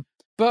defamation.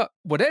 But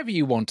whatever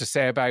you want to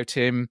say about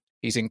him,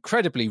 he's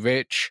incredibly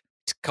rich.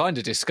 It's kind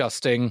of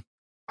disgusting.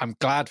 I'm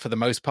glad for the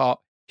most part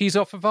he's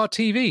off of our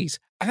TVs.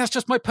 And that's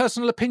just my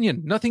personal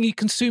opinion. Nothing he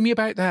can sue me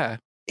about there.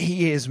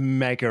 He is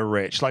mega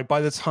rich. Like, by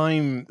the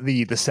time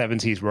the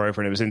 70s were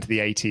over and it was into the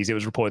 80s, it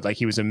was reported like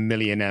he was a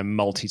millionaire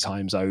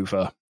multi-times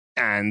over.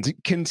 And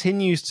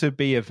continues to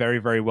be a very,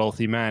 very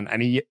wealthy man.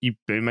 And you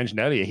mentioned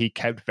earlier, he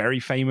kept very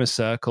famous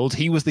circles.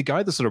 He was the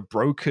guy that sort of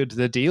brokered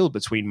the deal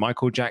between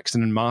Michael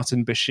Jackson and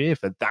Martin Bashir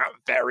for that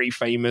very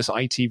famous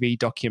ITV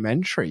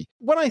documentary.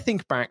 When I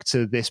think back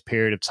to this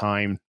period of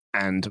time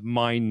and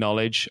my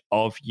knowledge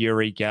of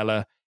Uri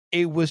Geller,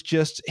 it was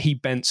just he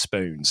bent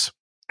spoons.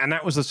 And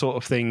that was the sort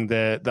of thing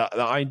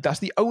that's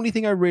the only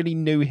thing I really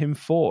knew him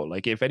for.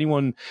 Like, if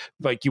anyone,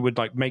 like, you would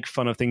like make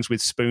fun of things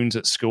with spoons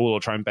at school or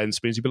try and bend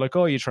spoons, you'd be like,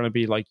 oh, you're trying to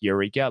be like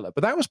Uri Geller.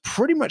 But that was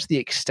pretty much the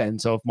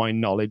extent of my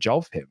knowledge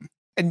of him.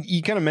 And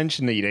you kind of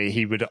mentioned that,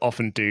 he would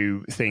often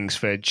do things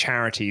for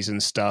charities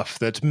and stuff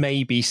that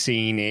may be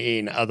seen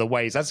in other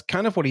ways. That's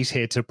kind of what he's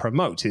here to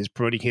promote, is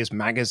promoting his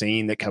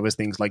magazine that covers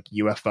things like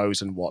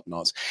UFOs and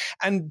whatnot.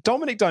 And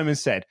Dominic Diamond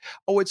said,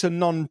 oh, it's a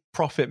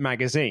non-profit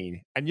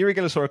magazine. And Uri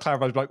Geller sort of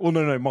clarified, like, well,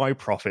 no, my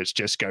profits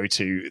just go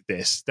to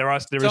this. There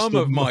is some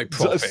of my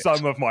profits.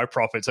 Some of my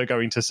profits are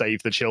going to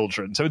save the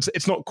children. So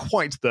it's not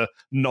quite the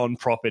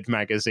non-profit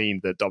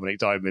magazine that Dominic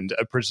Diamond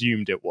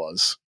presumed it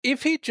was.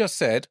 If he'd just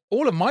said,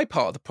 all of my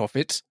part of the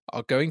profits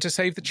are going to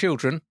save the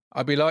children,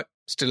 I'd be like,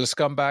 still a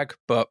scumbag,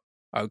 but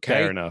okay.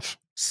 Fair enough.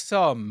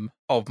 Some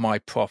of my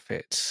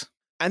profits.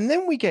 And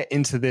then we get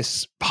into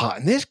this part,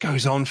 and this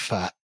goes on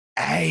for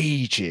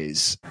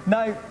ages.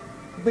 Now,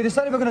 we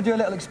decided we're going to do a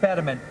little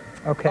experiment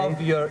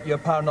of your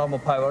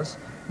paranormal powers.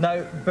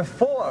 Now,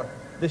 before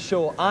the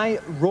show, I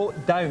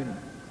wrote down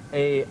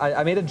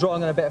I made a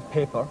drawing on a bit of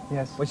paper,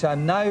 which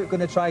I'm now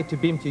going to try to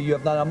beam to you.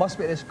 Now, I must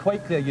make this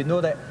quite clear. You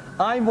know that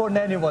I, more than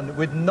anyone,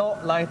 would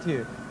not lie to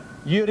you.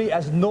 Yuri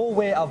has no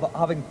way of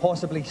having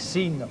possibly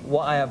seen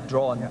what I have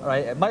drawn,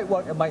 right? It might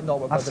work, it might not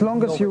work. As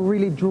long as you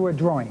really drew a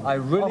drawing. I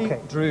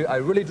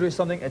really drew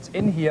something. It's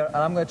in here, and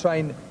I'm going to try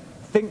and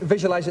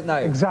visualize it now.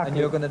 Exactly. And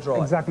you're going to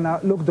draw exactly. it. Now,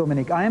 look,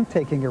 Dominic, I am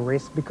taking a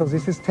risk because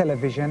this is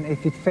television.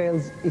 If it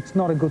fails, it's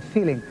not a good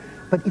feeling.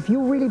 But if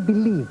you really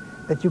believe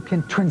that you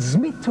can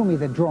transmit to me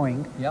the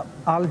drawing,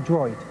 I'll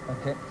draw it.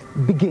 Okay.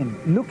 Begin.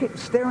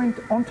 Staring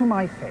onto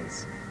my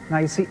face. Now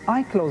you see,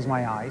 I close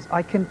my eyes.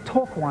 I can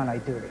talk while I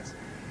do this.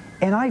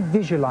 And I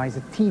visualize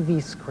a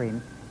TV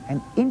screen,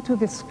 and into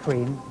the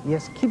screen,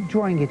 keep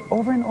drawing it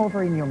over and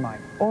over in your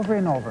mind, over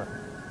and over.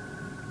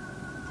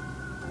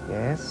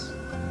 Yes.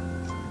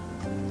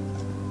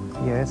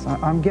 Yes,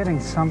 I'm getting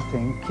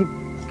something.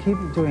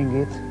 Keep doing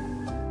it.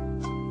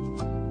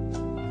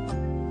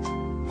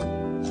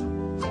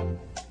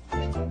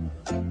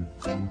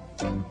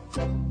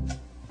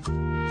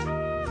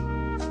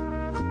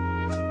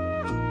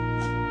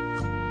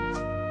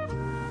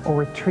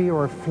 Or a tree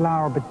or a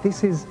flower, but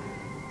this is,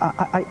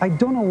 I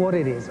don't know what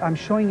it is. I'm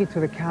showing it to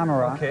the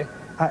camera. Okay.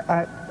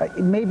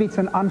 Maybe it's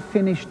an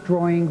unfinished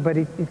drawing, but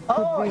it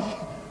could be.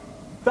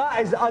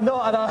 That is, I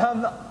know, and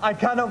I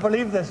cannot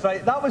believe this,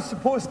 right? That was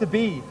supposed to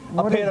be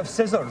a pair of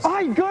scissors.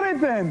 I got it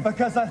then!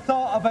 Because I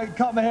thought about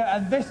cutting my hair,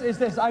 and this is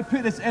this. I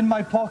put this in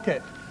my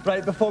pocket,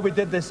 right, before we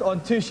did this,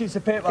 on 2 sheets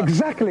of paper.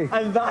 Exactly.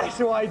 And that's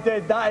what I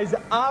did. That is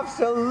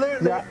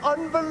absolutely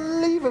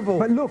unbelievable.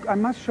 But look, I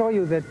must show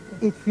you that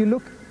if you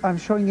look, I'm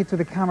showing it to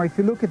the camera, if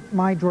you look at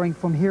my drawing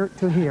from here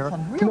to here,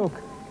 look,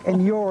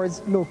 and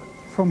yours, look,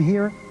 from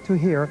here to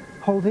here,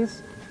 hold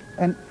this,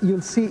 and you'll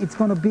see it's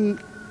going to be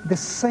the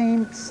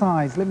same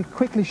size. Let me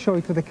quickly show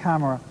it to the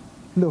camera.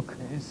 Look.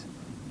 It is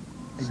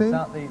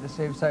exactly the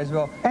same size as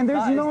well. And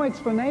there's no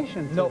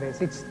explanation to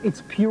this.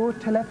 It's pure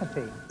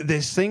telepathy.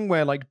 This thing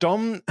where, like,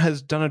 Dom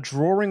has done a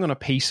drawing on a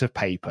piece of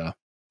paper,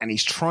 and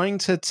he's trying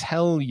to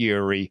tell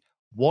Yuri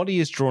what he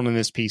has drawn on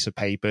this piece of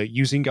paper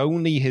using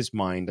only his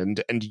mind,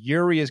 and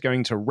Yuri is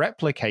going to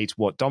replicate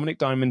what Dominic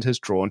Diamond has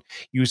drawn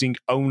using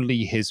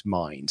only his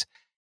mind.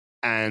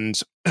 And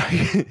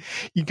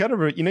you kind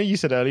of, you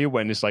said earlier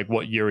when it's like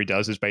what Yuri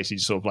does is basically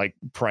sort of like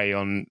prey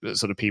on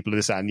sort of people,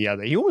 this, that, and the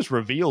other. He almost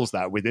reveals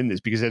that within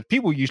this, because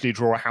people usually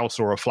draw a house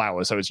or a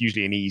flower, so it's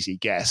usually an easy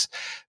guess.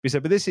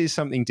 But this is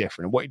something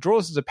different. What he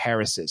draws is a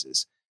pair of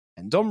scissors.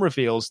 And Dom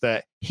reveals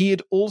that he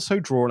had also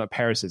drawn a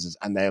pair of scissors,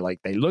 and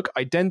they look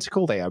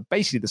identical. They are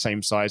basically the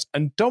same size.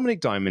 And Dominic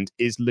Diamond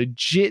is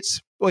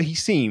he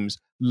seems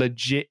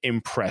legit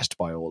impressed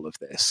by all of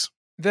this.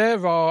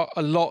 There are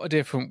a lot of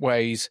different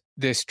ways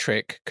this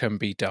trick can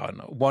be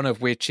done. One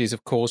of which is,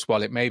 of course,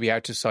 while it may be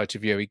out of sight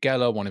of Uri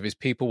Geller, one of his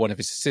people, one of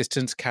his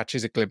assistants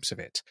catches a glimpse of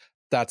it.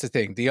 That's a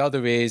thing. The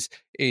other is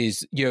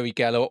Uri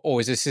Geller or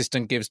his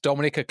assistant gives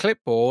Dominic a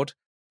clipboard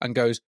and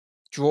goes,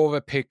 draw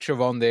a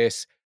picture on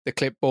this. The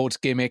clipboard's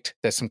gimmicked.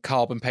 There's some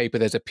carbon paper.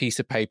 There's a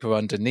piece of paper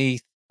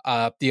underneath.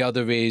 The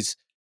other is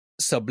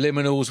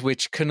subliminals,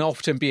 which can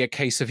often be a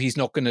case of he's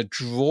not going to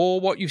draw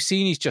what you've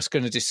seen. He's just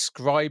going to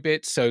describe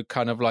it. So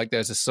kind of like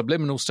there's a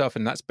subliminal stuff,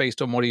 and that's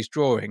based on what he's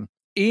drawing.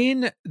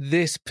 In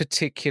this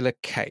particular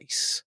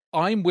case,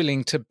 I'm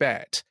willing to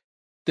bet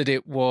that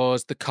it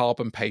was the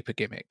carbon paper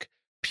gimmick,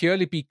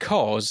 purely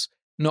because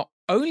not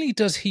only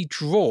does he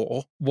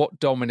draw what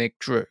Dominic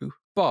drew,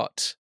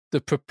 but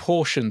the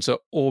proportions are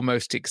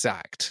almost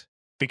exact.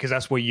 Because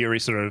that's where Yuri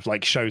sort of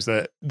like shows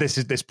that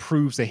this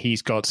proves that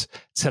he's got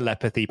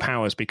telepathy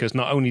powers, because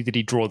not only did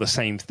he draw the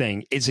same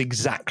thing, it's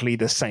exactly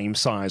the same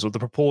size or the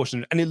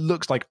proportion, and it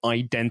looks like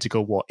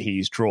identical what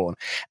he's drawn.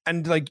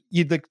 And like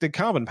the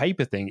carbon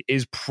paper thing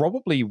is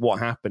probably what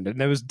happened. And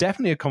there was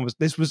definitely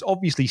this was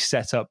obviously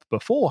set up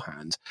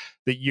beforehand,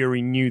 that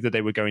Yuri knew that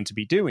they were going to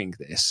be doing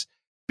this,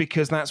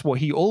 because that's what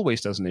he always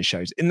does in his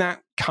shows. In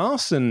that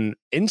Carson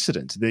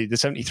incident, the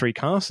 73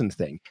 Carson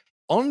thing,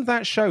 on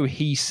that show,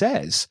 he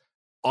says,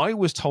 I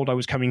was told I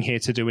was coming here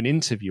to do an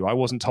interview. I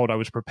wasn't told I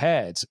was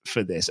prepared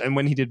for this. And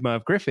when he did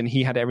Merv Griffin,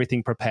 he had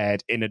everything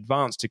prepared in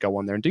advance to go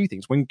on there and do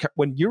things. When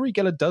Uri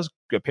Geller does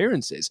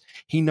appearances,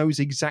 he knows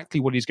exactly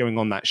what he's going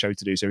on that show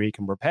to do, so he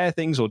can prepare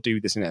things or do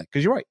this and that.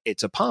 Because you're right,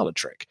 it's a parlor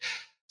trick.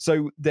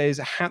 So there's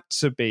had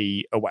to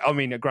be a way. I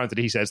mean, granted,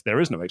 he says there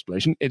is no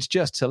explanation. It's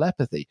just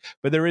telepathy.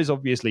 But there is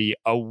obviously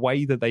a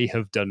way that they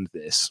have done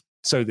this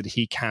so that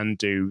he can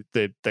do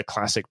the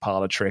classic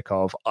parlor trick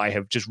of, I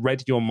have just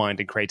read your mind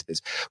and created this.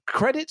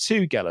 Credit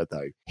to Geller,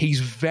 though. He's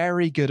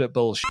very good at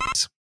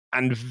bullshit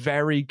and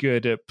very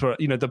good at,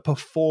 the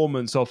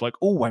performance of like,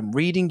 oh, I'm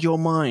reading your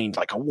mind.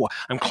 Like, oh,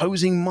 I'm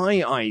closing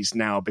my eyes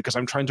now because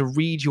I'm trying to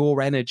read your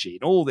energy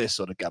and all this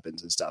sort of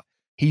gubbins and stuff.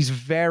 He's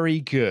very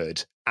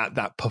good at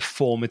that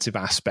performative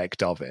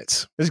aspect of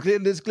it.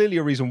 There's clearly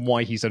a reason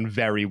why he's done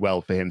very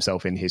well for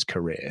himself in his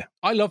career.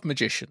 I love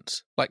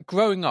magicians. Like,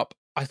 growing up,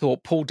 I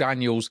thought Paul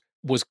Daniels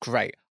was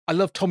great. I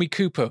love Tommy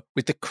Cooper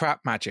with the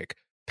crap magic.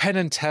 Penn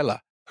and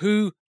Teller.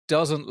 Who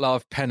doesn't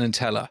love Penn and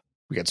Teller?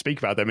 We can speak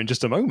about them in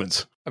just a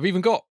moment. I've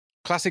even got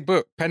classic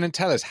book, Penn and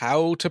Teller's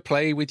How to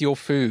Play with Your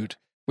Food,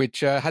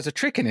 which has a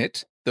trick in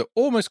it that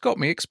almost got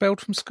me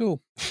expelled from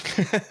school.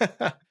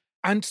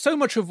 And so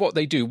much of what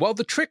they do, while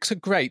the tricks are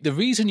great, the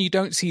reason you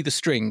don't see the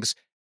strings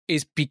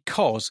is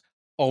because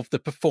of the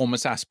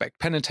performance aspect.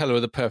 Penn and Teller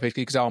are the perfect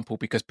example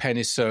because Penn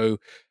is so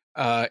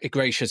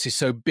Ignatius is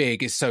so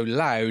big, is so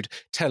loud,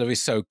 Teller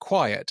is so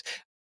quiet.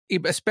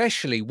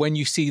 Especially when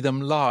you see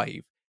them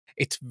live,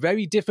 it's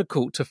very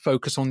difficult to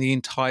focus on the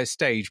entire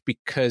stage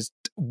because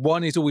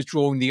one is always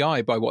drawing the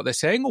eye by what they're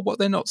saying or what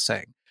they're not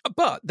saying.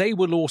 But they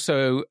will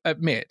also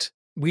admit,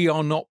 we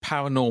are not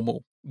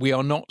paranormal. We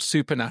are not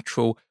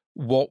supernatural.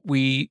 What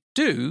we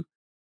do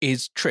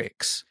is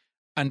tricks.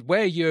 And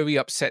where Uri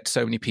upsets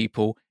so many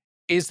people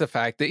is the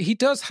fact that he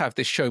does have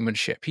this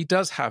showmanship. He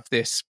does have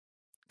this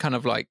kind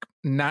of like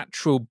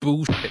natural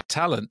bullshit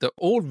talent that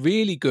all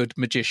really good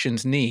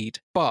magicians need.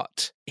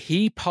 But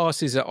he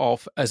passes it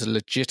off as a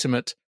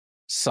legitimate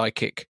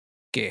psychic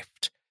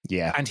gift.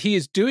 Yeah. And he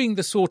is doing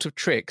the sort of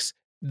tricks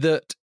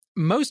that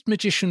most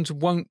magicians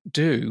won't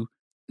do,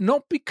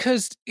 not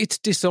because it's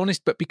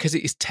dishonest, but because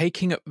it is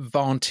taking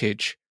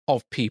advantage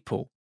of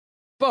people.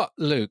 But,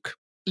 Luke,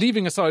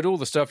 leaving aside all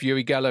the stuff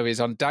Uri Geller is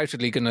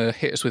undoubtedly going to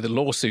hit us with a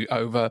lawsuit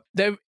over,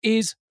 there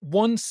is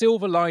one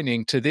silver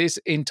lining to this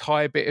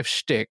entire bit of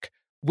shtick,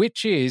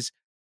 which is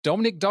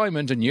Dominic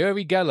Diamond and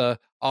Uri Geller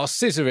are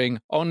scissoring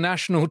on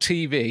national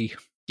TV.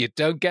 You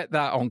don't get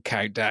that on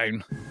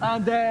Countdown.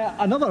 And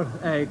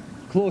another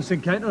close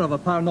encounter of a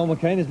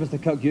paranormal kind is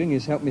Mr. Kirk Ewing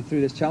has helped me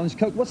through this challenge.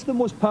 Kirk, what's the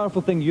most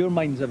powerful thing your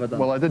mind's ever done?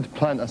 Well, I did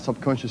plant a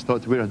subconscious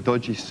thought to wear a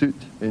dodgy suit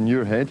in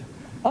your head.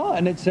 Oh,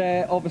 and it's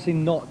obviously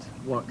not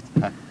worked.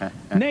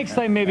 Next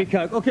time, maybe,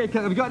 Kirk. Okay,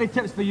 Kirk, have you got any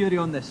tips for Uri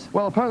on this?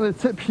 Well, apparently the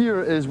tip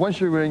here is once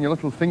you're wearing your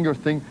little finger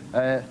thing,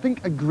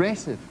 think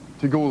aggressive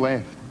to go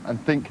left and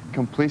think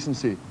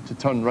complacency to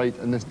turn right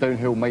in this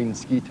downhill mine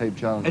ski type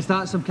challenge. Is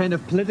that some kind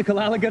of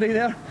political allegory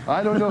there?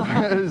 I don't know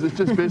if it is. It's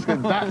just basically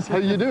that's how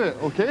you do it,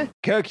 okay?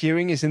 Kirk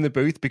Ewing is in the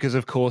booth because,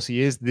 of course,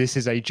 he is. This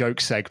is a joke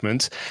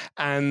segment.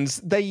 And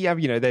they have,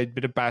 they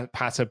bit of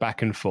patter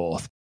back and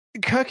forth.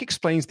 Kirk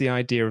explains the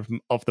idea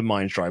of the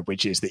mind drive,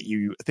 which is that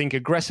you think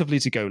aggressively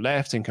to go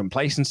left and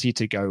complacency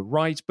to go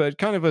right. But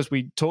kind of as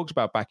we talked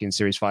about back in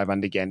Series 5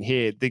 and again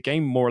here, the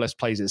game more or less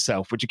plays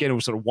itself, which again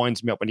will sort of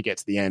winds me up when you get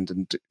to the end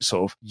and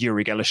sort of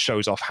Uri Geller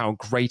shows off how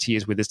great he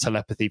is with his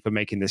telepathy for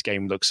making this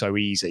game look so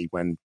easy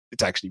when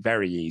it's actually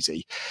very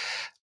easy.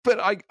 But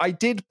I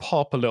did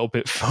pop a little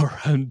bit for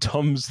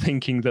Tom's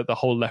thinking that the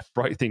whole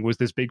left-right thing was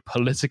this big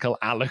political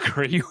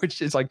allegory,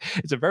 which is like,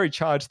 it's a very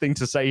charged thing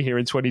to say here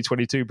in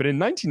 2022, but in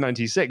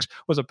 1996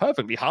 was a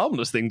perfectly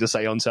harmless thing to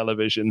say on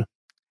television.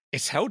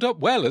 It's held up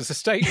well as a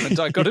statement,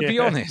 I got to be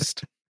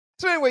honest.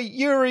 So anyway,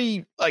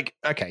 Uri,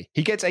 okay,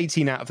 he gets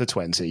 18 out of the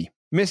 20,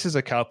 misses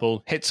a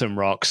couple, hits some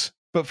rocks,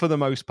 but for the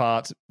most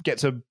part,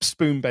 gets a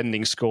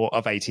spoon-bending score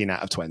of 18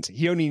 out of 20.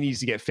 He only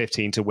needs to get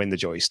 15 to win the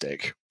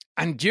joystick.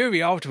 And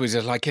Uri afterwards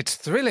is like, it's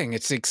thrilling,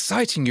 it's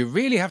exciting, you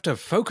really have to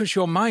focus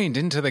your mind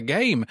into the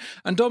game.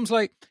 And Dom's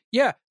like,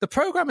 yeah, the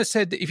programmer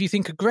said that if you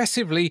think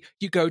aggressively,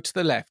 you go to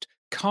the left,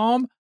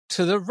 calm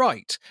to the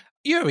right.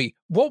 Uri,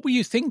 what were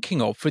you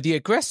thinking of for the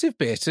aggressive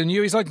bit? And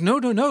Yuri's like,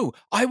 no,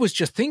 I was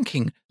just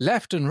thinking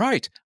left and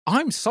right.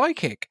 I'm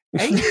psychic.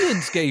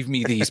 Aliens gave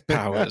me these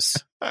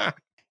powers.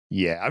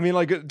 Yeah, I mean,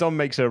 like Dom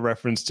makes a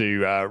reference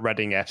to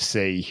Reading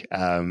FC,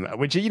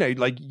 which,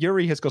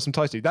 Uri has got some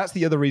ties to. That's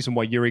the other reason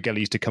why Uri Geller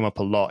used to come up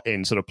a lot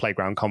in sort of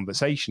playground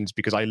conversations,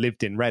 because I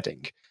lived in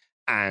Reading.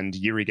 and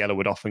Uri Geller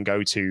would often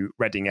go to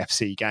Reading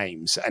FC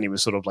games, and he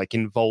was sort of like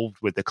involved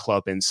with the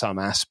club in some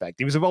aspect.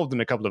 He was involved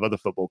in a couple of other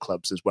football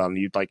clubs as well, and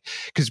you'd like,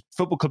 because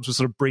football clubs would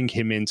sort of bring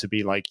him in to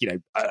be like, you know,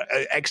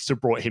 Exeter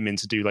brought him in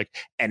to do like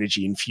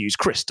energy infused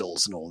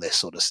crystals and all this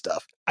sort of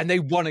stuff. And they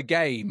won a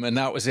game, and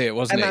that was it,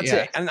 wasn't it? And that's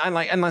it. And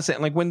that's it.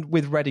 And like when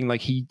with Reading,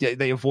 like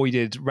they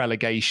avoided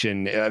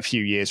relegation a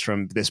few years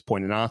from this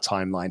point in our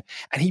timeline,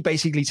 and he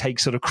basically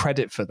takes sort of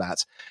credit for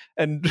that.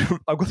 And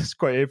I've got this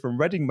quote here from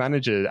Reading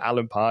manager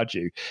Alan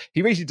Pardew.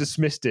 He basically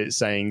dismissed it,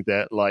 saying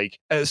that like,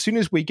 as soon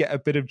as we get a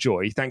bit of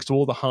joy, thanks to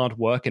all the hard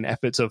work and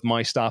efforts of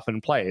my staff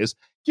and players,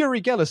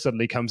 Uri Geller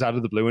suddenly comes out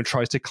of the blue and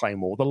tries to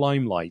claim all the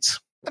limelight.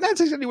 And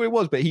that's exactly what it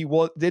was, but he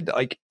did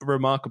like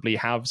remarkably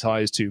have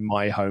ties to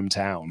my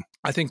hometown.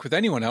 I think with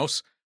anyone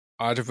else,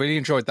 I'd have really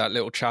enjoyed that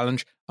little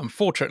challenge.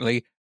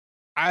 Unfortunately,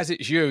 as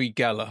it's Uri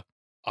Geller,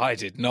 I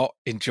did not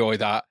enjoy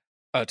that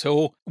at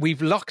all.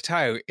 We've lucked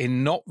out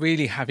in not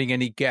really having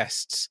any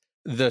guests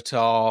that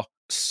are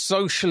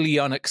socially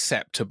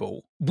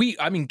unacceptable.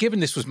 I mean, given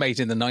this was made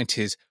in the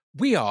 90s,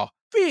 we are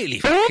really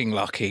fucking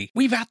lucky.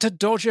 We've had to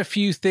dodge a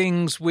few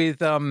things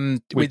with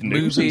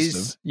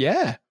movies.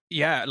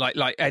 Yeah,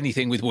 like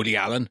anything with Woody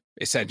Allen,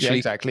 essentially. Yeah,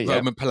 exactly.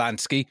 Roman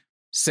Polanski,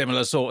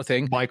 similar sort of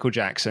thing. Michael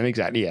Jackson,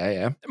 exactly.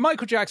 Yeah.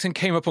 Michael Jackson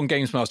came up on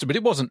Games Master, but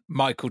it wasn't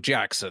Michael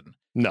Jackson.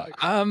 No.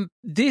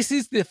 This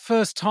is the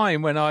first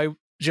time when I've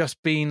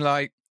just been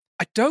like,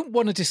 I don't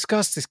want to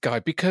discuss this guy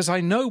because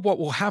I know what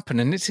will happen,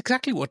 and it's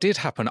exactly what did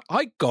happen.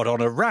 I got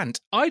on a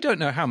rant. I don't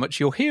know how much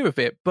you'll hear of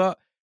it, but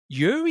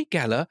Uri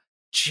Geller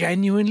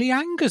genuinely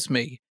angers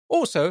me.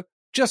 Also,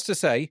 just to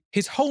say,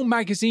 his whole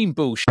magazine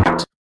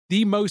bullshit.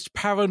 The most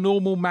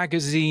paranormal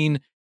magazine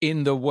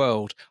in the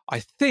world. I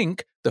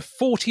think the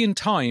 40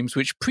 Times,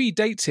 which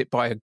predates it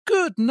by a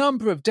good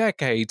number of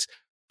decades,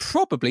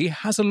 probably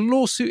has a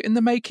lawsuit in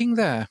the making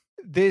there.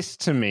 This,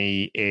 to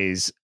me,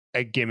 is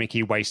a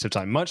gimmicky waste of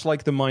time. Much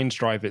like the Mind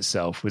Drive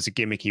itself was a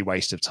gimmicky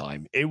waste of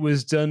time. It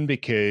was done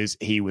because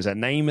he was a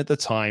name at the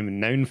time,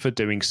 known for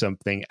doing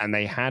something, and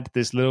they had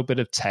this little bit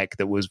of tech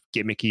that was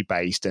gimmicky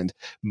based and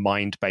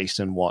mind based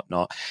and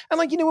whatnot. And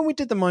like, you know, when we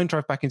did the Mind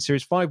Drive back in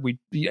Series 5,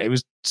 it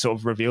was sort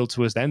of revealed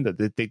to us then that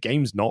the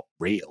game's not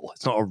real.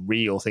 It's not a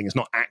real thing. It's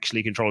not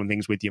actually controlling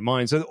things with your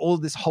mind. So all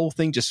this whole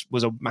thing just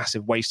was a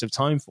massive waste of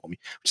time for me,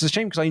 which is a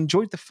shame because I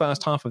enjoyed the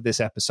first half of this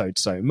episode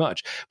so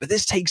much. But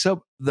this takes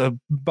up the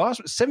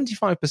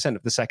 75%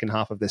 of the second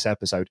half of this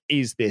episode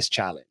is this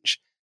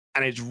challenge.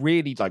 And it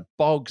really like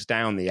bogs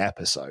down the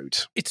episode.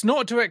 It's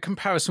not a direct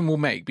comparison we'll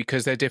make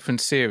because they're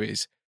different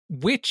series.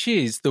 Which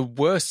is the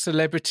worst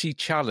celebrity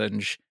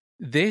challenge?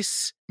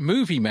 This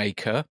Movie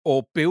Maker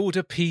or Build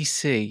a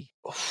PC?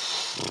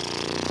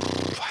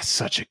 That's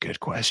such a good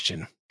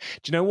question.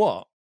 Do you know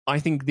what? I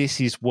think this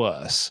is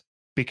worse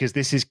because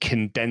this is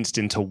condensed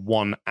into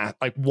one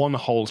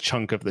whole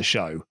chunk of the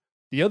show.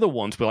 The other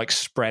ones were like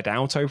spread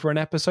out over an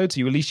episode,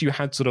 so at least you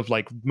had sort of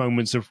like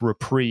moments of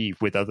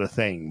reprieve with other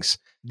things.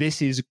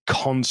 This is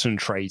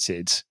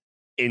concentrated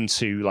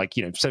into like,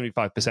 you know,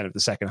 75% of the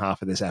second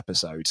half of this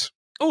episode.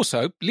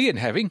 Also, Lee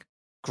Heving,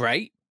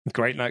 great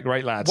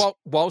lads.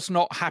 Whilst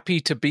not happy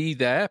to be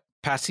there,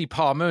 Patsy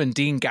Palmer and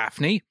Dean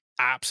Gaffney,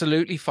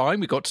 absolutely fine.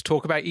 We got to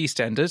talk about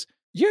EastEnders.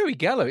 Uri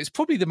Geller, it's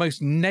probably the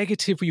most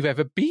negative we've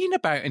ever been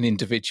about an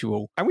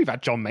individual. And we've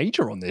had John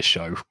Major on this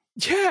show.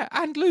 Yeah,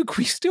 and Luke,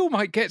 we still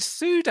might get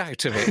sued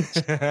out of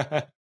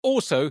it.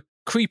 Also,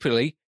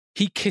 creepily,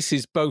 he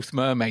kisses both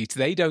mermaids.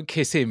 They don't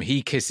kiss him,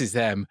 he kisses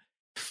them.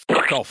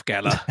 Fuck off,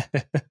 Geller.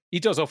 He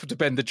does offer to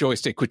bend the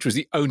joystick, which was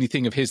the only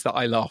thing of his that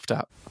I laughed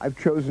at. I've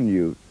chosen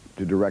you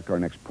to direct our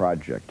next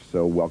project,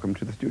 so welcome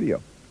to the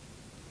studio.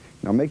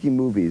 Now, making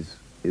movies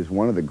is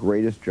one of the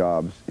greatest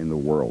jobs in the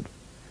world.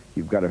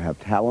 You've got to have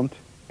talent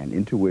and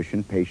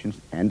intuition, patience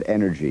and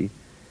energy,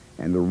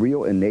 and the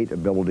real innate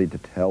ability to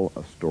tell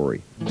a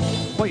story.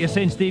 What you're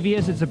saying, Stevie,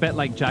 is it's a bit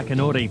like Jack and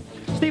Ori.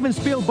 Steven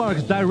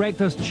Spielberg's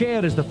director's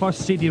chair is the first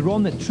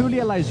CD-ROM that truly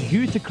allows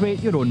you to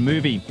create your own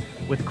movie.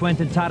 With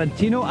Quentin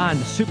Tarantino and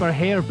super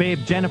hair babe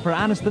Jennifer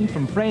Aniston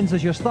from Friends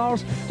as your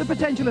stars, the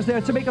potential is there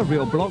to make a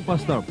real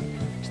blockbuster.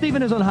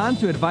 Stephen is on hand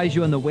to advise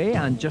you on the way,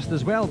 and just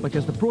as well,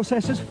 because the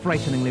process is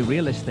frighteningly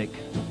realistic.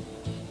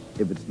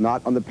 If it's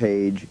not on the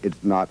page,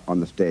 it's not on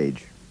the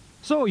stage.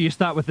 So you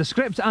start with the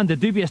script and the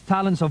dubious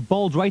talents of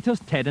bald writers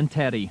Ted and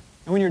Terry.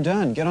 And when you're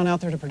done, get on out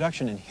there to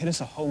production and hit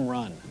us a home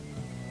run.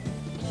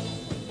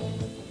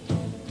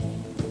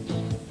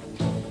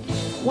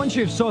 Once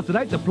you've sorted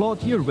out the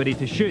plot, you're ready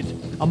to shoot.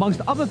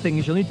 Amongst other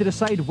things, you'll need to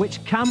decide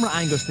which camera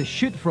angles to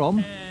shoot from.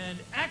 And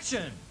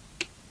action!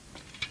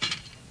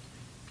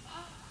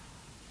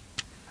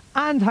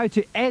 And how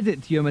to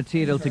edit your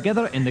material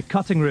together in the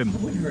cutting room.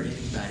 Wouldn't hurt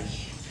anybody.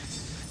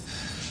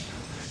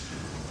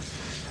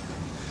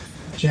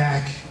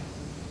 Jack,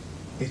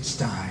 it's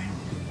time.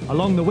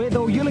 Along the way,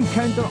 though, you'll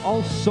encounter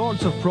all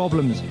sorts of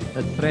problems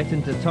that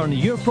threaten to turn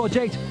your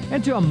project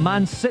into a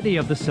Man City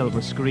of the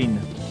silver screen.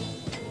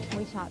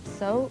 We shot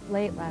so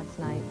late last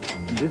night.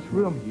 This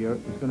room here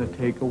is going to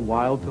take a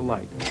while to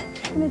light.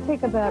 It's going to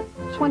take about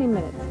 20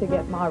 minutes to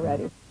get Ma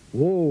ready.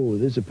 Whoa,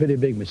 this is a pretty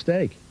big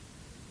mistake.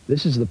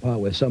 This is the part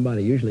where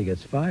somebody usually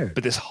gets fired.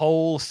 But this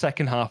whole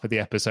second half of the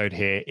episode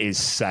here is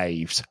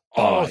saved.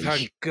 Oh, by...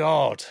 thank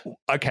God.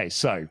 Okay,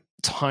 so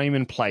time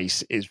and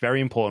place is very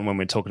important when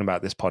we're talking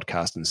about this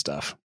podcast and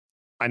stuff.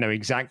 I know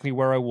exactly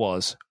where I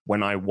was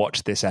when I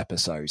watched this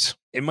episode.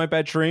 In my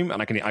bedroom,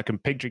 and I can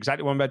picture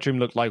exactly what my bedroom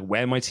looked like,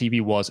 where my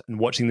TV was, and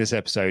watching this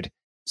episode,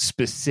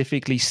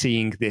 specifically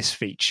seeing this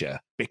feature,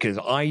 because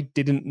I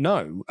didn't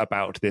know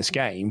about this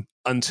game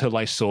until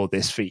I saw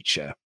this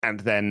feature. And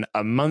then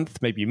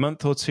maybe a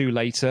month or two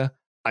later,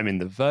 I'm in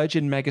the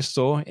Virgin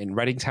Megastore in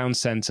Reading Town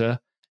Centre,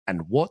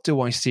 and what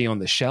do I see on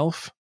the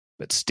shelf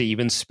but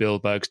Steven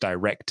Spielberg's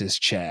director's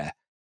chair?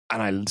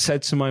 And I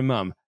said to my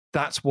mum,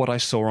 that's what I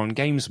saw on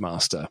Games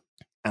Master.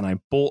 And I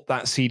bought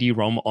that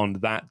CD-ROM on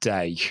that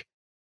day,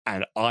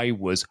 and I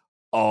was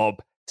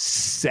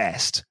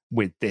obsessed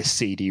with this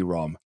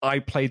CD-ROM. I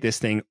played this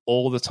thing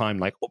all the time,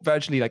 like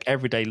virtually like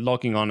every day,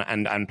 logging on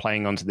and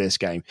playing onto this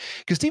game.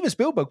 Because Steven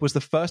Spielberg was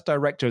the first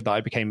director that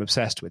I became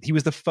obsessed with. He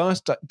was the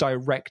first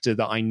director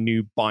that I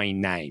knew by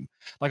name.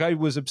 Like, I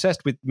was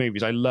obsessed with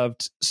movies. I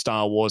loved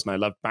Star Wars and I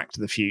loved Back to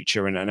the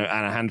Future and a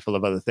handful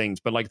of other things.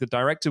 But like, the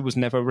director was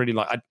never really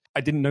like, I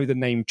didn't know the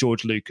name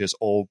George Lucas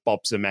or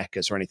Bob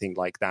Zemeckis or anything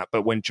like that.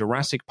 But when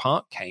Jurassic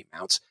Park came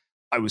out,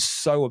 I was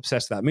so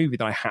obsessed with that movie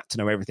that I had to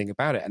know everything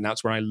about it. And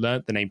that's when I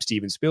learned the name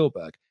Steven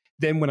Spielberg.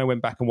 Then when I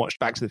went back and watched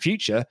Back to the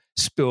Future,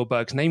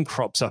 Spielberg's name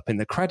crops up in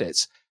the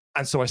credits.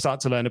 And so I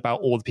started to learn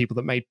about all the people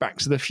that made Back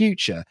to the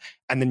Future.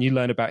 And then you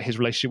learn about his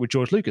relationship with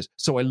George Lucas.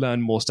 So I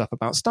learned more stuff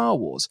about Star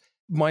Wars.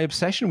 My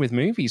obsession with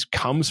movies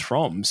comes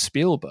from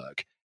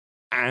Spielberg.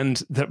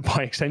 And that,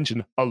 by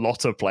extension, a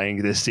lot of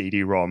playing this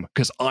CD-ROM,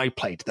 because I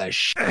played the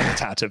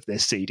shit out of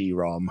this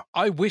CD-ROM.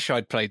 I wish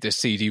I'd played this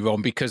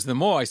CD-ROM, because the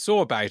more I saw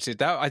about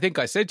it, I think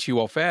I said to you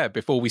off air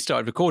before we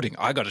started recording,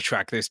 I got to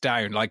track this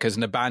down, like as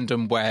an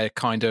abandonware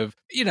kind of,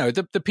 you know,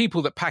 the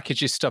people that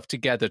packages stuff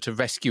together to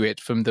rescue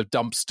it from the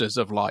dumpsters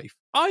of life.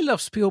 I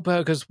love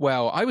Spielberg as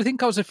well. I would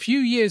think I was a few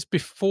years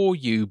before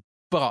you,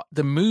 but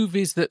the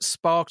movies that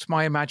sparked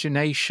my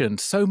imagination,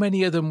 so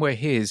many of them were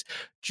his.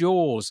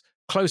 Jaws,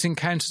 Close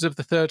Encounters of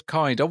the Third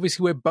Kind.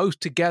 Obviously, we're both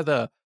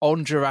together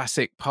on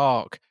Jurassic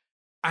Park.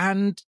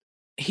 And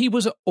he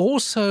was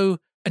also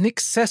an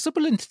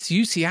accessible,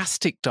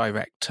 enthusiastic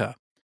director.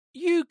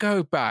 You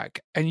go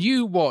back and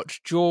you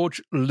watch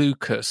George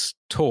Lucas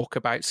talk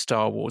about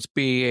Star Wars,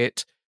 be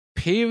it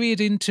period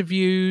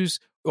interviews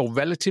or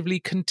relatively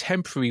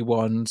contemporary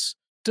ones,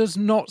 does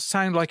not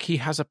sound like he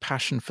has a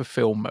passion for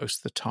film most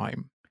of the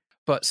time.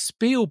 But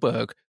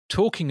Spielberg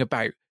talking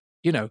about,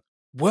 you know,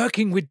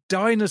 working with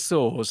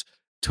dinosaurs,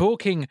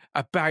 talking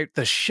about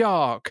the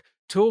shark,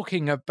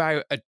 talking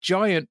about a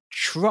giant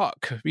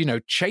truck, you know,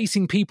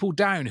 chasing people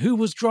down. Who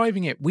was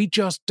driving it? We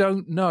just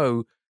don't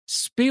know.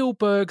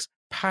 Spielberg's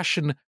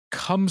passion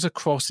comes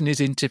across in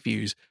his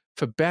interviews,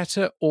 for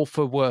better or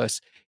for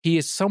worse. He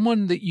is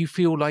someone that you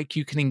feel like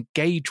you can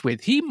engage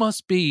with. He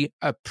must be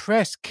a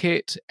press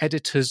kit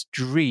editor's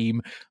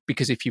dream,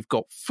 because if you've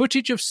got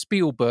footage of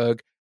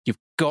Spielberg, you've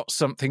got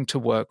something to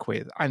work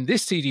with. And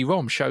this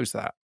CD-ROM shows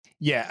that.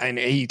 Yeah, and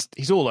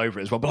he's all over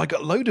it as well. But like, a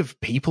load of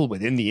people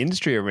within the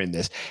industry are in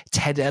this.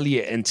 Ted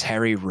Elliott and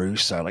Terry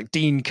Russo, like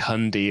Dean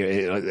Cundy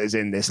is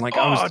in this. Like,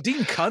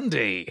 Dean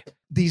Cundy.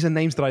 These are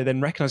names that I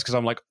then recognize because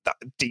I'm like,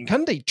 Dean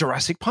Cundy,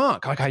 Jurassic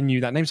Park. Like, I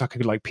knew that name, so I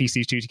could like piece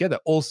these two together.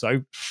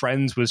 Also,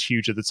 Friends was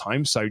huge at the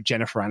time, so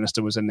Jennifer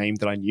Aniston was a name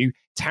that I knew.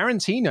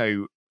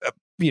 Tarantino,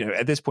 you know,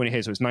 at this point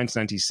here, so it's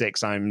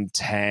 1996. I'm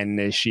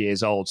 10-ish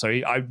years old, so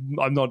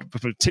I'm not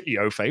particularly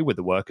au fait with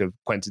the work of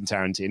Quentin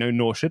Tarantino,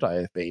 nor should I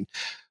have been.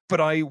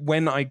 But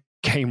when I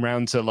came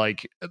round to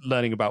like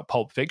learning about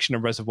Pulp Fiction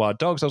and Reservoir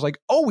Dogs, I was like,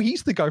 oh,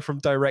 he's the guy from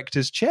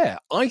Director's Chair.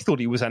 I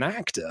thought he was an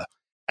actor.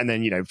 And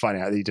then, you know,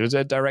 finding out that he was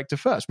a director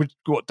first, which is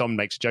what Dom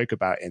makes a joke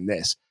about in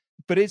this.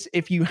 But it's,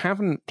 if you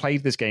haven't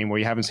played this game or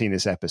you haven't seen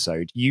this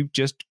episode, you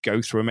just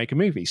go through and make a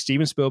movie.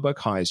 Steven Spielberg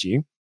hires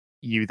you.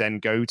 You then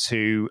go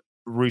to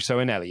Russo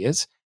and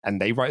Elliott, and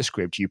they write a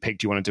script. You pick,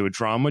 do you want to do a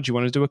drama? Do you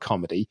want to do a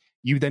comedy?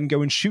 You then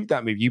go and shoot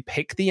that movie. You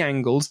pick the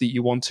angles that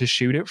you want to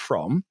shoot it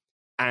from.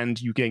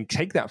 And you can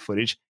take that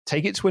footage,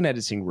 take it to an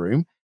editing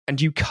room, and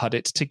you cut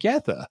it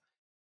together.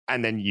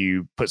 And then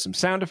you put some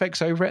sound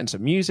effects over it and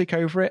some music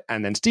over it.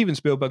 And then Steven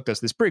Spielberg does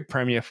this big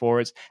premiere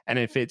for it. And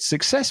if it's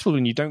successful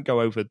and you don't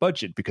go over the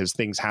budget because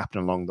things happen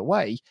along the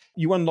way,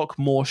 you unlock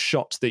more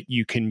shots that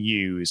you can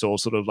use, or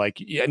sort of like,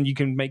 and you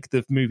can make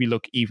the movie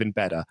look even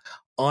better.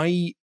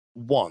 I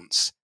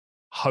once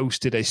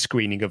hosted a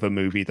screening of a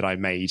movie that I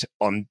made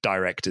on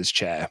Director's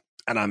Chair.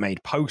 And I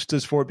made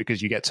posters for it,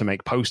 because you get to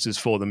make posters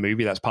for the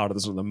movie. That's part of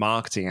the sort of the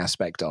marketing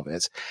aspect of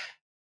it.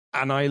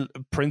 And I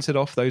printed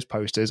off those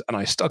posters and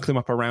I stuck them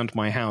up around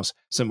my house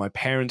so my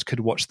parents could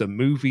watch the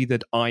movie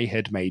that I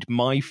had made,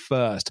 my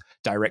first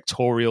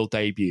directorial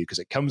debut, because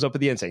it comes up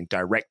at the end saying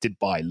directed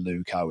by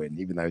Luke Owen,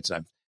 even though it's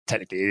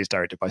technically it is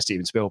directed by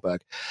Steven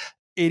Spielberg.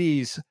 It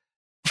is,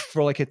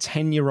 for like a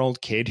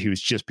 10-year-old kid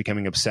who's just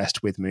becoming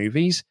obsessed with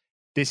movies,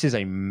 this is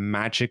a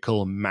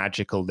magical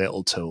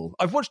little tool.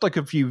 I've watched like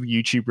a few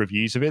YouTube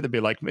reviews of it that'd be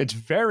like, it's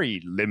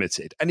very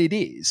limited, and it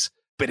is.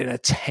 But in a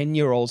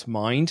 10-year-old's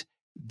mind,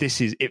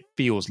 it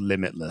feels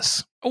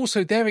limitless.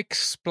 Also, they're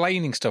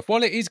explaining stuff.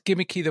 While it is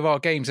gimmicky, there are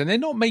games, and they're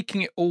not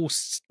making it all,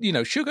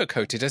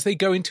 sugar-coated. As they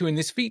go into in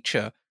this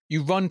feature,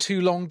 you run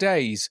too long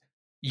days,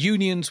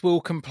 unions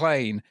will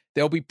complain,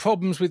 there'll be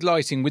problems with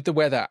lighting, with the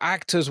weather,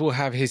 actors will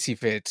have hissy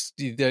fits,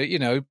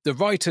 the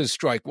writers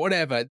strike,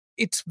 whatever.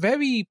 It's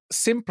very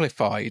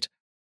simplified,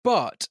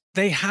 but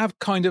they have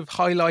kind of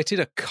highlighted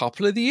a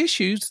couple of the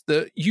issues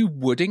that you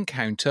would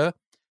encounter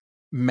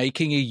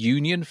making a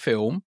union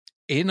film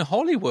in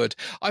Hollywood.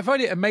 I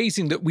find it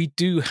amazing that we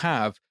do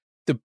have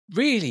the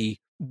really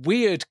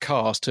weird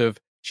cast of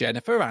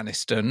Jennifer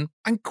Aniston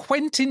and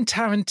Quentin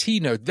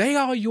Tarantino. They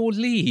are your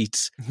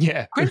leads.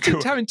 Yeah. Quentin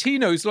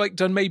Tarantino's like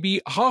done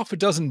maybe half a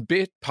dozen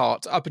bit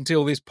parts up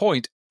until this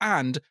point,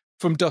 and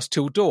From Dusk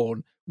Till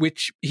Dawn,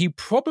 which he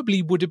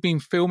probably would have been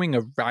filming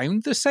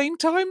around the same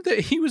time that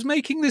he was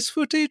making this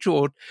footage,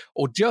 or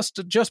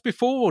just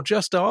before or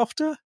just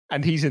after.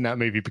 And he's in that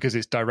movie because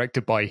it's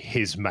directed by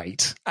his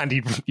mate, and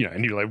he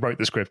like wrote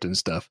the script and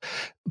stuff.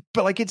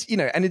 But like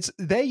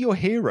they're your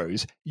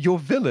heroes. Your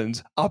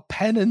villains are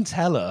Penn and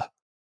Teller.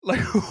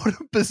 Like, what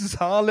a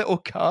bizarre little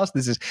cast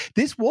this is.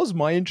 This was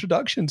my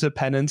introduction to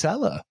Penn and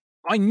Teller.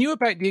 I knew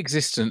about the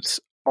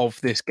existence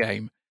of this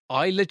game.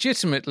 I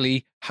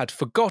legitimately had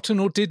forgotten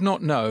or did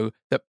not know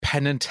that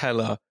Penn and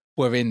Teller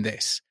were in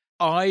this.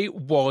 I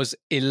was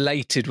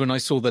elated when I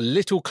saw the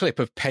little clip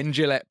of Penn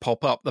Jillette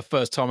pop up the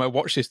first time I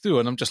watched this through,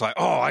 and I'm just like,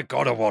 oh, I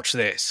gotta watch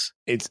this.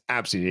 It's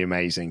absolutely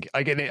amazing.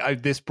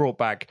 This brought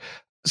back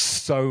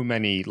so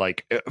many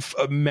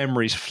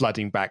memories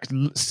flooding back,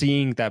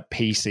 seeing that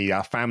PC,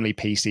 our family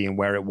PC, and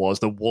where it was,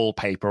 the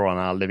wallpaper on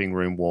our living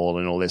room wall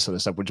and all this sort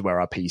of stuff, which is where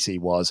our PC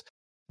was,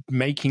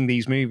 making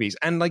these movies.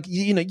 And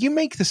you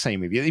make the same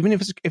movie, even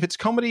if it's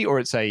comedy or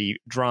it's a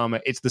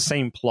drama, it's the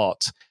same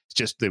plot. It's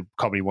just the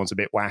comedy one's a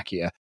bit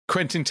wackier.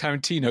 Quentin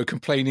Tarantino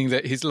complaining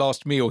that his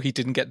last meal he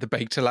didn't get the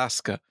baked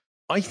Alaska.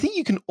 I think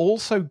you can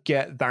also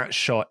get that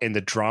shot in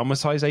the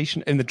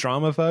dramatization, in the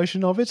drama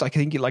version of it. I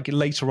think like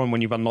later on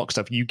when you've unlocked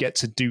stuff, you get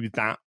to do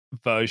that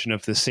version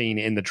of the scene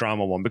in the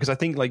drama one, because I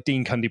think like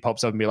Dean Cundy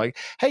pops up and be like,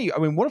 hey, I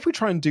mean, what if we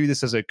try and do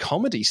this as a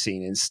comedy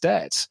scene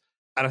instead?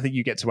 And I think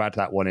you get to add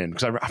that one in,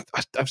 because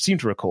I seem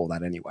to recall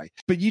that anyway.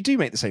 But you do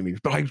make the same movie,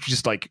 but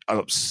I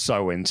got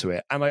so into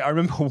it. And I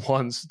remember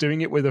once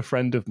doing it with a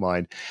friend of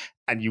mine,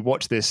 and you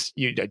watch this,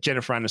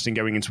 Jennifer Aniston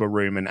going into a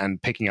room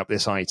and picking up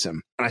this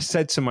item. And I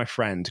said to my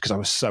friend, because I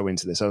was so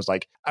into this, I was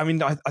like, I mean,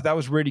 that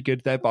was really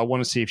good there, but I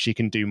want to see if she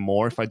can do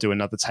more if I do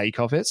another take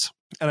of it.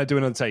 And I do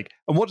another take.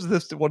 And what does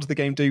the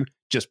game do?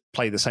 Just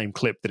play the same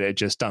clip that it had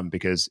just done,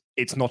 because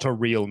it's not a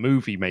real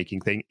movie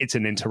making thing. It's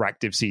an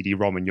interactive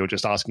CD-ROM, and you're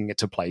just asking it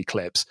to play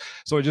clips.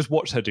 So I just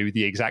watched her do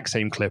the exact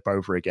same clip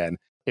over again.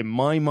 In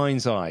my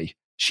mind's eye,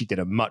 she did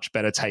a much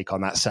better take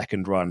on that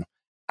second run.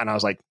 And I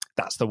was like,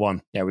 that's the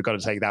one. Yeah, we've got to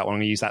take that one. I'm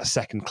going to use that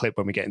second clip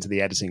when we get into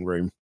the editing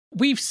room.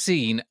 We've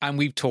seen and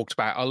we've talked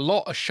about a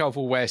lot of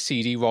shovelware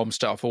CD-ROM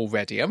stuff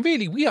already. And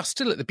really, we are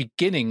still at the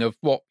beginning of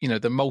what, the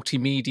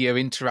multimedia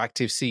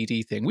interactive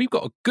CD thing. We've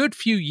got a good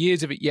few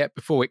years of it yet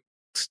before it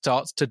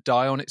starts to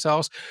die on its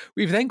arse.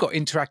 We've then got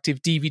interactive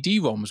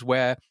DVD-ROMs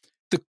where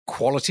the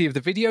quality of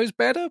the video is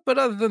better. But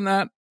other than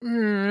that,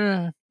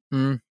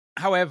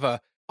 However,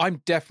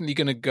 I'm definitely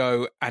going to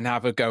go and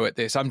have a go at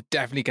this. I'm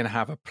definitely going to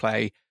have a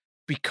play,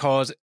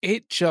 because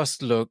it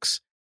just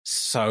looks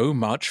so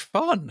much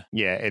fun.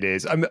 Yeah, it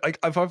is.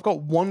 If I've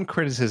got one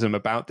criticism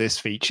about this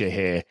feature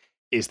here,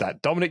 is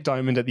that Dominic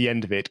Diamond at the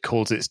end of it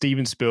calls it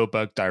Steven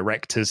Spielberg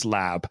Director's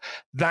Lab.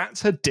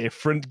 That's a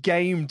different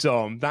game,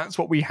 Dom. That's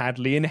what we had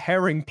Leon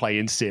Herring play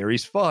in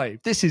Series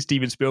 5. This is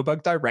Steven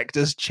Spielberg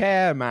Director's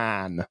Chair,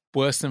 man.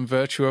 Worse than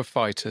Virtua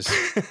Fighters.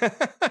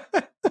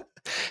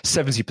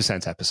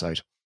 70%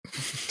 episode.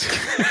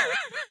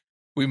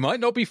 We might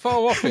not be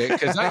far off it,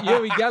 because that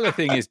Uri Geller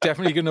thing is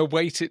definitely going to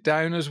weight it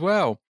down as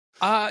well.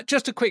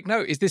 Just a quick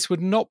note is this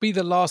would not be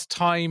the last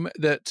time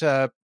that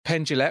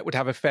Penn Jillette would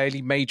have a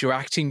fairly major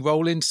acting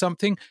role in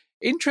something.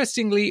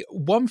 Interestingly,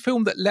 one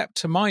film that leapt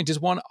to mind is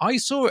one I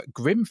saw at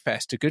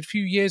Grimfest a good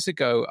few years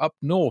ago up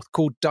north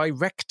called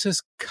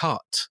Director's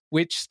Cut,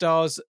 which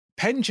stars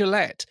Penn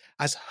Jillette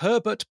as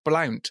Herbert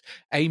Blount,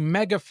 a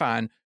mega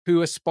fan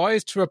who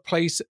aspires to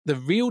replace the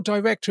real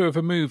director of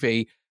a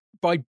movie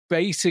by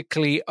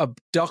basically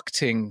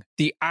abducting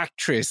the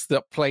actress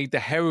that played the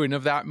heroine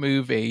of that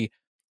movie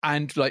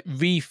and like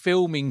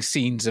refilming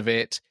scenes of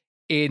it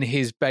in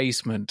his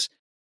basement.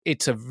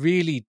 It's a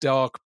really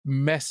dark,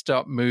 messed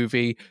up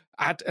movie,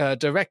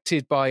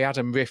 directed by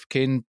Adam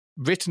Rifkin,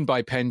 written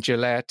by Penn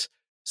Jillette,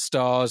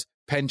 stars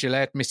Penn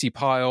Jillette, Missy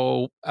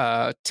Pyle,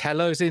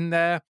 Teller's in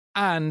there,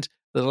 and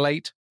the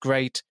late,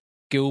 great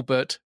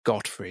Gilbert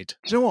Gottfried.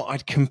 Do you know what?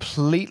 I'd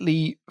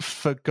completely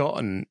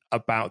forgotten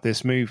about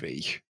this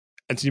movie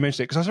until you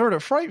mentioned it, because I saw it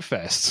at Fright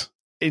Fest.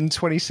 in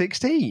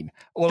 2016.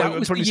 Or that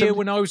was the year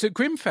when I was at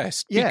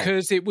Grimfest,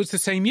 because it was the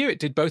same year it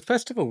did both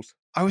festivals.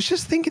 I was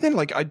just thinking then,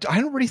 like, I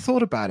hadn't really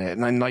thought about it.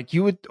 And then, like,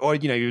 you would, or,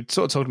 you know, you would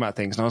sort of talk about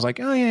things, and I was like,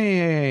 oh,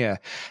 yeah.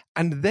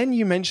 And then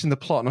you mentioned the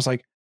plot, and I was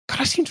like,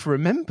 God, I seem to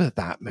remember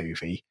that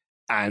movie.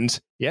 And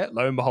yeah,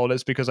 lo and behold,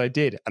 it's because I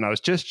did. And I was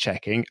just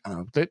checking,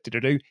 and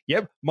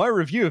yep, my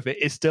review of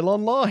it is still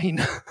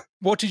online.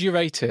 What did you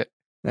rate it?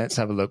 Let's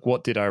have a look.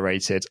 What did I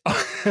rate it?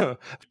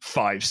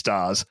 5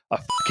 stars. I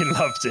fucking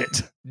loved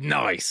it.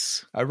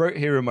 Nice. I wrote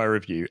here in my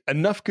review,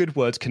 enough good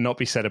words cannot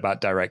be said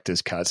about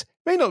Director's Cut.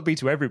 May not be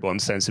to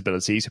everyone's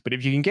sensibilities, but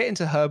if you can get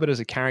into Herbert as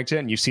a character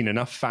and you've seen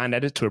enough fan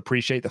edit to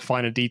appreciate the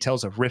finer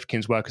details of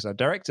Rifkin's work as a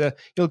director,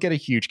 you'll get a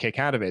huge kick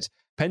out of it.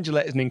 Penn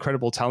Jillette is an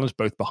incredible talent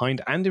both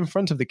behind and in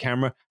front of the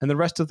camera, and the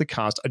rest of the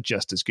cast are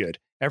just as good.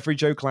 Every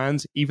joke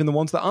lands, even the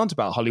ones that aren't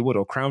about Hollywood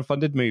or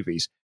crowd-funded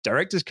movies.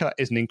 Director's Cut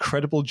is an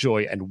incredible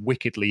joy and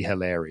wickedly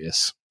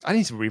hilarious. I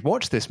need to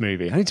rewatch this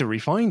movie. I need to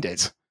refind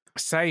it.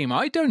 Same.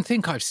 I don't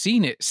think I've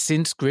seen it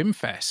since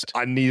Grimfest.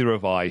 And neither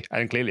have I.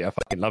 And clearly I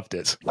fucking loved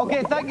it.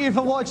 Okay, thank you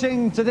for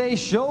watching today's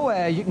show.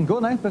 You can go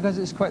now because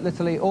it's quite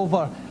literally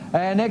over.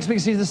 Next week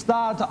sees the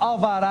start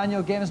of our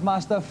annual Games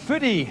Master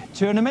Footy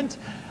tournament.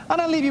 And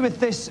I'll leave you with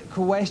this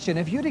question.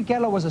 If Uri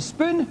Geller was a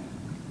spoon,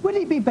 would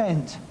he be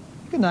bent?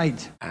 Good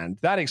night. And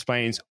that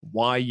explains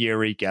why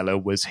Uri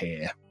Geller was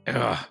here.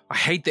 Ugh, I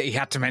hate that he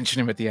had to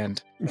mention him at the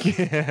end.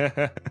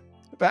 Yeah.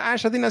 But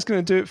Ash, I think that's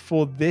going to do it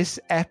for this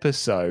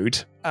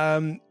episode.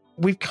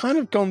 We've kind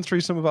of gone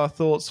through some of our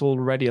thoughts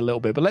already a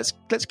little bit, but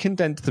let's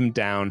condense them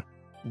down.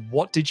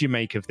 What did you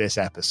make of this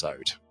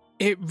episode?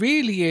 It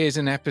really is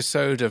an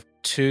episode of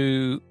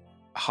two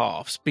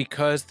halves,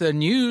 because the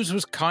news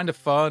was kind of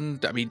fun.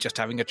 I mean, just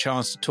having a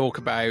chance to talk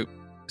about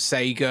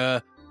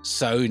Sega,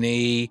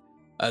 Sony,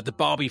 the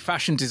Barbie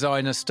fashion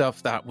designer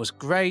stuff, that was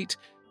great.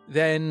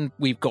 Then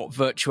we've got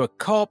Virtua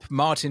Cop,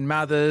 Martin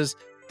Mathers,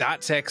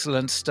 that's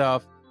excellent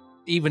stuff.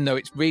 Even though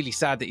it's really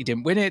sad that he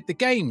didn't win it, the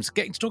games,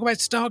 getting to talk about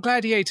Star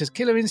Gladiators,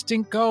 Killer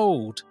Instinct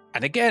Gold,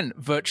 and again,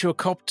 Virtua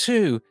Cop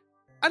 2.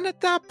 And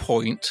at that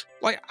point,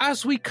 like,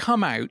 as we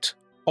come out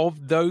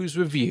of those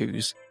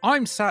reviews,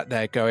 I'm sat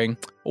there going,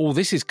 oh,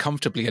 this is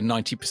comfortably a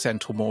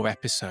 90% or more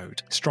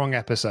episode. Strong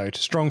episode,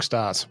 strong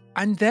start.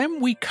 And then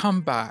we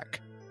come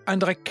back,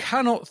 and I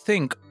cannot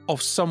think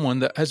of someone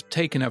that has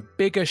taken a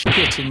bigger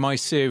shit in my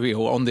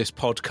cereal on this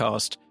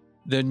podcast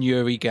than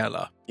Uri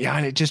Geller. Yeah,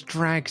 and it just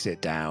drags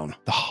it down,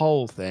 the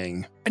whole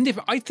thing. And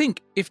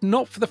if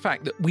not for the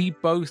fact that we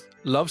both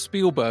love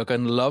Spielberg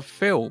and love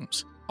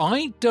films,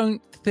 I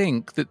don't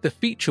think that the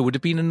feature would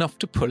have been enough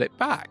to pull it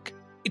back.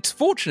 It's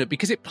fortunate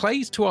because it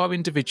plays to our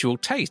individual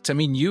tastes. I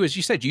mean, you, as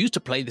you said, you used to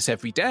play this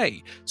every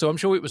day. So I'm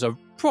sure it was a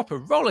proper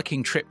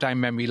rollicking trip down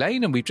memory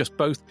lane, and we've just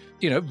both,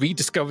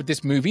 rediscovered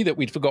this movie that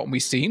we'd forgotten we'd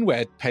seen,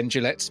 where Penn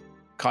Jillette's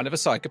kind of a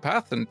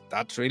psychopath, and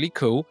that's really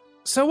cool.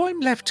 So I'm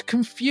left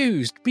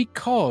confused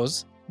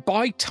because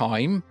by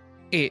time,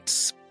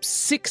 it's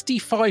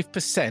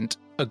 65%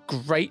 a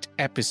great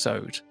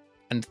episode,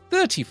 and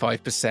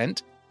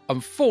 35%,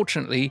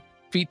 unfortunately,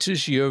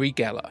 features Uri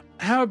Geller.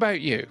 How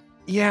about you?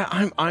 Yeah,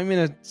 I'm in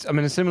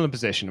a similar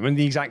position. I'm in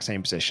the exact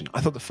same position.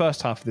 I thought the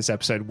first half of this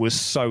episode was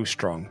so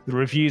strong. The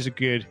reviews are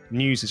good,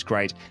 news is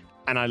great,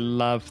 and I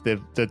love the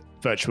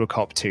Virtua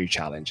Cop 2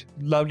 challenge.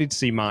 Lovely to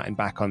see Martin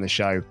back on the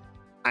show,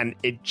 and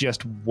it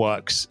just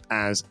works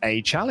as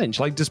a challenge.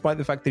 Like, despite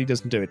the fact that he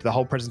doesn't do it, the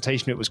whole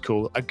presentation, it was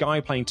cool. A guy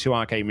playing 2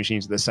 arcade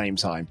machines at the same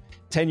time.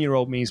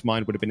 10-year-old me's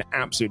mind would have been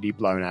absolutely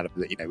blown out of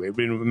it. It would have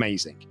been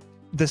amazing.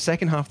 The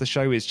second half of the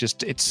show is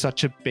just, it's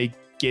such a big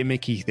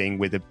gimmicky thing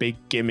with a big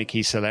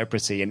gimmicky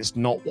celebrity, and it's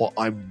not what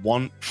I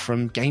want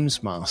from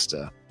Games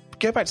Master.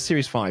 Go back to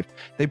Series 5.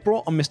 They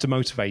brought on Mr.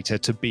 Motivator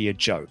to be a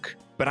joke,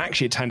 but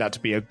actually it turned out to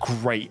be a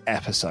great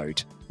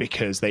episode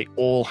because they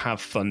all have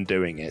fun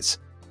doing it.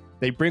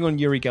 They bring on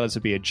Uri Geller to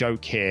be a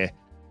joke here,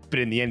 but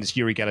in the end it's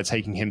Uri Geller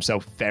taking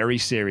himself very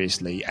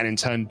seriously, and in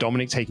turn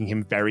Dominic taking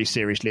him very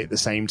seriously at the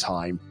same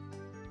time,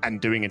 and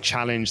doing a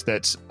challenge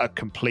that's a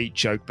complete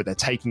joke, but they're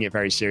taking it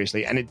very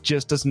seriously, and it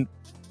just doesn't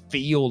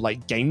feel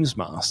like Games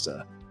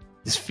Master.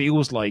 This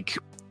feels like,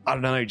 I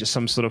don't know, just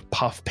some sort of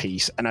puff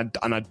piece, and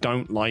I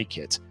don't like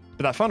it.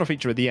 But that final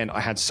feature at the end, I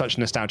had such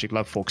nostalgic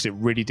love for, because it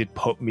really did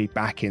put me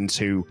back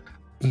into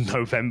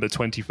November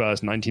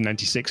 21st,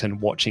 1996,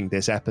 and watching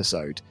this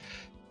episode.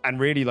 And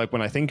really, like,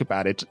 when I think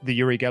about it, the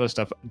Uri Geller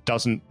stuff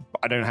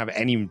I don't have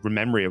any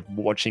memory of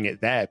watching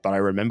it there, but I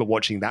remember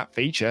watching that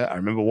feature. I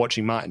remember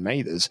watching Martin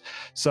Mathers.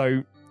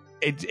 So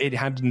it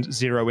had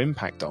zero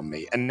impact on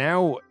me. And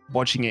now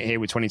watching it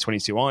here with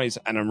 2022 eyes,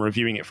 and I'm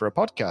reviewing it for a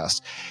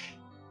podcast,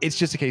 it's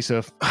just a case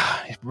of,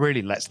 it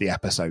really lets the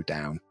episode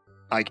down.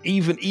 Like,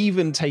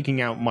 even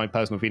taking out my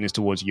personal feelings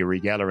towards Uri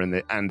Geller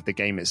and the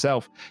game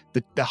itself,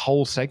 the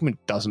whole segment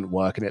doesn't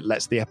work, and it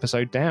lets the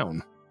episode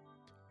down.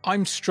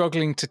 I'm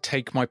struggling to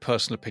take my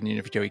personal opinion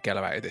of Uri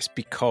Geller out of this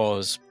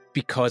because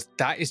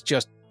that is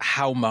just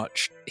how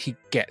much he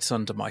gets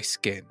under my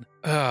skin.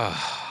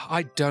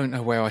 I don't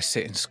know where I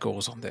sit in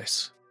scores on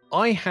this.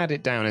 I had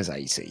it down as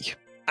 80.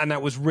 and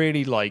that was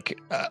really like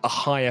a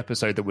high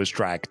episode that was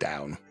dragged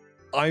down.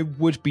 I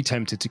would be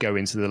tempted to go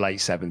into the late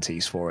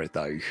 70s for it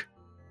though,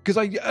 because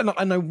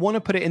I want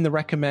to put it in the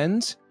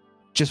recommend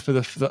just for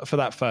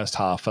that first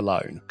half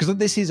alone, because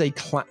this is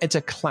it's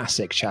a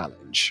classic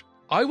challenge.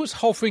 I was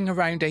hovering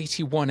around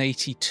 81,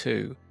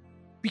 82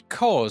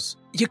 because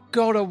you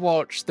gotta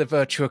watch the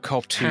Virtua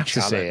Cop 2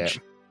 challenge.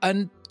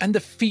 And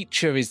the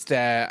feature is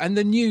there, and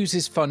the news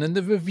is fun, and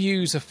the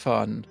reviews are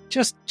fun.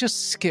 Just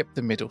skip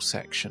the middle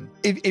section.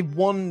 If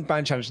one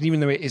bad challenge, and even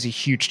though it is a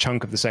huge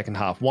chunk of the second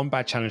half, one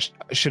bad challenge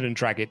shouldn't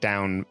drag it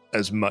down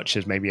as much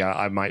as maybe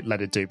I might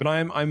let it do. But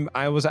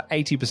I was at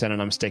 80%,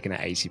 and I'm sticking at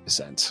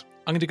 80%.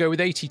 I'm going to go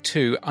with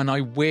 82, and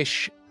I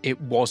wish it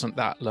wasn't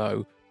that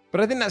low. But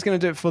I think that's going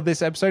to do it for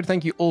this episode.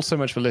 Thank you all so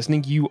much for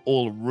listening. You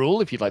all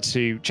rule. If you'd like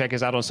to check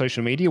us out on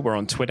social media, we're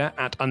on Twitter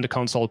at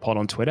UnderConsolePod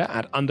on Twitter,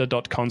 at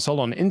under.console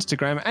on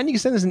Instagram, and you can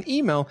send us an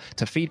email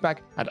to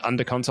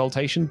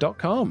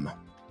feedback@underconsultation.com.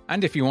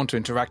 And if you want to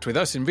interact with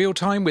us in real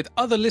time with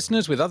other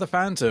listeners, with other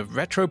fans of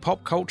retro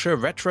pop culture,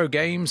 retro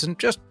games, and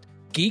just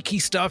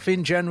geeky stuff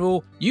in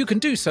general, you can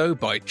do so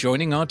by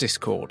joining our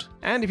Discord.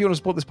 And if you want to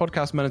support this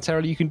podcast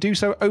monetarily, you can do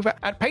so over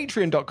at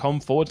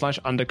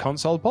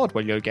patreon.com/underconsolepod,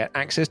 where you'll get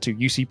access to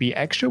UCP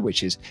Extra,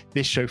 which is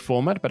this show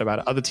format, but about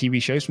other TV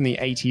shows from the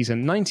 80s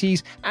and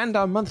 90s, and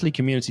our monthly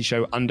community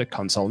show, Under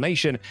Console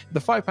Nation. At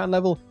the £5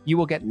 level, you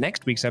will get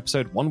next week's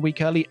episode 1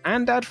 week early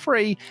and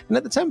ad-free, and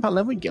at the £10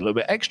 level, you get a little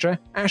bit extra.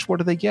 Ash, what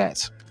do they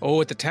get?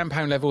 At the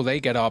 £10 level, they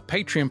get our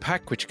Patreon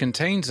pack, which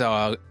contains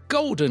our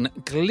golden,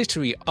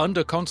 glittery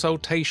Under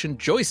Consultation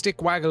joystick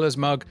wagglers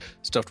mug,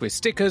 stuffed with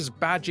stickers,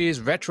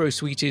 badges, retro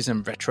sweeties,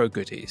 and retro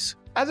goodies.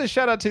 As a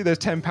shout out to those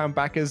 £10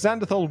 backers,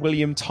 Xanderthal,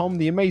 William, Tom,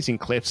 The Amazing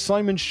Cliff,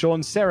 Simon,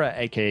 Sean, Sarah,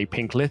 aka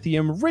Pink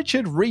Lithium,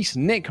 Richard, Reese,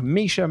 Nick,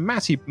 Misha,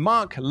 Matty,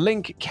 Mark,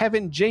 Link,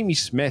 Kevin, Jamie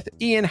Smith,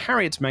 Ian,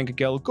 Harriet Manga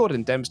Girl,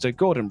 Gordon Dempster,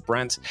 Gordon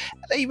Brandt,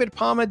 David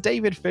Palmer,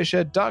 David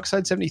Fisher,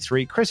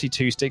 Darkside73, Chrissy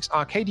Two Sticks,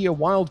 Arcadia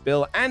Wild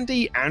Bill,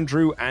 Andy,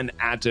 Andrew, and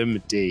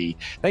Adam D.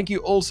 Thank you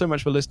all so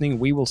much for listening.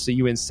 We will see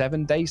you in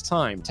 7 days'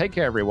 time. Take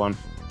care, everyone.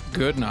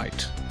 Good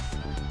night.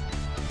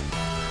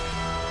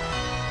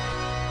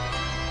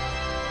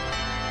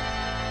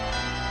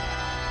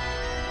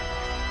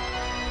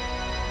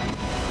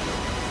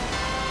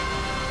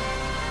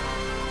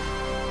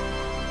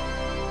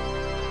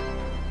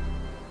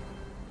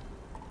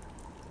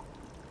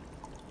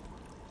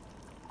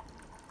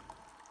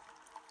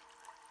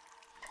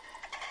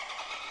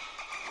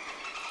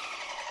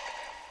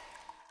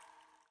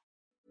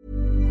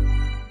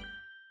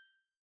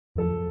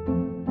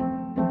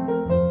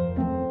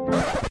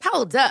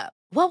 Hold up.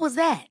 What was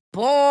that?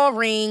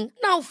 Boring.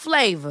 No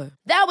flavor.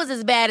 That was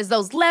as bad as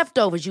those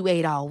leftovers you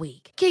ate all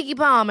week. Keke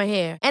Palmer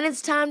here, and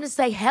it's time to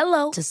say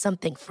hello to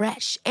something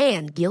fresh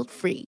and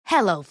guilt-free.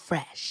 Hello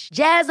Fresh.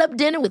 Jazz up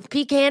dinner with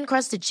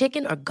pecan-crusted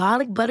chicken or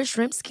garlic butter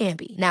shrimp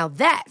scampi. Now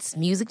that's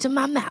music to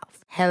my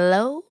mouth.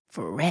 Hello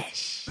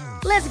Fresh.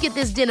 Let's get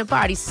this dinner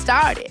party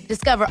started.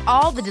 Discover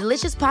all the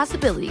delicious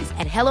possibilities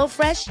at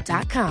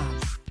HelloFresh.com.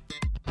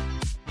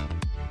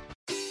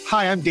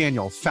 Hi, I'm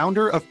Daniel,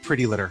 founder of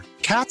Pretty Litter.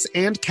 Cats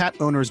and cat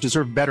owners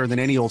deserve better than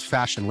any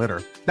old-fashioned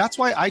litter. That's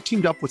why I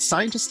teamed up with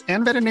scientists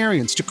and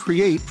veterinarians to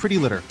create Pretty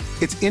Litter.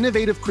 Its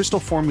innovative crystal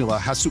formula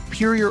has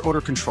superior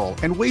odor control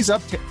and weighs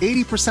up to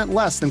 80%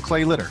 less than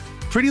clay litter.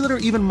 Pretty Litter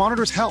even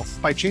monitors health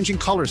by changing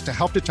colors to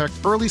help detect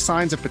early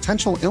signs of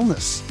potential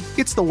illness.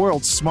 It's the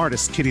world's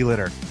smartest kitty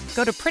litter.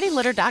 Go to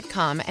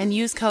prettylitter.com and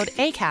use code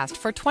ACAST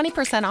for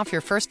 20% off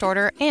your first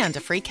order and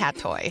a free cat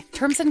toy.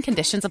 Terms and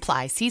conditions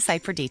apply. See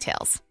site for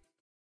details.